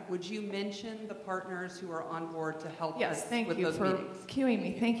feedback. Erin, would you mention the partners who are on board to help us with those meetings? Yes, thank you for cueing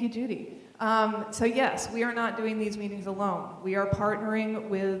me. Thank you, Judy. So yes, we are not doing these meetings alone. We are partnering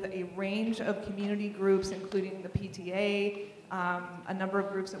with a range of community groups, including the PTA, a number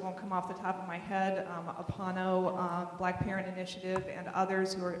of groups that won't come off the top of my head, Apano, Black Parent Initiative, and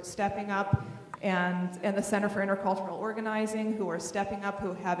others who are stepping up, and the Center for Intercultural Organizing, who are stepping up,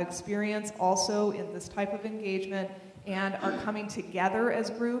 who have experience also in this type of engagement, and are coming together as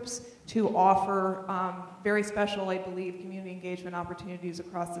groups to offer very special, I believe, community engagement opportunities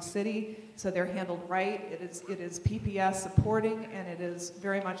across the city. So they're handled right. It is PPS supporting, and it is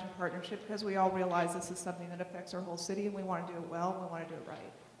very much in partnership, because we all realize this is something that affects our whole city, and we want to do it well, and we want to do it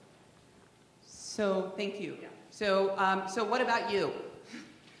right. So thank you. Yeah. So what about you?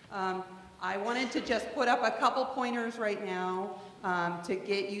 I wanted to just put up a couple pointers right now to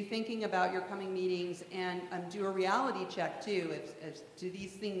get you thinking about your coming meetings, and do a reality check too. Do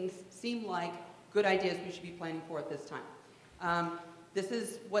these things seem like good ideas we should be planning for at this time? This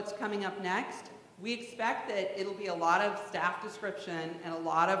is what's coming up next. We expect that it'll be a lot of staff description and a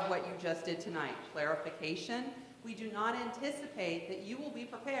lot of what you just did tonight, clarification. We do not anticipate that you will be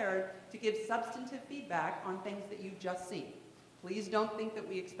prepared to give substantive feedback on things that you've just seen. Please don't think that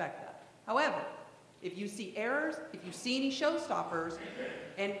we expect that. However, if you see errors, if you see any showstoppers,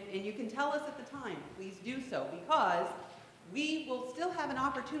 and you can tell us at the time, please do so, because we will still have an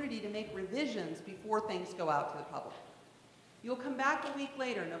opportunity to make revisions before things go out to the public. You'll come back a week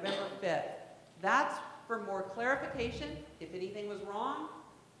later, November 5th. That's for more clarification. If anything was wrong,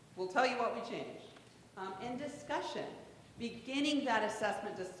 we'll tell you what we changed. And discussion, beginning that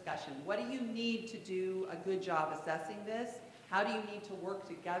assessment discussion. What do you need to do a good job assessing this? How do you need to work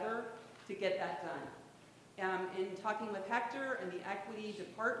together to get that done? In talking with Hector and the equity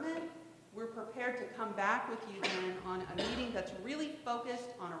department, we're prepared to come back with you then on a meeting that's really focused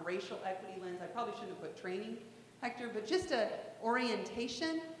on a racial equity lens. I probably shouldn't have put training, Hector, but just a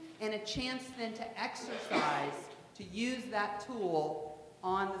orientation and a chance then to exercise, to use that tool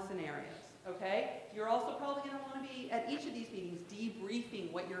on the scenarios, okay? You're also probably going to want to be at each of these meetings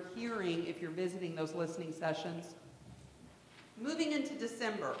debriefing what you're hearing if you're visiting those listening sessions. Moving into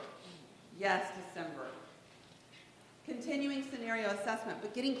December. Yes, December. Continuing scenario assessment,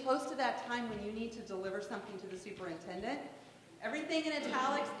 but getting close to that time when you need to deliver something to the superintendent. Everything in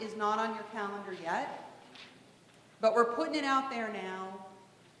italics is not on your calendar yet, but we're putting it out there now,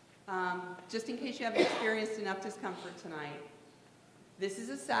 just in case you haven't experienced enough discomfort tonight. This is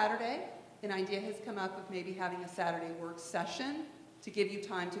a Saturday. An idea has come up of maybe having a Saturday work session to give you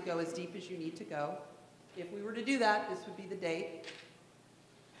time to go as deep as you need to go. If we were to do that, this would be the date.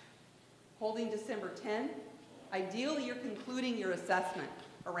 Holding December 10. Ideally, you're concluding your assessment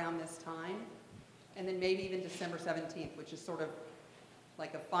around this time, and then maybe even December 17th, which is sort of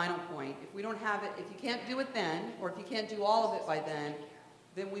like a final point. If we don't have it, if you can't do it then, or if you can't do all of it by then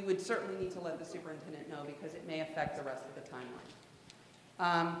we would certainly need to let the superintendent know because it may affect the rest of the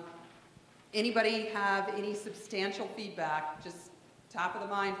timeline. Anybody have any substantial feedback, just top of the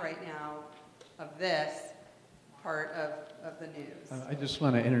mind right now, of this part of the news? I just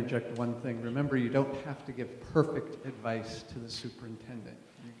want to interject one thing. Remember, you don't have to give perfect advice to the superintendent.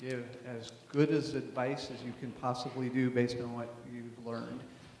 You give as good as advice as you can possibly do based on what you've learned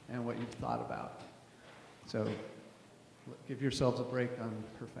and what you've thought about. So give yourselves a break on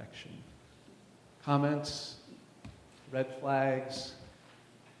perfection. Comments, red flags,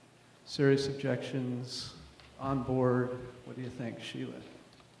 serious objections, on board. What do you think, Sheila?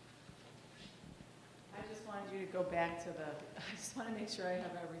 I just wanted you to go back to I just want to make sure I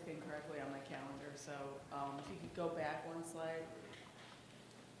have everything correctly on my calendar. So if you could go back one slide.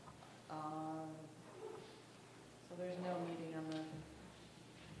 So there's no meeting on the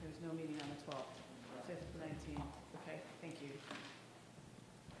 12th, 5th, 19th. Okay, thank you.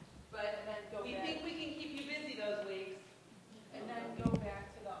 But we think we can keep you busy those weeks. And then go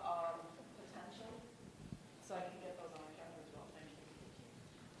back to the potential, so I can get those on the calendar as well. Thank you.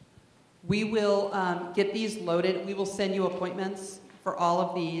 We will get these loaded. We will send you appointments for all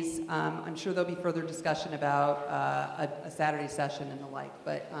of these. I'm sure there'll be further discussion about a Saturday session and the like.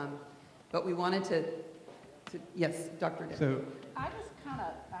 But we wanted to yes, Dr. Dick. So I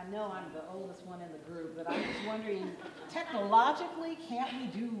know I'm the oldest one in the group, but I'm just wondering, technologically, can't we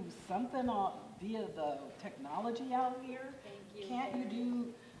do something via the technology out here? Thank you. Can't you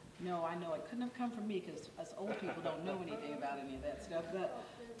do, no, I know it couldn't have come from me because us old people don't know anything about any of that stuff, but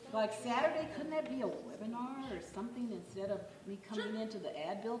like Saturday, couldn't that be a webinar or something instead of me coming into the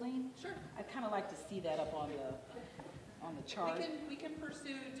ad building? Sure. I'd kind of like to see that up on the chart. We can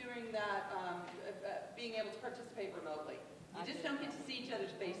pursue doing that, being able to participate remotely. You just don't get to see each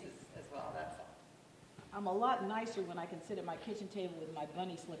other's faces as well, that's all. I'm a lot nicer when I can sit at my kitchen table with my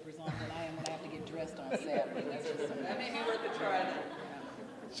bunny slippers on than I am when I have to get dressed on Saturday. That may be worth a try then.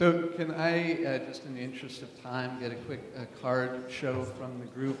 So can I, just in the interest of time, get a quick card show from the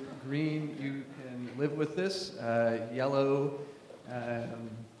group? Green, you can live with this. Yellow,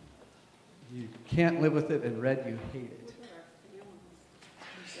 you can't live with it. And red, you hate it.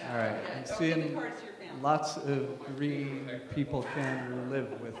 All right, I'm seeing lots of green people can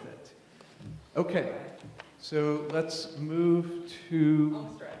live with it. Okay, so let's move to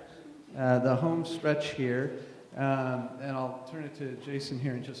the home stretch here. And I'll turn it to Jason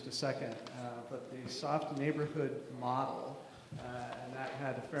here in just a second. But the soft neighborhood model, and that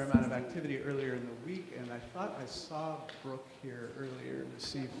had a fair amount of activity earlier in the week, and I thought I saw Brooke here earlier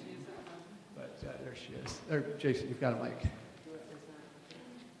this evening. But there she is. There, Jason, you've got a mic.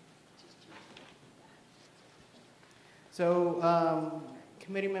 So,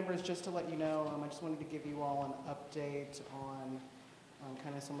 committee members, just to let you know, I just wanted to give you all an update on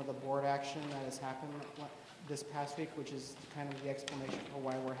kind of some of the board action that has happened this past week, which is kind of the explanation for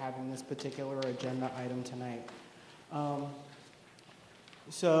why we're having this particular agenda item tonight.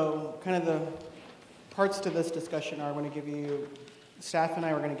 So kind of the parts to this discussion are going to give you, staff and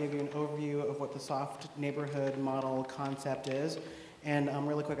I are going to give you an overview of what the soft neighborhood model concept is. And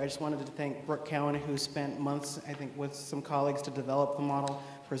really quick, I just wanted to thank Brooke Cowan, who spent months, I think, with some colleagues to develop the model,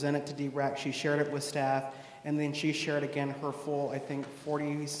 present it to D-BRAC. She shared it with staff, and then she shared again her full, I think,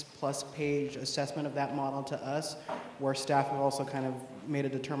 40-plus page assessment of that model to us, where staff have also kind of made a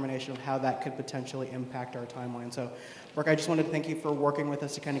determination of how that could potentially impact our timeline. So, Brooke, I just wanted to thank you for working with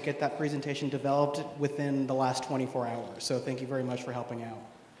us to kind of get that presentation developed within the last 24 hours. So thank you very much for helping out.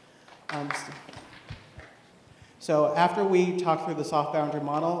 So after we talk through the soft boundary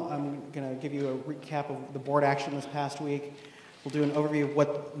model, I'm going to give you a recap of the board action this past week. We'll do an overview of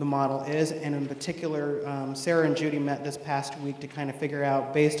what the model is, and in particular, Sarah and Judy met this past week to kind of figure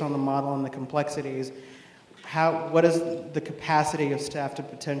out, based on the model and the complexities, what is the capacity of staff to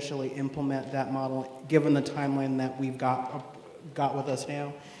potentially implement that model, given the timeline that we've got with us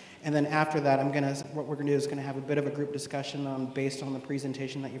now. And then after that, what we're going to do is going to have a bit of a group discussion based on the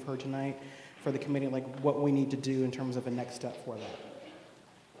presentation that you've heard tonight for the committee, like what we need to do in terms of a next step for that.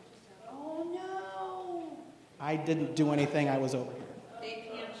 Oh no! I didn't do anything. I was over here.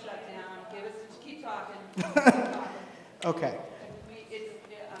 8 p.m. shutdown. Keep talking. Keep talking. Okay. It's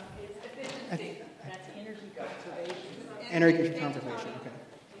efficiency. That's energy conservation. Energy conservation.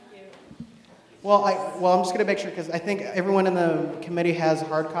 Okay. Well, I'm just going to make sure, because I think everyone in the committee has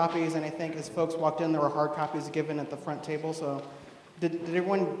hard copies, and I think as folks walked in, there were hard copies given at the front table. So, did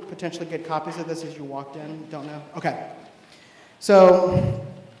everyone potentially get copies of this as you walked in? Don't know. Okay. So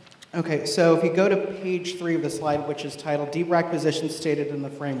if you go to page 3 of the slide, which is titled D-BRAC Positions Stated in the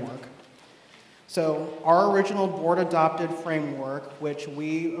Framework. So our original board-adopted framework, which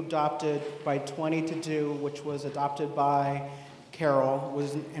we adopted by 20-2, which was adopted by Carol,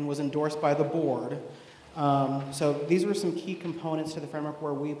 was endorsed by the board. So these were some key components to the framework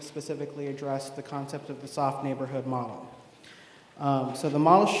where we specifically addressed the concept of the soft neighborhood model. So the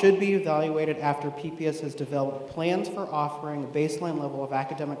model should be evaluated after PPS has developed plans for offering a baseline level of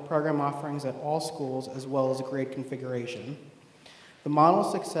academic program offerings at all schools, as well as a grade configuration. The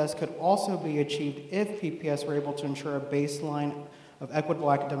model's success could also be achieved if PPS were able to ensure a baseline of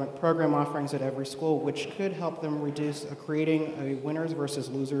equitable academic program offerings at every school, which could help them reduce creating a winners versus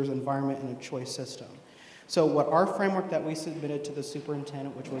losers environment in a choice system. So what our framework that we submitted to the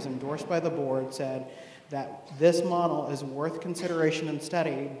superintendent, which was endorsed by the board, said that this model is worth consideration and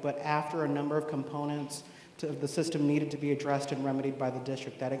study, but after a number of components of the system needed to be addressed and remedied by the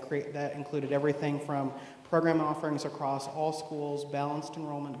district. That included everything from program offerings across all schools, balanced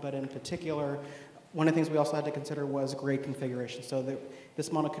enrollment, but in particular, one of the things we also had to consider was grade configuration. So that this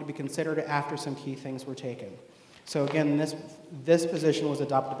model could be considered after some key things were taken. So again, this position was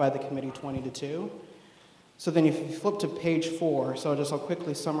adopted by the committee 20-2. So then if you flip to page 4, I'll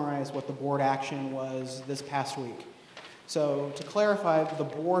quickly summarize what the board action was this past week. So to clarify, the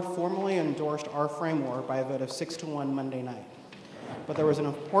board formally endorsed our framework by a vote of 6-1 Monday night. But there was an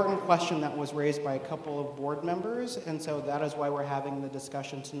important question that was raised by a couple of board members, and so that is why we're having the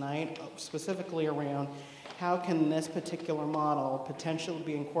discussion tonight, specifically around how can this particular model potentially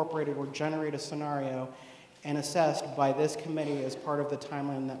be incorporated or generate a scenario and assessed by this committee as part of the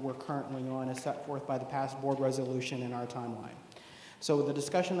timeline that we're currently on, as set forth by the past board resolution in our timeline. So the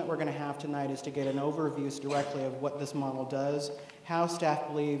discussion that we're going to have tonight is to get an overview directly of what this model does, how staff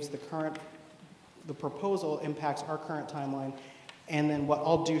believes the proposal impacts our current timeline, and then what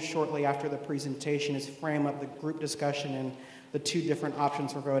I'll do shortly after the presentation is frame up the group discussion and the 2 different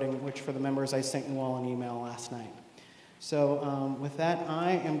options for voting, which for the members I sent you all an email last night. So with that,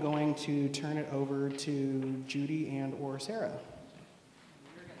 I am going to turn it over to Judy and or Sarah.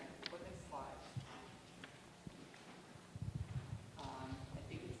 You're going to put this slide. I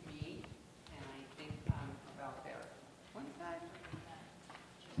think it's me, and I think I'm about there. One side.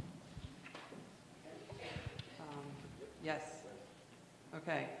 Yes.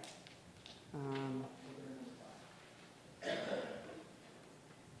 Okay.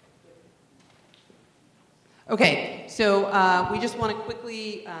 Okay, so we just want to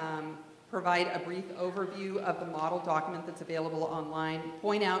quickly provide a brief overview of the model document that's available online,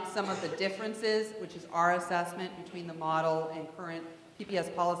 point out some of the differences, which is our assessment between the model and current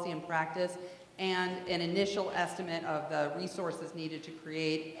PPS policy and practice, and an initial estimate of the resources needed to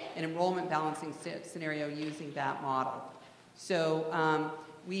create an enrollment balancing scenario using that model. So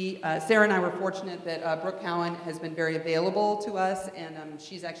Sarah and I were fortunate that Brooke Cowan has been very available to us, and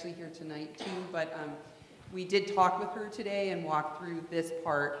she's actually here tonight too, but we did talk with her today and walk through this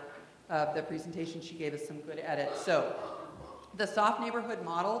part of the presentation. She gave us some good edits. So the soft neighborhood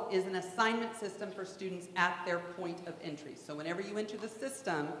model is an assignment system for students at their point of entry. So whenever you enter the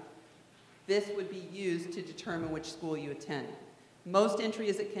system, this would be used to determine which school you attend. Most entry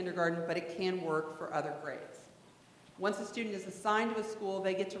is at kindergarten, but it can work for other grades. Once a student is assigned to a school,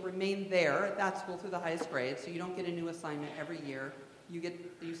 they get to remain there at that school through the highest grade, so you don't get a new assignment every year.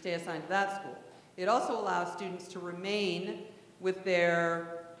 You stay assigned to that school. It also allows students to remain with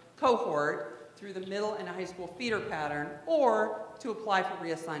their cohort through the middle and high school feeder pattern, or to apply for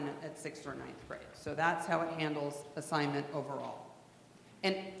reassignment at 6th or 9th grade. So that's how it handles assignment overall.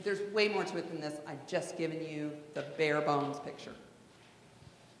 And there's way more to it than this. I've just given you the bare bones picture.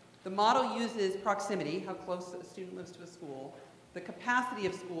 The model uses proximity, how close a student lives to a school, the capacity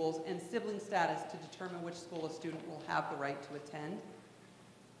of schools, and sibling status to determine which school a student will have the right to attend.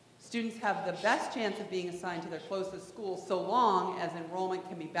 Students have the best chance of being assigned to their closest school so long as enrollment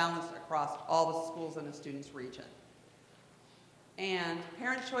can be balanced across all the schools in a student's region. And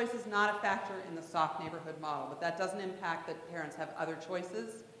parent choice is not a factor in the soft neighborhood model, but that doesn't impact that parents have other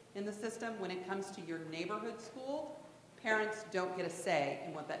choices in the system. When it comes to your neighborhood school, parents don't get a say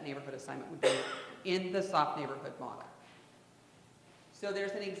in what that neighborhood assignment would be in the soft neighborhood model. So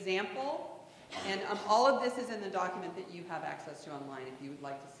there's an example, and all of this is in the document that you have access to online if you would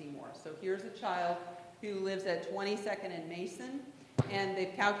like to see more. So here's a child who lives at 22nd and Mason, and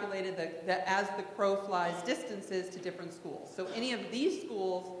they've calculated the as the crow flies distances to different schools. So any of these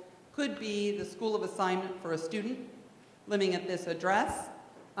schools could be the school of assignment for a student living at this address,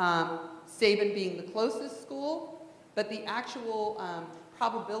 Sabin being the closest school, but the actual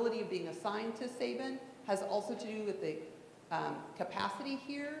probability of being assigned to Sabin has also to do with the capacity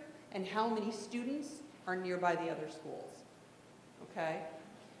here and how many students are nearby the other schools, okay?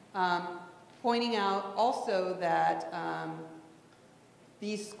 Pointing out also that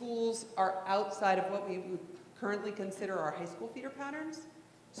these schools are outside of what we would currently consider our high school feeder patterns.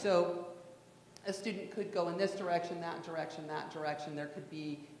 So a student could go in this direction, that direction, that direction. There could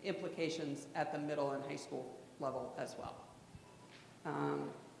be implications at the middle and high school level as well.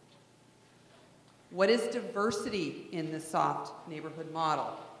 What is diversity in the soft neighborhood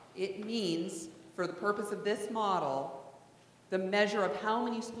model? It means, for the purpose of this model, the measure of how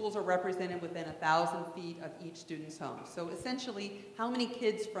many schools are represented within 1,000 feet of each student's home. So essentially, how many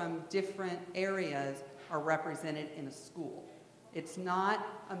kids from different areas are represented in a school. It's not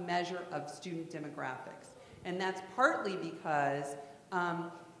a measure of student demographics. And that's partly because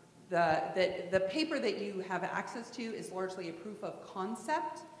the paper that you have access to is largely a proof of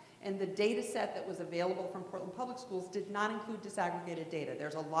concept, and the data set that was available from Portland Public Schools did not include disaggregated data.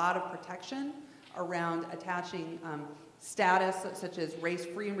 There's a lot of protection around attaching status such as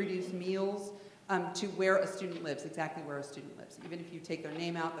race-free and reduced meals to where a student lives, exactly where a student lives. Even if you take their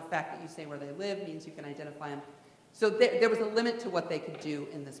name out, the fact that you say where they live means you can identify them. So there was a limit to what they could do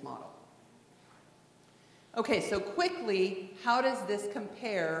in this model. Okay, so quickly, how does this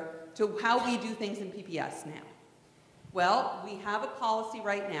compare to how we do things in PPS now? Well, we have a policy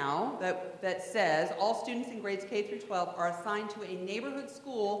right now that says all students in grades K through 12 are assigned to a neighborhood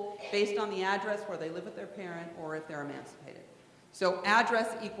school based on the address where they live with their parent or if they're emancipated. So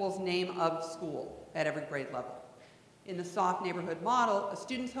address equals name of school at every grade level. In the soft neighborhood model, a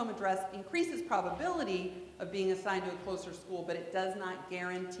student's home address increases probability of being assigned to a closer school, but it does not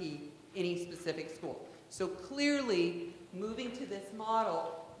guarantee any specific school. So clearly, moving to this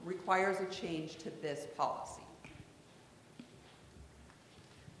model requires a change to this policy.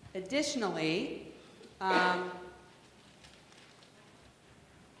 Additionally,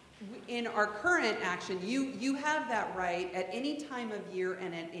 in our current action, you have that right at any time of year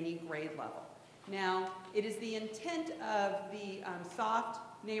and at any grade level. Now, it is the intent of the soft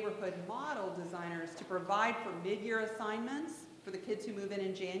neighborhood model designers to provide for mid-year assignments for the kids who move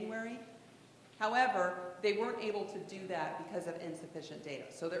in January. However, they weren't able to do that because of insufficient data.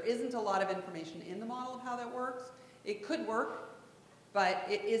 So there isn't a lot of information in the model of how that works. It could work, but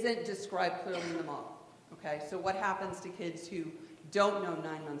it isn't described clearly in the model, okay? So what happens to kids who don't know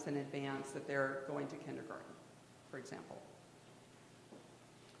 9 months in advance that they're going to kindergarten, for example?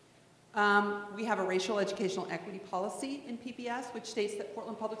 We have a racial educational equity policy in PPS, which states that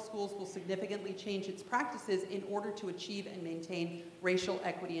Portland Public Schools will significantly change its practices in order to achieve and maintain racial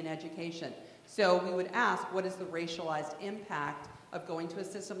equity in education. So we would ask, what is the racialized impact of going to a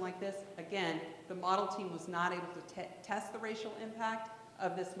system like this? Again, the model team was not able to test the racial impact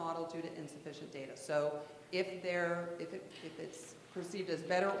of this model due to insufficient data. So if it's perceived as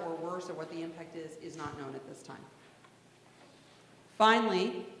better or worse, or what the impact is not known at this time.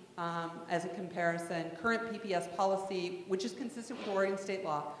 Finally, as a comparison, current PPS policy, which is consistent with Oregon state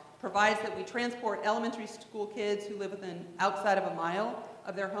law, provides that we transport elementary school kids who live outside of a mile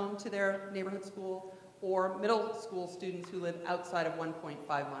of their home to their neighborhood school, or middle school students who live outside of 1.5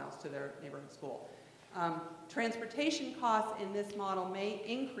 miles to their neighborhood school. Transportation costs in this model may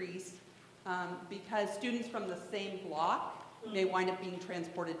increase because students from the same block may wind up being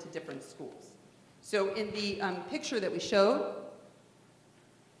transported to different schools. So in the picture that we showed,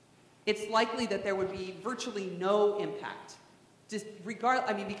 it's likely that there would be virtually no impact. Just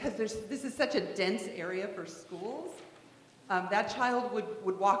because this is such a dense area for schools, that child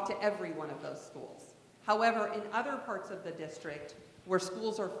would walk to every one of those schools. However, in other parts of the district, Where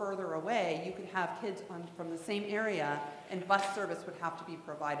schools are further away, you could have kids from the same area, and bus service would have to be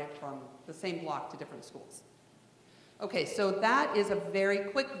provided from the same block to different schools. Okay, so that is a very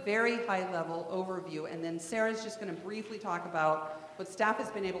quick, very high-level overview, and then Sarah's just going to briefly talk about what staff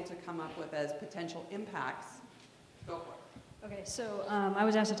has been able to come up with as potential impacts. Go for it. Okay, so I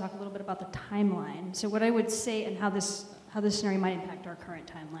was asked to talk a little bit about the timeline. So what I would say and how this scenario might impact our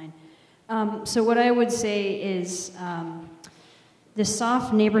current timeline. So what I would say is the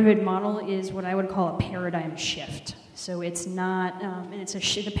soft neighborhood model is what I would call a paradigm shift. So it's not, and it's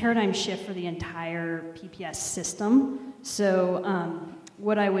a paradigm shift for the entire PPS system. So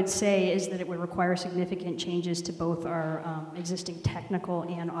what I would say is that it would require significant changes to both our existing technical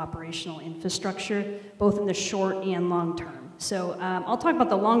and operational infrastructure, both in the short and long term. So I'll talk about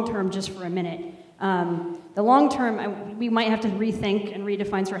the long term just for a minute. The long term, we might have to rethink and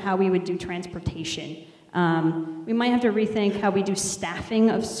redefine sort of how we would do transportation. We might have to rethink how we do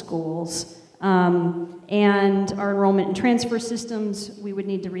staffing of schools, and our enrollment and transfer systems. We would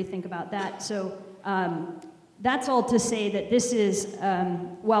need to rethink about that. So that's all to say that this is,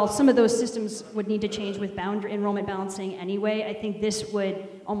 while some of those systems would need to change with enrollment balancing anyway, I think this would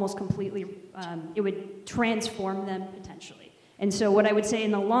almost completely, it would transform them potentially. And so what I would say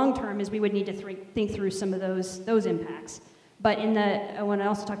in the long term is we would need to think through some of those impacts. But I want to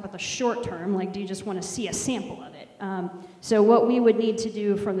also talk about the short term, like do you just want to see a sample of it? So what we would need to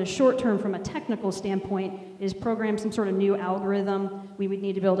do from the short term, from a technical standpoint, is program some sort of new algorithm. We would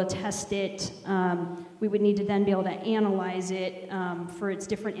need to be able to test it. We would need to then be able to analyze it for its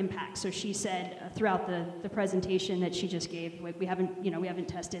different impacts. So she said throughout the presentation that she just gave, we haven't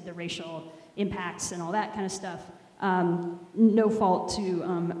tested the racial impacts and all that kind of stuff. No fault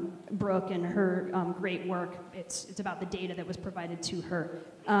to Brooke and her great work. It's about the data that was provided to her.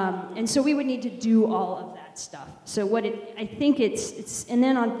 And so we would need to do all of that stuff. So I think and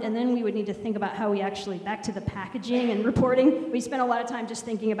then we would need to think about how we actually, back to the packaging and reporting, we spent a lot of time just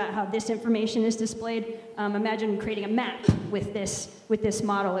thinking about how this information is displayed. Imagine creating a map with this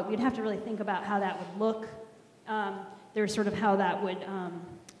model. We'd have to really think about how that would look. There's sort of how that would,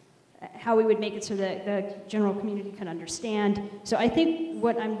 how we would make it so that the general community can understand. So I think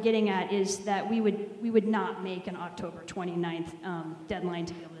what I'm getting at is that we would not make an October 29th deadline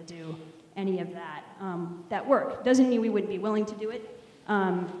to be able to do any of that work. Doesn't mean we wouldn't be willing to do it,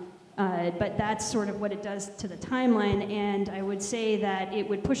 but that's sort of what it does to the timeline, and I would say that it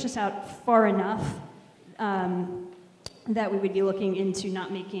would push us out far enough that we would be looking into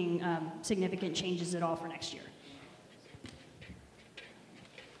not making significant changes at all for next year.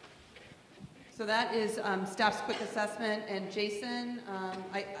 So that is staff's quick assessment. And Jason,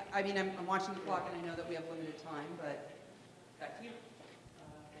 I mean, I'm watching the clock and I know that we have limited time, but back to you.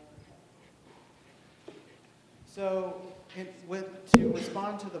 So to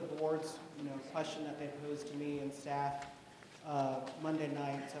respond to the board's question that they posed to me and staff Monday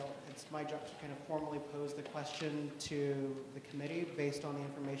night, so it's my job to kind of formally pose the question to the committee based on the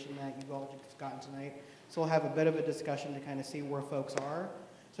information that you've all just gotten tonight. So we'll have a bit of a discussion to kind of see where folks are.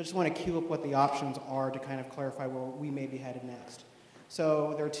 So I just want to cue up what the options are to kind of clarify where we may be headed next.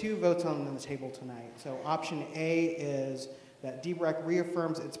 So there are two votes on the table tonight. So option A is that D-BRAC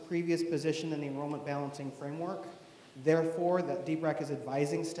reaffirms its previous position in the enrollment balancing framework. Therefore, that D-BRAC is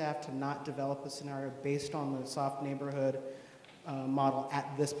advising staff to not develop a scenario based on the soft neighborhood model at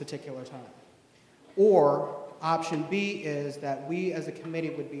this particular time. Or option B is that we as a committee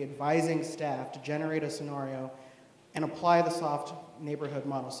would be advising staff to generate a scenario and apply the soft neighborhood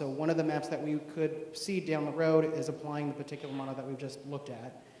model. So one of the maps that we could see down the road is applying the particular model that we've just looked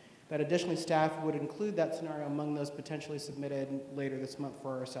at. That additionally, staff would include that scenario among those potentially submitted later this month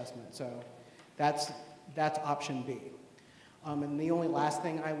for our assessment. So that's option B. And the only last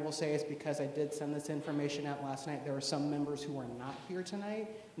thing I will say is because I did send this information out last night, there are some members who are not here tonight,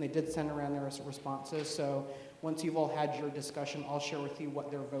 and they did send around their responses. So once you've all had your discussion, I'll share with you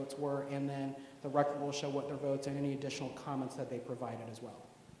what their votes were, and then the record will show what their votes and any additional comments that they provided as well.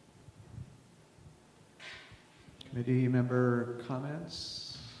 Committee member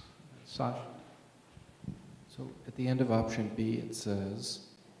comments? Sasha? So at the end of option B, it says,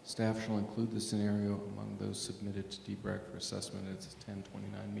 staff shall include the scenario among those submitted to D-BRAC for assessment at its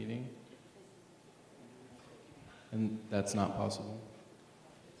 10/29 meeting. And that's not possible?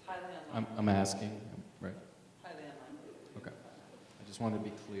 It's highly unlikely. I'm asking, right? Highly unlikely. Okay. I just wanted to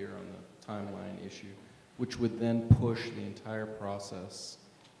be clear on the timeline issue, which would then push the entire process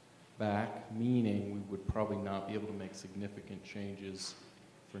back, meaning we would probably not be able to make significant changes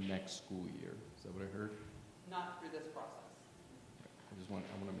for next school year. Is that what I heard? Not through this process. I want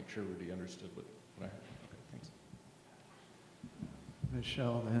to make sure everybody understood what I heard. Okay, thanks.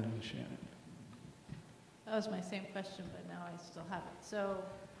 Michelle, then Shannon. That was my same question, but now I still have it. So,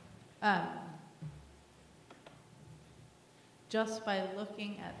 just by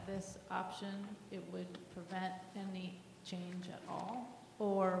looking at this option, it would prevent any change at all?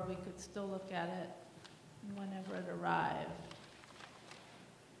 Or we could still look at it whenever it arrived?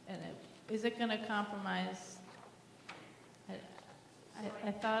 And is it going to compromise?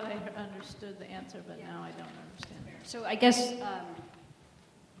 I thought I understood the answer, but now I don't understand it. So I guess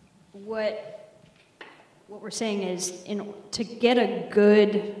what we're saying is, to get a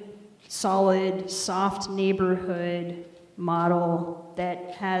good, solid, soft neighborhood model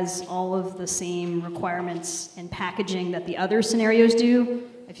that has all of the same requirements and packaging that the other scenarios do,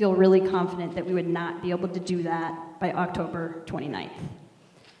 I feel really confident that we would not be able to do that by October 29th.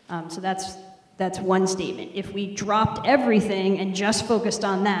 So that's one statement. If we dropped everything and just focused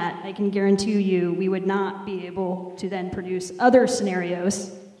on that, I can guarantee you we would not be able to then produce other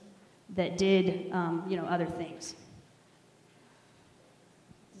scenarios that did, other things.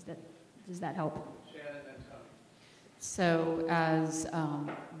 Does that help? So as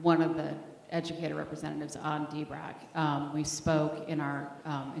one of the educator representatives on D-BRAC, we spoke in our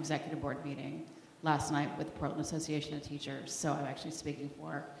executive board meeting last night with the Portland Association of Teachers. So I'm actually speaking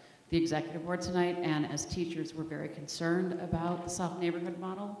for the executive board tonight, and as teachers, we're very concerned about the soft neighborhood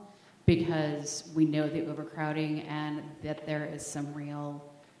model because we know the overcrowding and that there is some real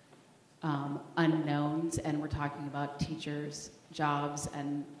unknowns, and we're talking about teachers' jobs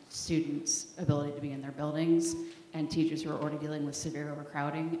and students' ability to be in their buildings, and teachers who are already dealing with severe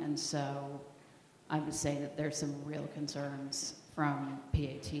overcrowding. And so I'm just saying that there's some real concerns from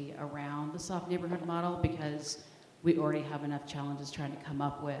PAT around the soft neighborhood model because we already have enough challenges trying to come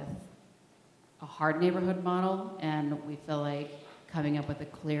up with a hard neighborhood model, and we feel like coming up with a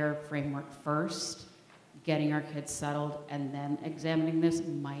clear framework first, getting our kids settled, and then examining this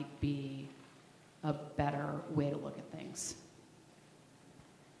might be a better way to look at things.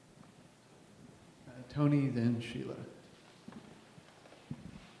 Tony, then Sheila.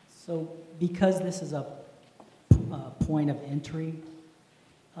 So because this is a point of entry,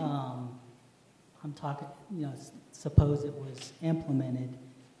 I'm talking, suppose it was implemented,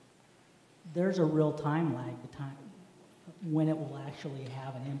 there's a real time lag between when it will actually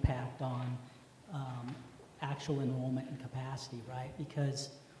have an impact on actual enrollment and capacity, right?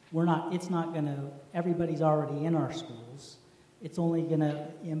 Because it's not going to, everybody's already in our schools. It's only going to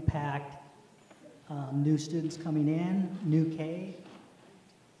impact new students coming in, new K.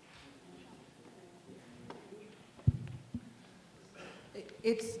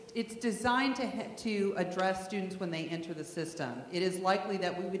 It's designed to address students when they enter the system. It is likely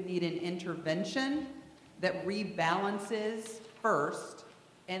that we would need an intervention that rebalances first,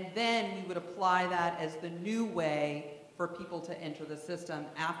 and then we would apply that as the new way for people to enter the system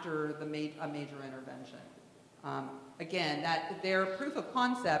after a major intervention. Again, their proof of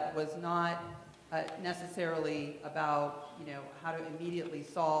concept was not necessarily about how to immediately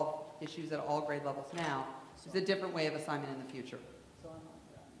solve issues at all grade levels now. It's a different way of assignment in the future.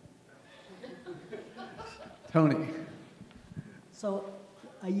 Tony. So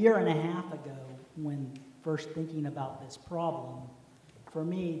a year and a half ago, when first thinking about this problem, for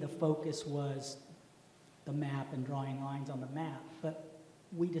me, the focus was the map and drawing lines on the map. But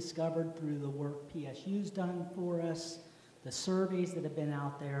we discovered through the work PSU's done for us, the surveys that have been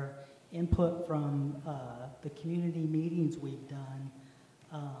out there, input from the community meetings we've done,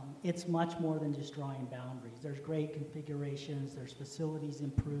 it's much more than just drawing boundaries. There's grade configurations, there's facilities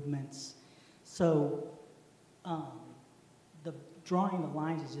improvements. So the drawing the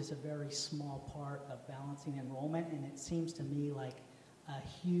lines is just a very small part of balancing enrollment, and it seems to me like a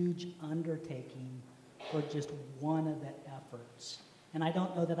huge undertaking for just one of the efforts. And I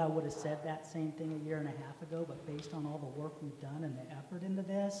don't know that I would have said that same thing a year and a half ago, but based on all the work we've done and the effort into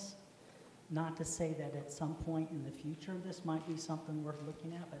this, not to say that at some point in the future this might be something worth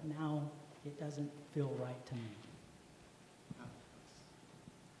looking at, but now it doesn't feel right to me.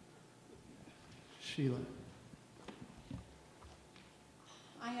 Sheila.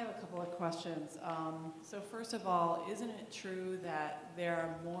 I have a couple of questions. So first of all, isn't it true that there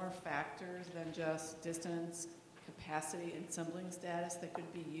are more factors than just distance, capacity, and sibling status that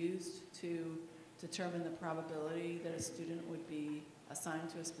could be used to determine the probability that a student would be assigned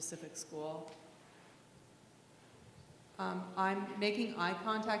to a specific school? I'm making eye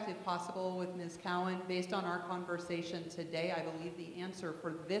contact, if possible, with Ms. Cowan. Based on our conversation today, I believe the answer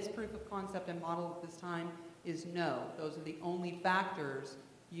for this proof of concept and model at this time is no. Those are the only factors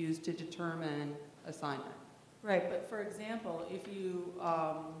used to determine assignment. Right, but for example, if you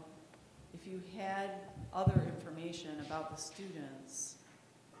if you had other information about the students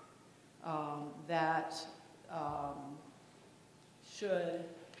that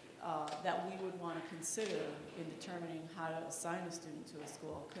that we would want to consider in determining how to assign a student to a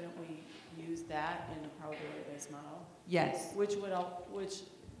school, couldn't we use that in a probability-based model? Yes. Which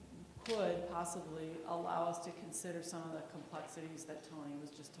could possibly allow us to consider some of the complexities that Tony was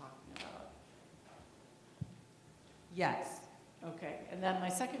just talking about. Yes. Okay, and then my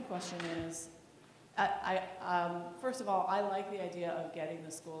second question is, first of all, I like the idea of getting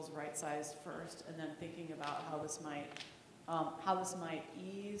the schools right-sized first, and then thinking about how this might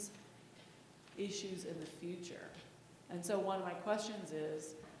ease issues in the future. And so one of my questions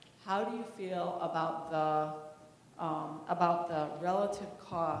is, how do you feel about the relative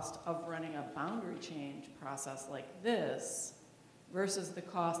cost of running a boundary change process like this versus the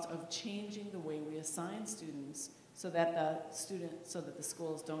cost of changing the way we assign students so that the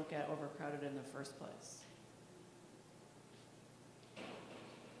schools don't get overcrowded in the first place?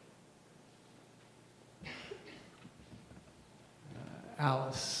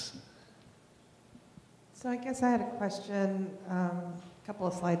 Alice. So I guess I had a question a couple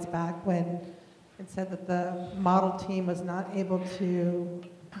of slides back when it said that the model team was not able to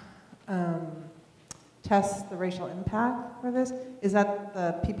test the racial impact for this. Is that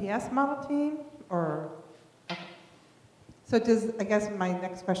the PPS model team or? Okay. So I guess my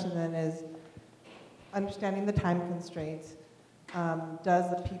next question then is, understanding the time constraints, does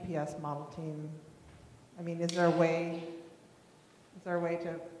the PPS model team, I mean, is there a way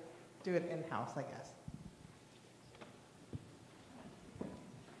to do it in-house, I guess?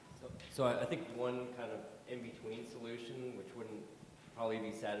 So I think one kind of in-between solution, which wouldn't probably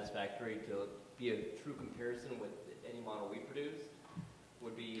be satisfactory to be a true comparison with any model we produce,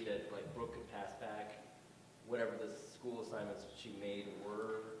 would be that like Brooke could pass back whatever the school assignments she made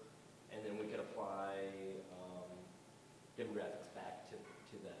were, and then we could apply demographics back to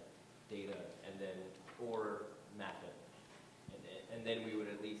that data, and then or map it. And then we would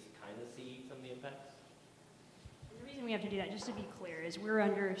at least kind of see some of the impacts. The reason we have to do that, just to be clear, is we're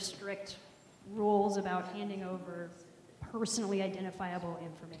under strict rules about handing over personally identifiable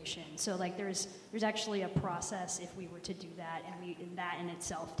information. So like there's actually a process if we were to do that, and that in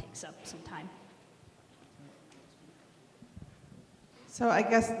itself takes up some time. So I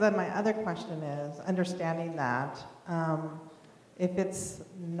guess then my other question is, understanding that, if it's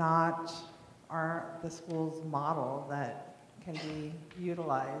not the school's model that can be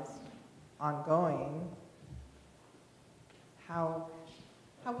utilized ongoing, how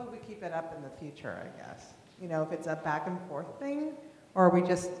would we keep it up in the future, I guess? You know, if it's a back and forth thing, or are we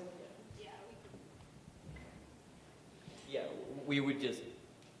just... Yeah, we would just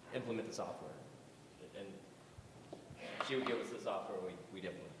implement the software. And she would give us the software, we'd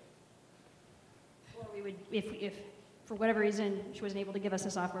implement it. Or we would, if for whatever reason she wasn't able to give us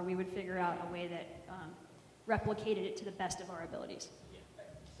the software, we would figure out a way that replicated it to the best of our abilities.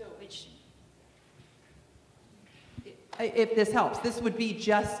 So which... If this helps, this would be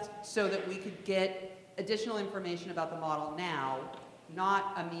just so that we could get additional information about the model now,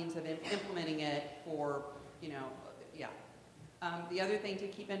 not a means of implementing it for, yeah. The other thing to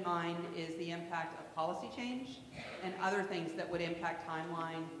keep in mind is the impact of policy change and other things that would impact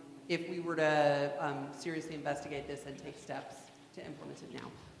timeline if we were to seriously investigate this and take steps to implement it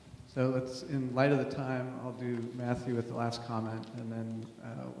now. So let's, in light of the time, I'll do Matthew with the last comment, and then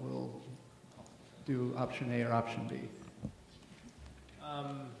we'll do option A or option B.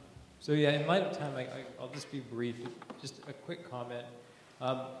 So yeah, in light of time, I'll just be brief. Just a quick comment.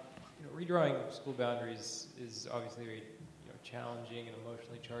 Redrawing school boundaries is obviously a very challenging and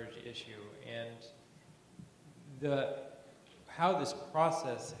emotionally charged issue, and how this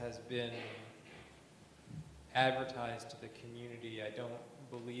process has been advertised to the community, I don't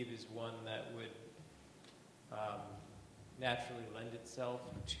believe is one that would naturally lend itself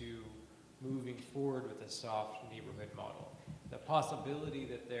to moving forward with a soft neighborhood model. The possibility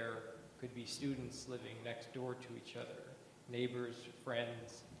that there could be students living next door to each other, neighbors,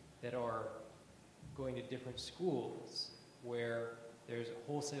 friends, that are going to different schools where there's a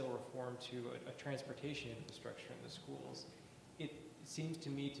wholesale reform to a transportation infrastructure in the schools. It seems to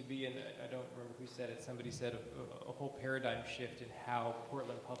me to be, and I don't remember who said it, somebody said a whole paradigm shift in how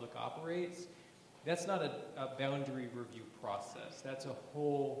Portland Public operates. That's not a boundary review process. That's a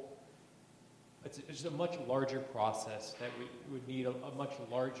whole, it's a much larger process that would need a much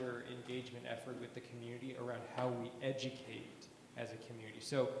larger engagement effort with the community around how we educate as a community.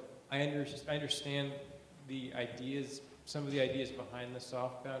 So I understand the ideas, some of the ideas behind the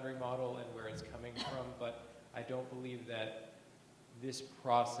soft boundary model and where it's coming from, but I don't believe that this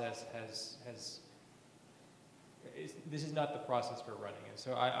process this is not the process we're running, and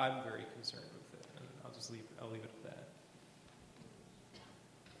so I'm very concerned with it, and I'll leave it at that.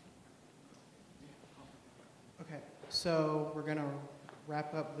 Okay, so we're going to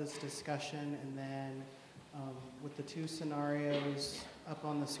wrap up this discussion, and then with the two scenarios up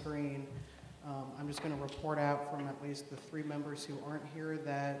on the screen, I'm just going to report out from at least the 3 members who aren't here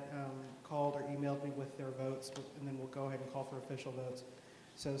that called or emailed me with their votes, and then we'll go ahead and call for official votes.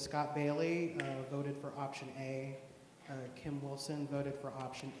 So Scott Bailey voted for option A, Kim Wilson voted for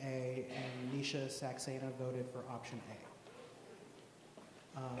option A, and Nisha Saxena voted for option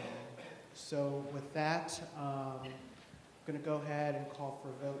A. So with that, I'm going to go ahead and call for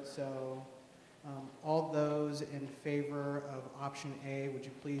a vote. So all those in favor of option A, would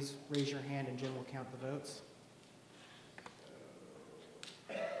you please raise your hand and Jim will count the votes.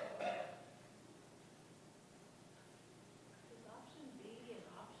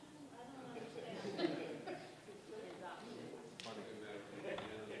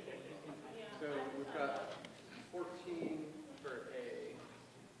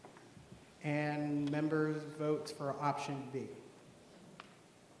 And members' votes for option B.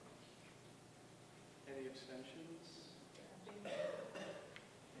 Any abstentions?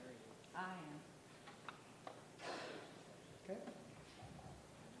 I am. Okay.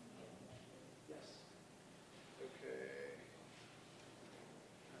 Yes.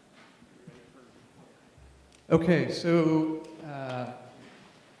 Okay. Okay, so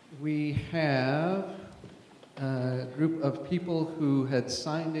we have a group of people who had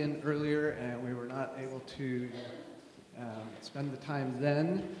signed in earlier and we were not able to spend the time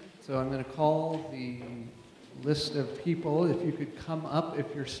then. So I'm going to call the list of people. If you could come up if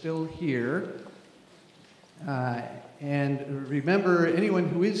you're still here. And remember, anyone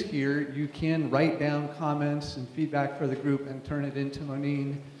who is here, you can write down comments and feedback for the group and turn it into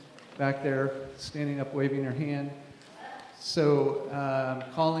Monine back there, standing up, waving her hand. So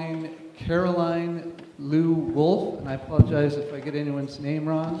calling Caroline Lou Wolf, and I apologize if I get anyone's name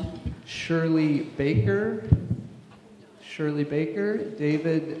wrong, Shirley Baker,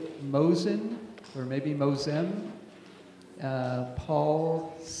 David Mosen, or maybe Mosem,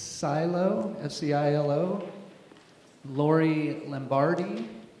 Paul Silo, S-C-I-L-O, Lori Lombardi,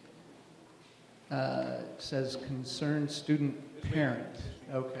 says concerned student parent,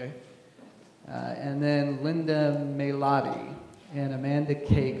 okay. And then Linda Melotti and Amanda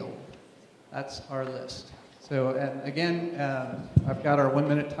Cagle. That's our list. So, and again, I've got our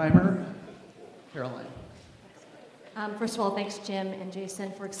 1-minute timer. Caroline. First of all, thanks Jim and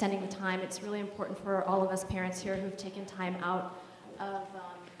Jason for extending the time. It's really important for all of us parents here who've taken time out of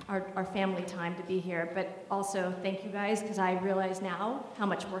our family time to be here. But also, thank you guys, because I realize now how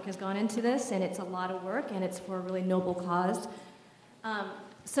much work has gone into this, and it's a lot of work, and it's for a really noble cause.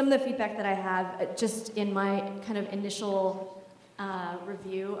 Some of the feedback that I have, just in my kind of initial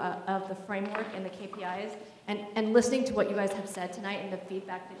review of the framework and the KPIs, and listening to what you guys have said tonight and the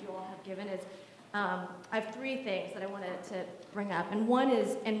feedback that you all have given is, I have 3 things that I wanted to bring up. And 1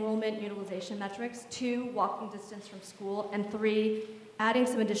 is enrollment utilization metrics, 2, walking distance from school, and 3, adding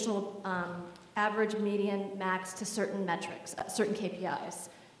some additional average, median, max to certain metrics, certain KPIs,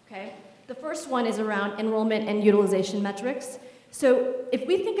 okay? The first one is around enrollment and utilization metrics. So if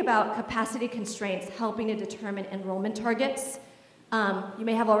we think about capacity constraints helping to determine enrollment targets, you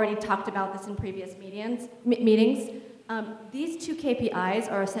may have already talked about this in previous meetings. These 2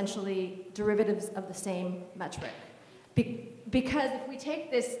 KPIs are essentially derivatives of the same metric. Because if we take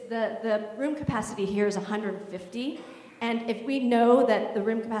this, the room capacity here is 150, and if we know that the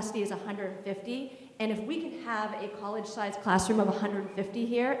room capacity is 150, and if we can have a college-sized classroom of 150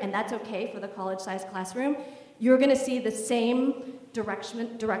 here, and that's okay for the college-sized classroom, you're going to see the same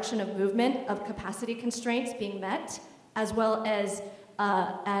direction of movement of capacity constraints being met, as well as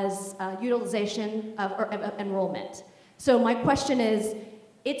utilization or enrollment. So my question is,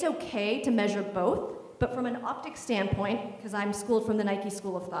 it's okay to measure both, but from an optics standpoint, because I'm schooled from the Nike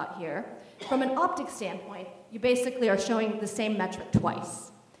School of Thought here, from an optics standpoint, you basically are showing the same metric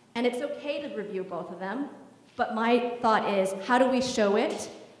twice. And it's okay to review both of them, but my thought is, how do we show it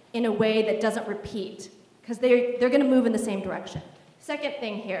in a way that doesn't repeat? Because they're going to move in the same direction. Second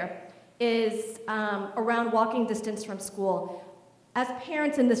thing here is around walking distance from school. As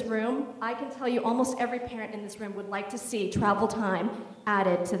parents in this room, I can tell you almost every parent in this room would like to see travel time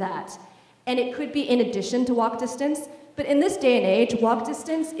added to that. And it could be in addition to walk distance, but in this day and age, walk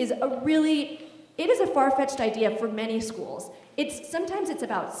distance is it is a far-fetched idea for many schools. Sometimes it's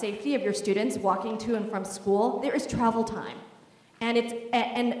about safety of your students walking to and from school. There is travel time. And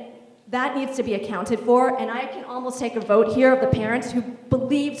That needs to be accounted for, and I can almost take a vote here of the parents who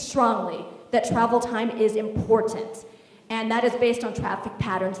believe strongly that travel time is important, and that is based on traffic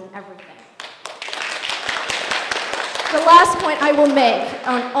patterns and everything. The last point I will make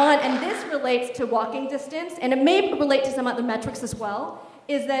and this relates to walking distance, and it may relate to some other metrics as well,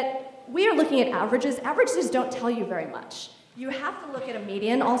 is that we are looking at averages. Averages don't tell you very much. You have to look at a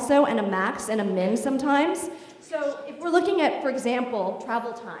median also, and a max and a min sometimes. So if we're looking at, for example,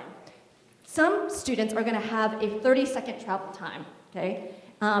 travel time, some students are going to have a 30-second travel time. Okay,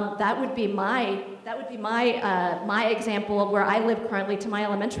 that would be my example of where I live currently to my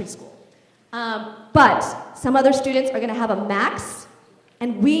elementary school. But some other students are going to have a max,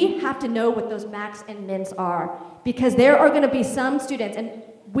 and we have to know what those max and mins are, because there are going to be some students, and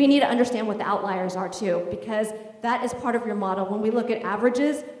we need to understand what the outliers are too, because that is part of your model. When we look at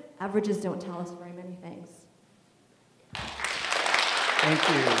averages, averages don't tell us very many things. Thank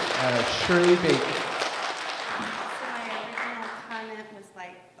you. Shirley Baker. So my original comment was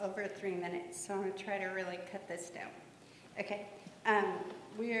like over 3 minutes, so I'm going to try to really cut this down. Okay.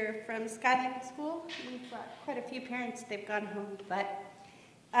 We're from Skyline School. We've brought quite a few parents. They've gone home, but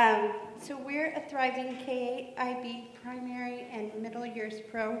so we're a thriving K-8 IB primary and middle years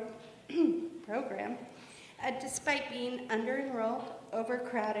program. Despite being under-enrolled,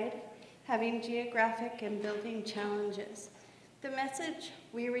 overcrowded, having geographic and building challenges. The message,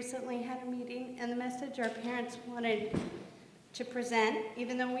 we recently had a meeting, and the message our parents wanted to present,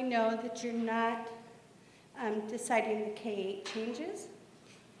 even though we know that you're not deciding the K-8 changes,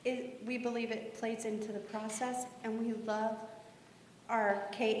 we believe it plays into the process, and we love our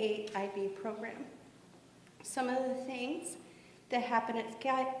K-8 IB program. Some of the things that happen at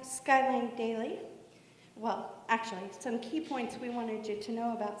Skyline daily, well, actually, some key points we wanted you to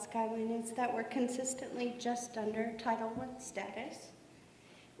know about Skyline is that we're consistently just under Title I status.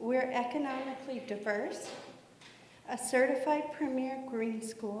 We're economically diverse, a certified premier green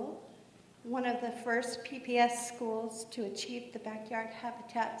school, one of the first PPS schools to achieve the backyard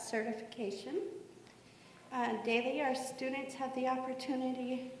habitat certification. Daily, our students have the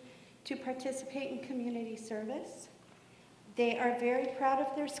opportunity to participate in community service. They are very proud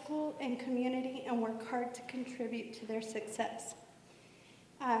of their school and community and work hard to contribute to their success.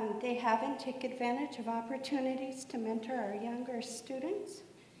 They have and take advantage of opportunities to mentor our younger students,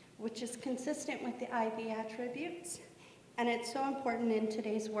 which is consistent with the IB attributes, and it's so important in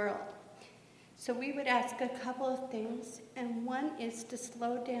today's world. So we would ask a couple of things, and one is to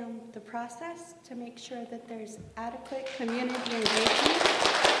slow down the process to make sure that there's adequate community engagement.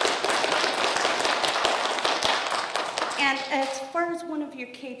 And as far as one of your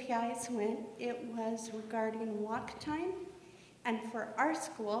KPIs went, it was regarding walk time. And for our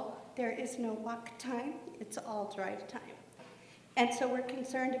school, there is no walk time, it's all drive time. And so we're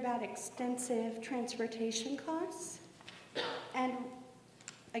concerned about extensive transportation costs. And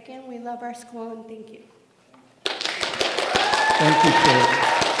again, we love our school, and thank you. Thank you, Shirley.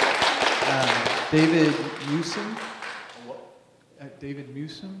 David Newsom? David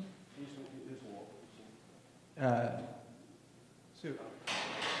Newsom?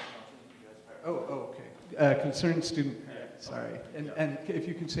 Okay. Concerned student parent, sorry. And if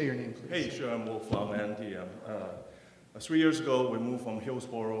you can say your name, please. Hey, sure, I'm Wolfgang, and 3 years ago, we moved from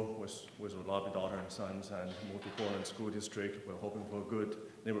Hillsborough with a lovely daughter and sons and moved to Portland School District. We're hoping for good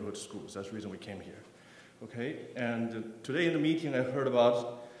neighborhood schools. That's the reason we came here. Okay, and today in the meeting I heard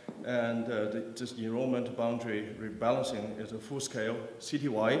about this enrollment boundary rebalancing is a full-scale,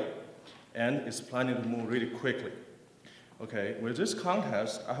 citywide, and it's planning to move really quickly. Okay, with this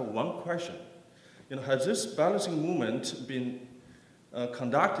context, I have one question. Has this balancing movement been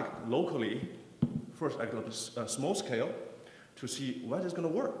conducted locally, first at a small scale, to see what is going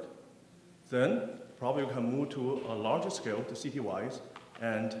to work? Then probably we can move to a larger scale, to citywide,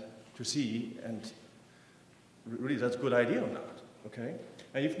 and to see, and really that's a good idea or not, okay?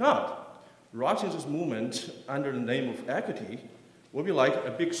 And if not, rushing this movement under the name of equity will be like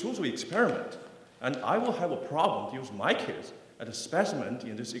a big social experiment. And I will have a problem to use my kids as a specimen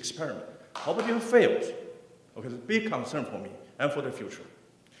in this experiment. How about if it fails? Okay, it's a big concern for me and for the future.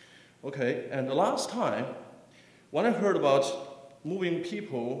 Okay, and the last time, when I heard about moving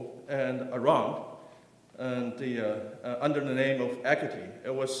people and around and under the name of equity,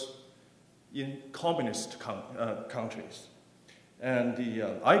 it was in communist countries. And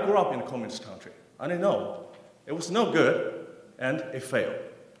I grew up in a communist country, and I know it was no good, and it failed.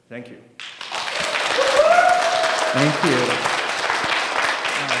 Thank you. Thank you.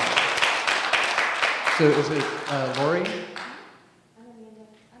 So is it Lori? I'm Amanda.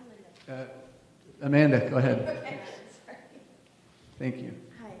 I'm Linda. Amanda, go ahead. Okay, sorry. Thank you.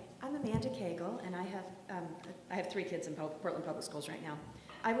 Hi, I'm Amanda Cagle, and I have 3 kids in Portland Public Schools right now.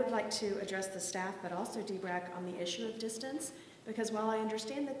 I would like to address the staff, but also D-BRAC on the issue of distance, because while I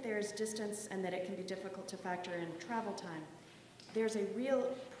understand that there's distance and that it can be difficult to factor in travel time, there's a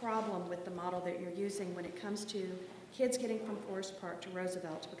real problem with the model that you're using when it comes to kids getting from Forest Park to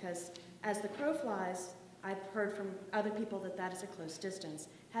Roosevelt, because as the crow flies, I've heard from other people that that is a close distance.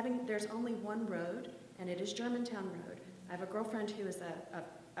 There's only one road, and it is Germantown Road. I have a girlfriend who is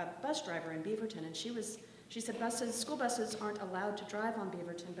a bus driver in Beaverton, and she said school buses aren't allowed to drive on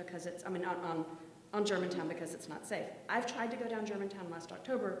Beaverton because on Germantown because it's not safe. I've tried to go down Germantown last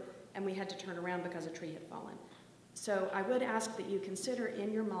October, and we had to turn around because a tree had fallen. So I would ask that you consider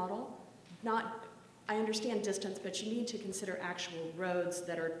in your model, I understand distance, but you need to consider actual roads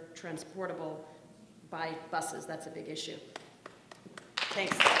that are transportable by buses. That's a big issue.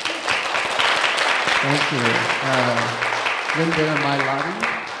 Thanks. Thank you. Linda Mailati.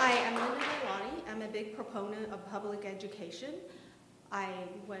 Hi, I'm Linda Mailati. I'm a big proponent of public education. I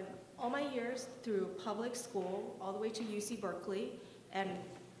went all my years through public school, all the way to UC Berkeley, and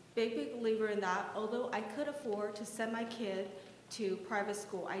big believer in that. Although I could afford to send my kid to private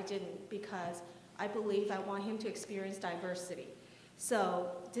school, I didn't, because I believe I want him to experience diversity.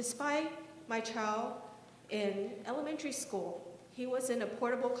 So despite my child in elementary school, he was in a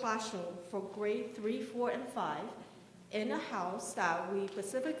portable classroom for grade 3, 4, and 5 in a house that we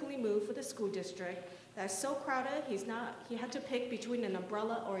specifically moved for the school district that's so crowded, he had to pick between an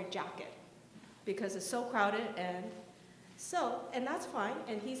umbrella or a jacket because it's so crowded, and that's fine.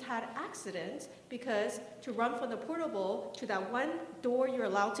 And he's had accidents because to run from the portable to that one door you're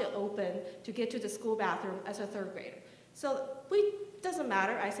allowed to open to get to the school bathroom as a 3rd grader. So doesn't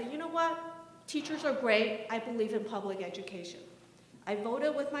matter. I say, you know what? Teachers are great. I believe in public education. I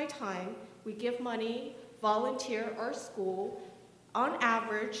voted with my time. We give money, volunteer our school, on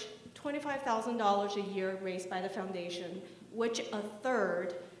average, $25,000 a year raised by the foundation, which a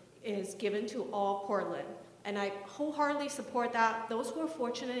 1/3 is given to all Portland. And I wholeheartedly support that. Those who are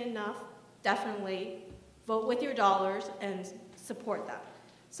fortunate enough, definitely vote with your dollars and support that.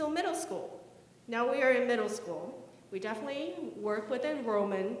 So middle school. Now we are in middle school. We definitely work with the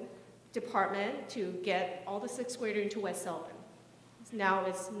enrollment department to get all the 6th graders into West Sullivan. Now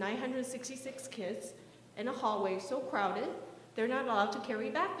it's 966 kids in a hallway so crowded, they're not allowed to carry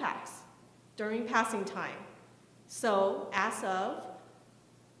backpacks during passing time. So as of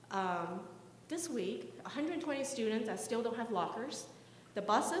this week, 120 students that still don't have lockers. The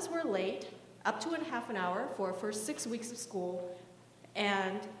buses were late, up to half an hour for our first 6 weeks of school.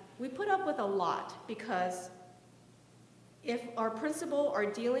 And we put up with a lot because if our principal are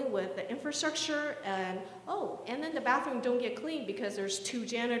dealing with the infrastructure and then the bathroom don't get cleaned because there's 2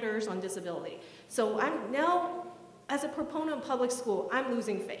 janitors on disability. So I'm now, as a proponent of public school, I'm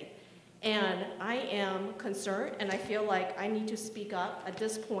losing faith. And I am concerned, and I feel like I need to speak up at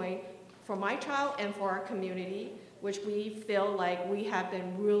this point for my child and for our community, which we feel like we have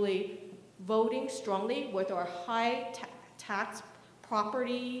been really voting strongly with our high tax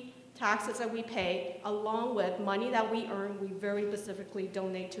property taxes that we pay, along with money that we earn, we very specifically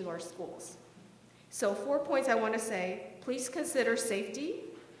donate to our schools. So 4 points I want to say. Please consider safety.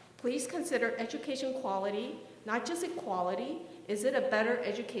 Please consider education quality, not just equality. Is it a better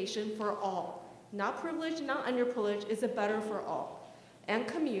education for all? Not privileged, not underprivileged. Is it better for all? And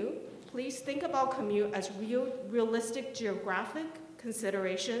commute. Please think about commute as realistic geographic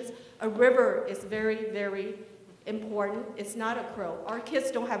considerations. A river is very, very important. It's not a crow. Our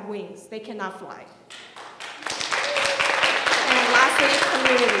kids don't have wings. They cannot fly. And lastly,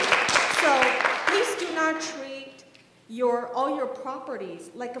 community. So please do not treat all your properties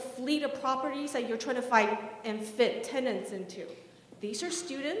like a fleet of properties that you're trying to find and fit tenants into. These are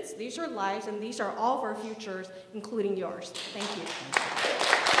students, these are lives, and these are all of our futures, including yours. Thank you.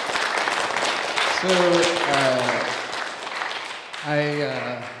 So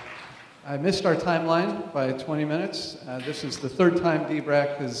I missed our timeline by 20 minutes. This is the 3rd time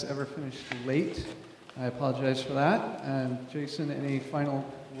D-BRAC has ever finished late. I apologize for that. And Jason, any final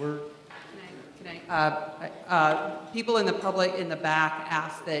word? People in the public in the back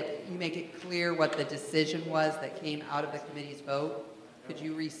asked that you make it clear what the decision was that came out of the committee's vote. Could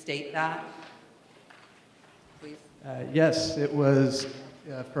you restate that, please? Yes, it was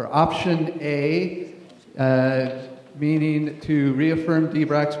for option A, meaning to reaffirm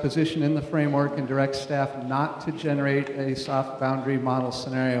D-BRAC's position in the framework and direct staff not to generate a soft boundary model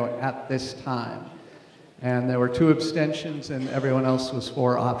scenario at this time. And there were 2 abstentions, and everyone else was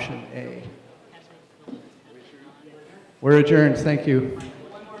for option A. We're adjourned. Thank you.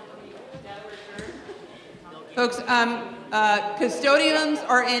 Folks, Custodians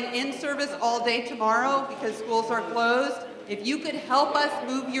are in service all day tomorrow because schools are closed. If you could help us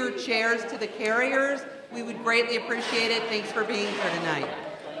move your chairs to the carriers, we would greatly appreciate it. Thanks for being here tonight.